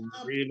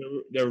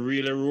they're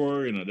really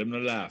roar, you know. Them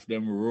not laugh,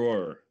 them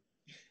roar.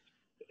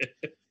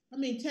 I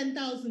mean,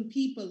 10,000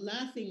 people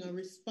laughing or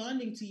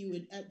responding to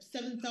you at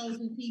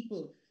 7,000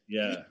 people.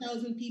 Yeah.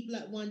 8,000 people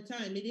at one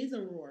time. It is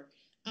a roar.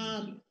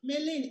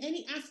 Maylin,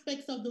 any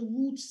aspects of the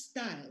Roots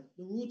style,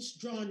 the Roots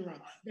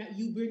genre that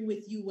you bring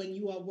with you when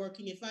you are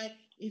working? If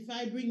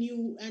I bring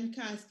you and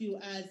cast you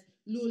as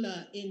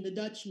Lula in The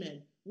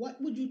Dutchman, what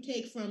would you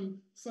take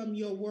from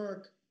your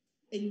work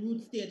in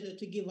Roots Theatre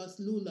to give us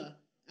Lula?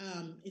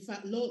 Am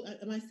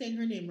I saying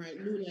her name right?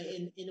 Lula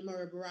in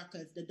Amara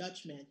Baraka's The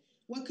Dutchman.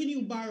 What can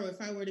you borrow if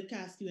I were to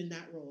cast you in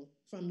that role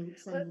from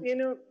you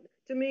know,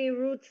 to me,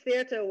 Roots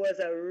Theatre was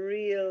a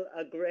real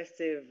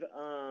aggressive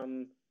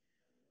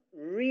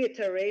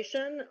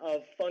reiteration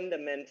of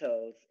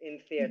fundamentals in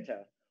theater,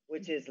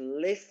 which is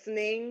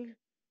listening,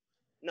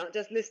 not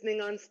just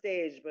listening on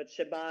stage, but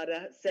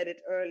Shabada said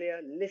it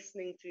earlier,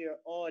 listening to your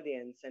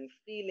audience and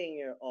feeling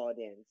your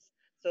audience.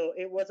 So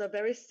it was a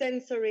very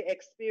sensory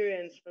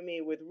experience for me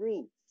with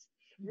Roots.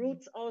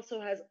 Roots also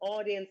has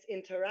audience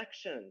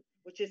interaction,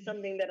 which is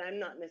something that I'm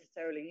not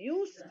necessarily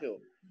used to.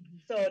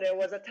 So there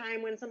was a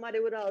time when somebody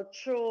would all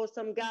throw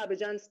some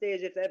garbage on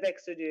stage if they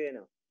vexed with you, you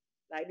know.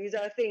 Like, these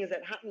are things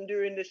that happen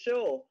during the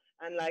show.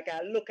 And like,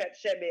 I look at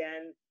Shebby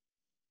and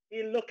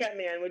he look at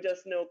me and we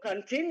just know,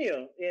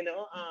 continue, you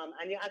know.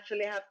 And you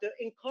actually have to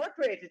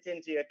incorporate it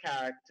into your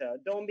character.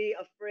 Don't be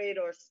afraid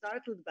or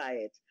startled by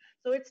it.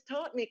 So it's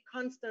taught me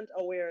constant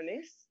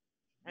awareness,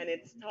 and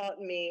it's taught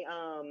me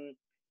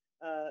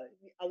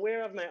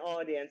aware of my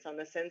audience on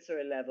a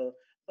sensory level,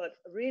 but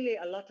really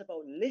a lot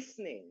about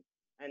listening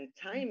and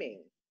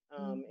timing.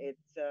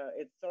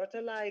 It's sort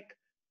of like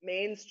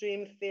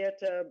mainstream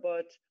theater,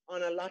 but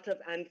on a lot of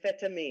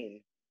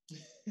amphetamine.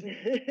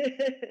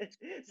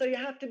 So you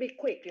have to be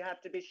quick, you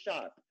have to be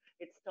sharp.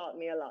 It's taught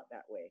me a lot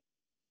that way.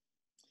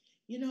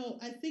 You know,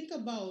 I think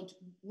about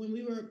when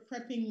we were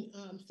prepping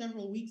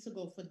several weeks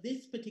ago for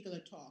this particular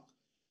talk,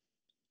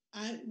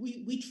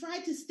 we try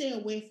to stay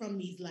away from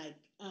these like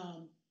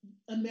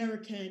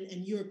American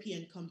and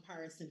European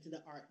comparison to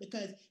the art,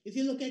 because if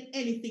you look at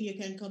anything, you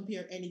can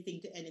compare anything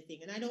to anything.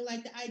 And I don't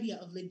like the idea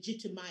of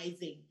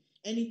legitimizing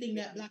anything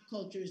that Black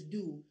cultures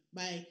do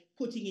by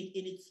putting it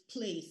in its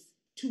place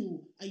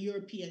to a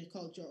European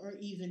culture or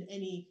even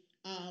any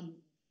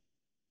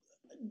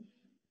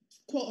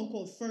quote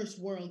unquote first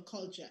world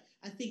culture.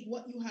 I think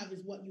what you have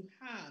is what you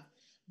have.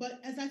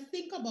 But as I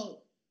think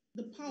about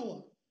the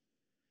power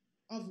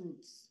of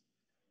roots,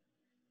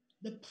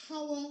 the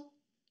power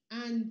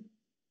and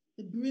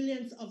the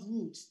brilliance of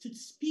roots to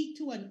speak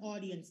to an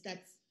audience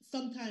that's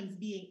sometimes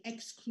being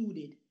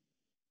excluded,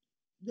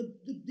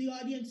 the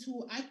audience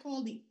who I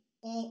call the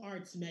all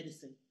arts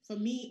medicine. For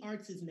me,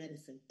 arts is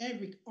medicine.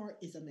 Every art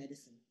is a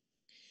medicine.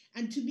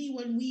 And to me,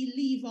 when we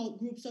leave out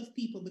groups of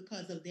people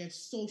because of their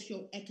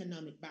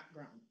socio-economic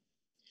background,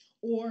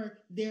 or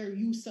their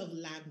use of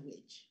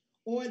language,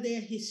 or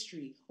their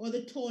history, or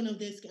the tone of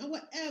their skin, or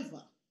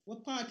whatever, what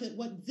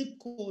zip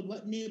code,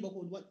 what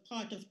neighborhood, what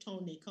part of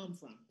town they come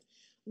from,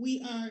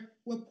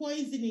 we're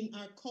poisoning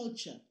our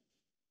culture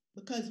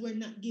because we're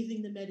not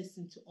giving the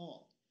medicine to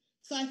all.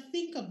 So I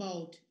think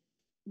about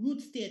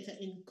Roots Theatre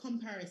in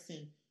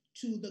comparison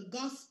to the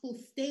gospel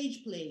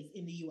stage plays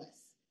in the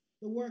US,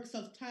 the works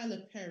of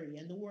Tyler Perry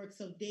and the works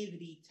of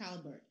David E.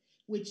 Talbert,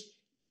 which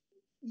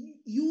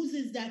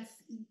uses that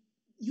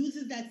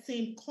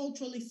same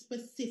culturally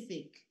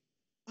specific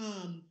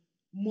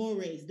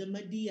mores, the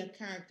Medea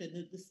character,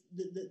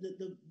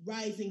 the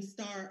rising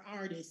star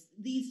artist,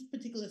 these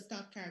particular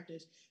stock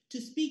characters, to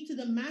speak to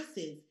the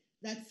masses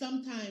that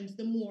sometimes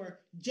the more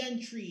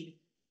gentry,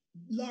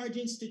 large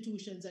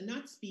institutions are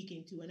not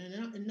speaking to and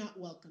are not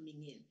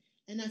welcoming in.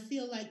 And I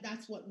feel like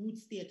that's what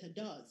Roots Theatre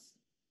does.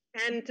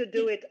 And to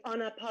do it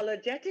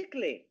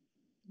unapologetically.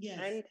 Yes.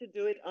 And to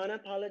do it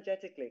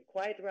unapologetically.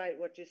 Quite right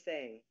what you're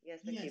saying. Yes,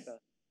 Akiba.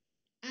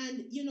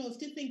 And, if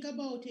to think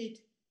about it,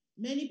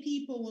 many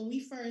people, when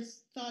we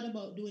first thought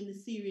about doing the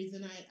series,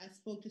 and I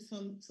spoke to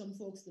some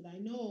folks that I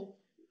know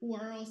who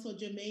are also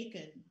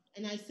Jamaican,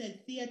 and I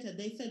said theater,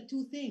 they said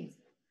two things.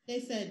 They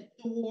said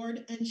the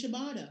Ward and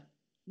Shabada.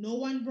 No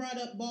one brought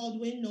up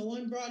Baldwin, no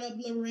one brought up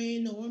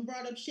Lorraine, no one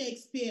brought up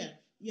Shakespeare,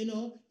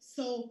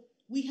 So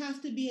we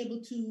have to be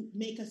able to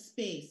make a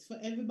space for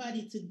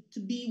everybody to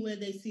be where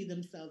they see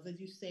themselves, as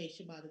you say,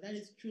 Shabada. That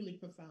is truly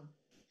profound.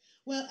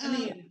 Well, I'll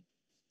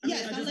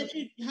let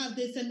you have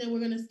this, and then we're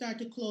going to start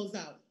to close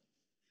out.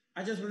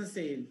 I just want to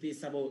say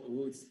this about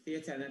Roots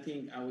Theatre, and I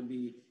think I would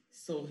be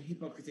so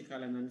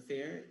hypocritical and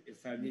unfair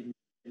if I didn't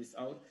this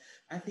out.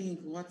 I think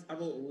what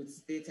about Roots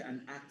Theatre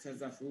and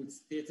actors of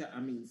Roots Theatre,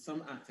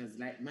 some actors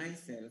like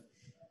myself,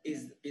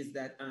 is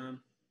that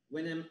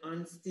when I'm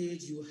on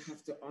stage, you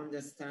have to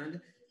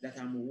understand that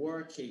I'm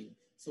working.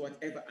 So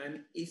whatever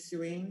I'm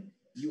issuing,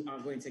 you are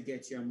going to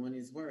get your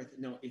money's worth.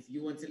 Now, if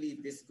you want to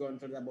leave this gun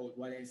about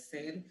what I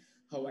said,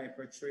 how I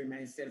portray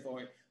myself,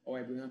 or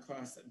I bring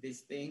across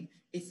this thing,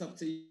 it's up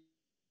to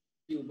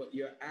you. But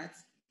you're at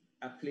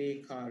a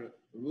play called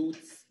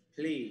Roots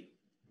Play.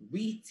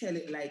 We tell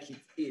it like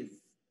it is.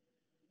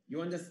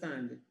 You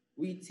understand?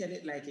 We tell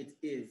it like it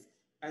is.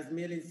 As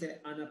Malin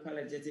said,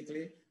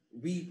 unapologetically,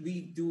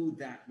 we do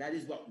that. That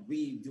is what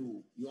we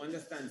do. You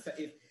understand? So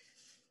if,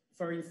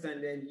 for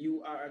instance, then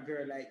you are a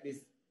girl like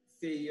this,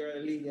 say you're a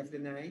lady of the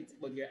night,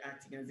 but you're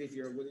acting as if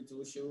you're going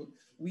to a show,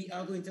 we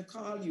are going to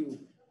call you.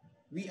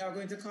 We are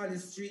going to call you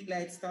street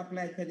light,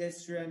 stoplight,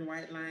 pedestrian,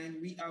 white line.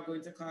 We are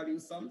going to call you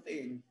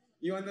something.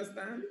 You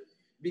understand?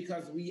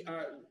 Because we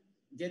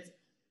get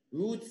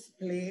Roots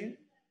Play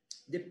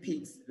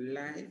depicts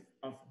life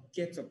of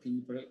ghetto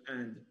people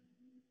and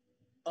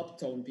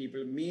uptown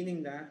people,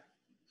 meaning that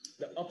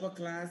the upper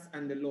class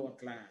and the lower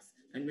class.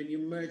 And when you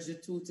merge the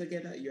two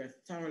together, you're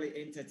thoroughly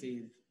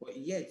entertained, but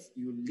yet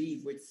you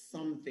leave with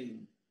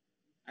something.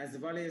 As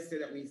Valerie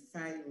said, that we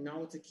fight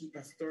now to keep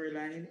a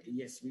storyline.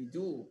 Yes, we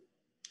do.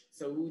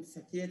 So Roots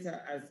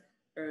Theatre has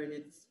earned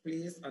its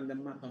place on the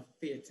map of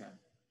theatre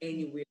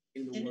anywhere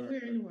in the world.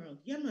 Anywhere in the world.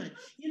 Yeah, man.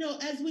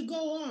 As we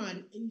go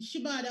on,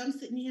 Shabada, I'm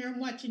sitting here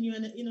and watching you,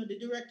 and the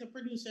director,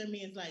 producer, me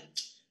is like,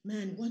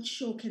 man, what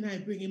show can I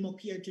bring him up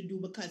here to do?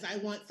 Because I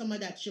want some of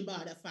that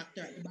Shabada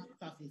factor at the box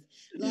office.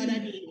 Lord, I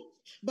need it.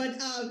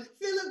 But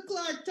Philip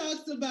Clark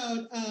talks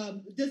about,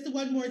 just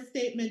one more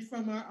statement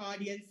from our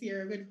audience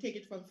here. I'm going to take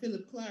it from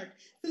Philip Clark.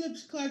 Philip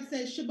Clark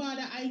says,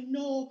 Shabada, I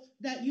know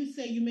that you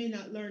say you may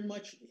not learn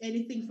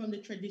anything from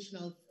the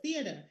traditional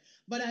theater,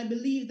 but I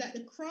believe that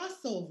the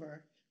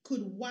crossover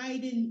could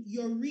widen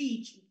your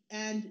reach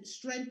and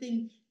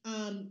strengthen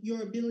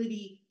your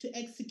ability to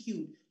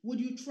execute. Would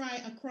you try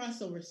a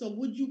crossover? So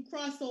would you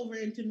cross over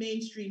into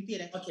mainstream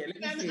theater? Okay,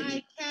 Can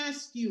I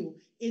cast you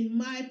in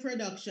my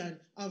production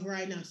of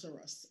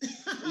Rhinoceros?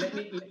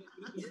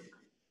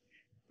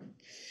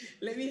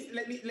 let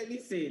me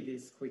say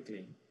this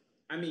quickly.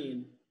 I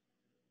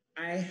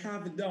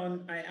have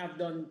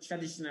done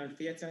traditional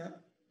theater.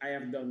 I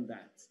have done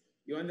that.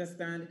 You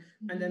understand?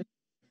 Mm-hmm. And then,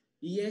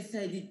 yes,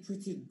 I did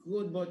pretty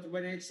good, but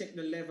when I check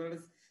the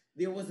levels,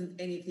 there wasn't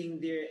anything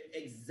there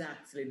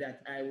exactly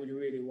that I would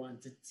really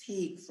want to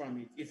take from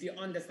it. If you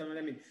understand what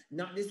I mean,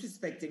 not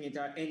disrespecting it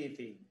or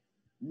anything,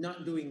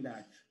 not doing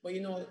that. But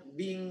you know,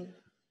 being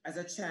as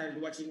a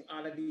child watching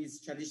all of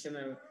these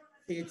traditional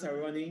theater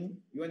running,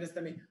 you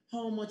understand me?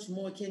 How much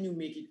more can you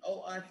make it?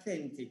 How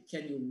authentic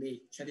can you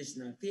make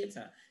traditional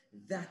theater?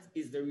 That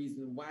is the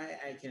reason why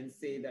I can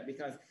say that,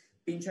 because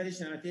in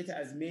traditional theater,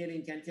 as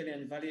Malin can tell you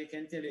and Valerie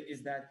can tell you,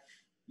 is that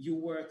you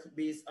work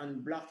based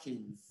on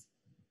blockings.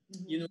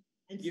 Mm-hmm. You know,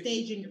 and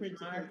staging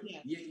principles.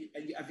 You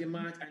have your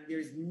mark, and there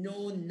is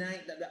no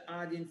night that the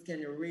audience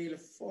can rail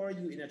for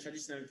you in a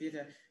traditional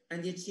theater,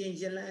 and you change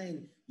your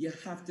line. You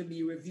have to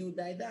be reviewed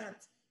by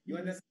that. You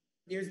understand?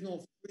 There's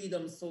no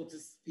freedom, so to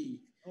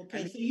speak.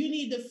 Okay, so you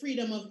need the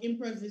freedom of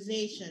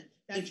improvisation.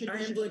 If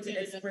I am going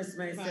to express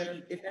myself,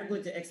 if I'm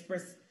going to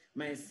express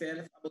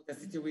myself about the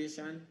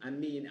situation, I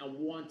mean, I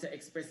want to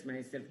express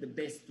myself the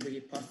best way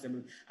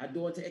possible. I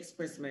don't want to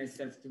express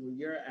myself through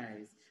your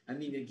eyes. I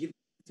mean, you give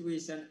the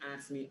situation,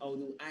 ask me, how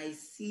do I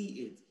see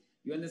it?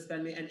 You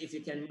understand me? And if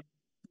you can,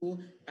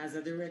 as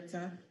a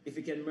director, if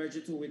you can merge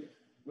it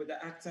with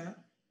the actor,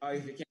 or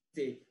if you can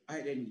say, all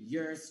right, then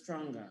you're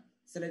stronger.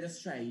 So let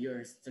us try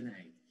yours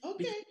tonight.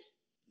 Okay.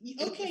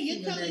 Okay,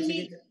 you're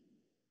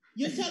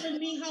telling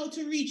me how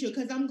to reach you,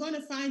 because I'm going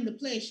to find the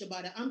place,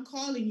 Shabada. I'm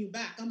calling you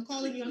back. I'm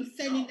calling you. I'm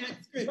sending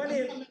that script.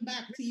 I'm coming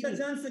back to you. Mr.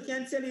 Johnson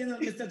can tell you,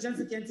 Mr.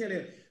 Johnson can tell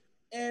you,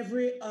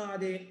 every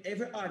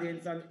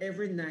audience on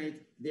every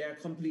night, they are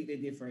completely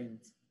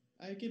different.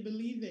 I can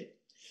believe it.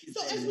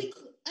 So as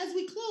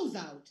we close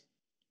out,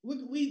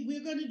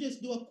 we're going to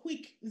just do a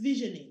quick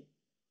visioning.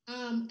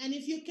 And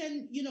if you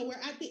can, you know, we're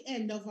at the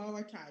end of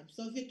our time.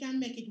 So if you can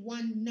make it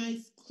one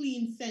nice,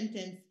 clean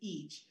sentence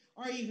each,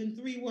 or even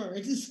 3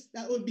 words,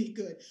 that would be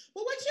good.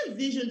 But what's your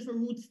vision for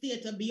Roots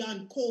Theatre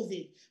beyond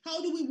COVID?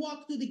 How do we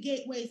walk through the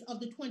gateways of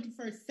the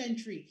 21st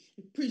century,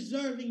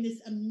 preserving this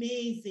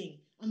amazing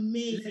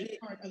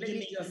part of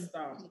Jamaica?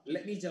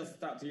 Let me just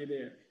stop you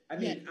there. I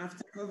mean,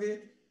 after COVID,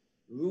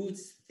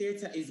 Roots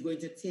Theatre is going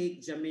to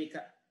take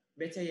Jamaica,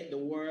 better yet, the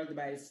world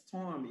by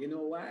storm. You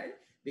know why?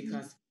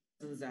 Because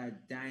are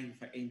dying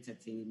for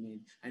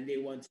entertainment, and they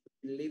want to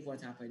live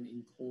what happened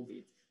in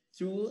COVID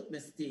through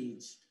the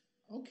stage.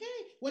 Okay.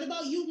 What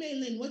about you,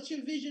 Malin? What's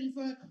your vision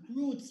for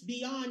Roots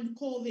beyond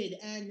COVID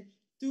and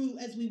through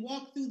as we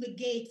walk through the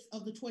gates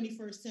of the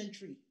 21st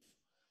century?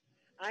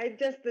 I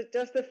just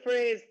the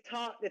phrase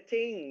 "talk the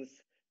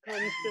things"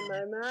 comes to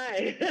my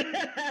mind.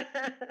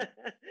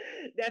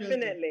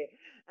 Definitely,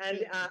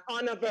 and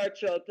on a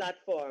virtual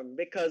platform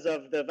because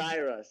of the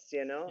virus.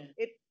 You know,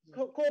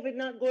 COVID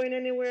not going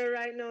anywhere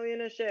right now, you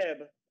know,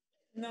 Sheb.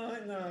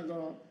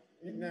 No.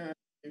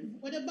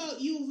 What about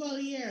you,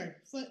 Valier?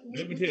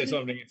 Let me tell you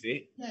something, you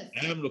see. Yes.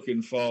 I am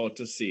looking forward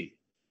to see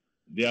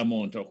the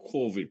amount of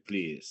COVID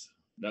plays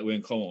that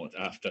will come out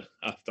after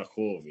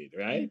COVID,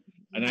 right?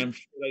 Mm-hmm. And I'm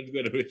sure it's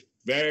going to be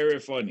very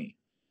funny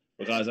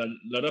because a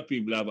lot of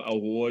people have a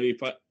whole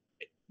heap of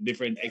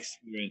different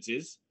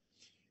experiences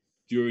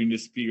during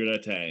this period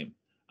of time.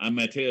 And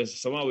I tell you,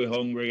 some are we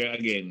hungry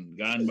again,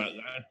 gone back,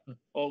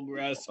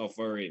 hungry and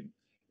suffering,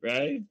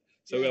 right?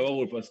 So we have a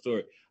whole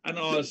story. And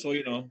also,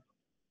 you know,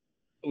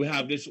 we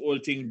have this whole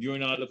thing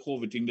during all the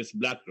COVID thing, this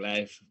Black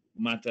Lives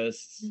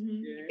Matters.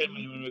 Mm-hmm.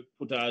 When we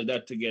put all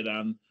that together,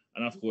 and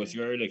of course,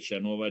 your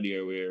election over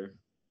there where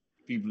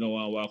people don't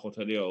want to walk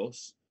out of the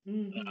house.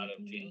 Mm-hmm. And all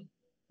them things.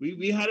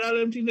 We had all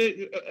them things,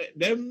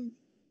 them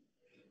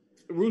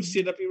Roots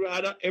Theatre people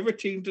had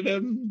everything to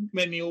them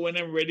menu when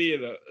I'm ready. You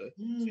know.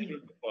 It's going to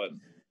be fun.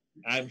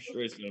 I'm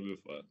sure it's going to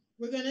be fun.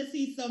 We're going to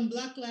see some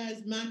Black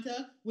Lives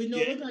Matter. We know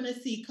we're going to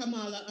see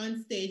Kamala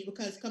on stage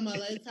because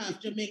Kamala is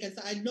half Jamaican.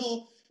 So I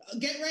know,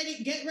 get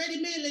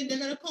ready, Malin. They're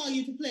going to call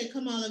you to play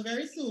Kamala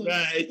very soon.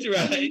 Right.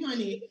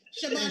 Honey.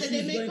 Shabada,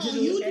 they may call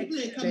you to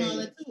play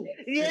Kamala too.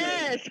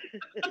 Yes.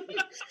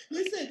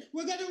 Listen,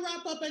 we're going to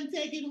wrap up and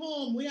take it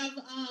home. We have,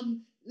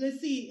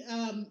 let's see,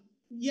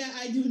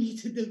 I do need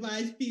to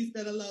devise piece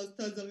that allows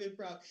tons of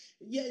improv.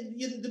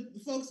 The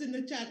folks in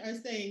the chat are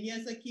saying,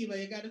 yes, Akiba,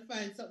 you got to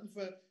find something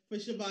for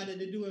Shabada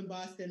to do in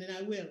Boston, and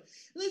I will.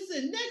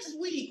 Listen, next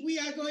week we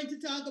are going to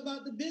talk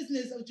about the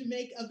business of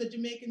the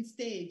Jamaican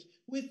stage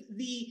with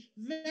the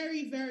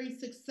very, very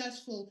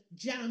successful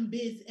Jam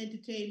Biz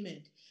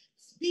Entertainment.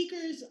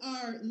 Speakers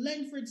are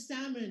Lenford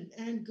Salmon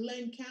and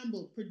Glenn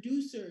Campbell,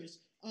 producers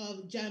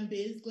of Jam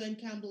Biz. Glenn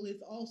Campbell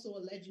is also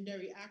a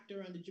legendary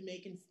actor on the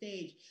Jamaican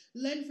stage.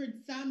 Lenford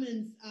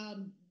Salmon's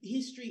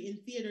history in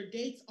theater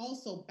dates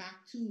also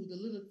back to the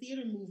Little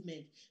Theater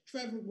movement.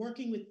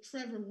 Working with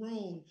Trevor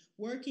Rohn,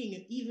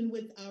 working even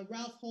with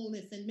Ralph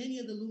Holness and many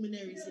of the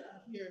luminaries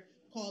that you hear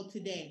called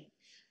today.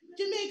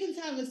 Jamaicans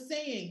have a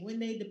saying when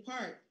they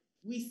depart.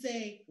 We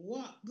say,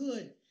 walk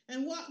good.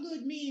 And walk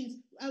good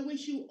means I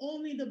wish you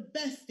only the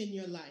best in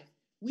your life.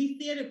 We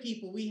theater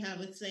people, we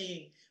have a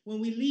saying. When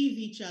we leave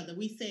each other,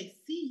 we say,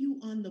 see you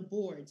on the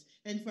boards.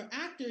 And for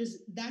actors,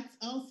 that's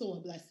also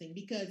a blessing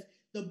because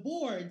the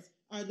boards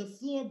are the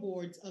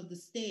floorboards of the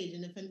stage.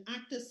 And if an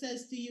actor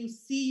says to you,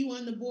 see you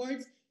on the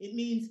boards, it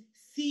means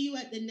see you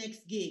at the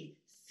next gig.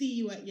 see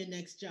you at your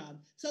next job.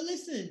 So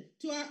listen,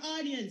 to our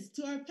audience,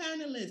 to our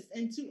panelists,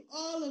 and to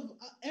all of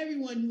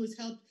everyone who has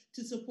helped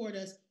to support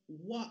us,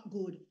 walk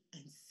good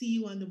and see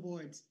you on the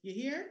boards. You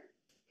hear?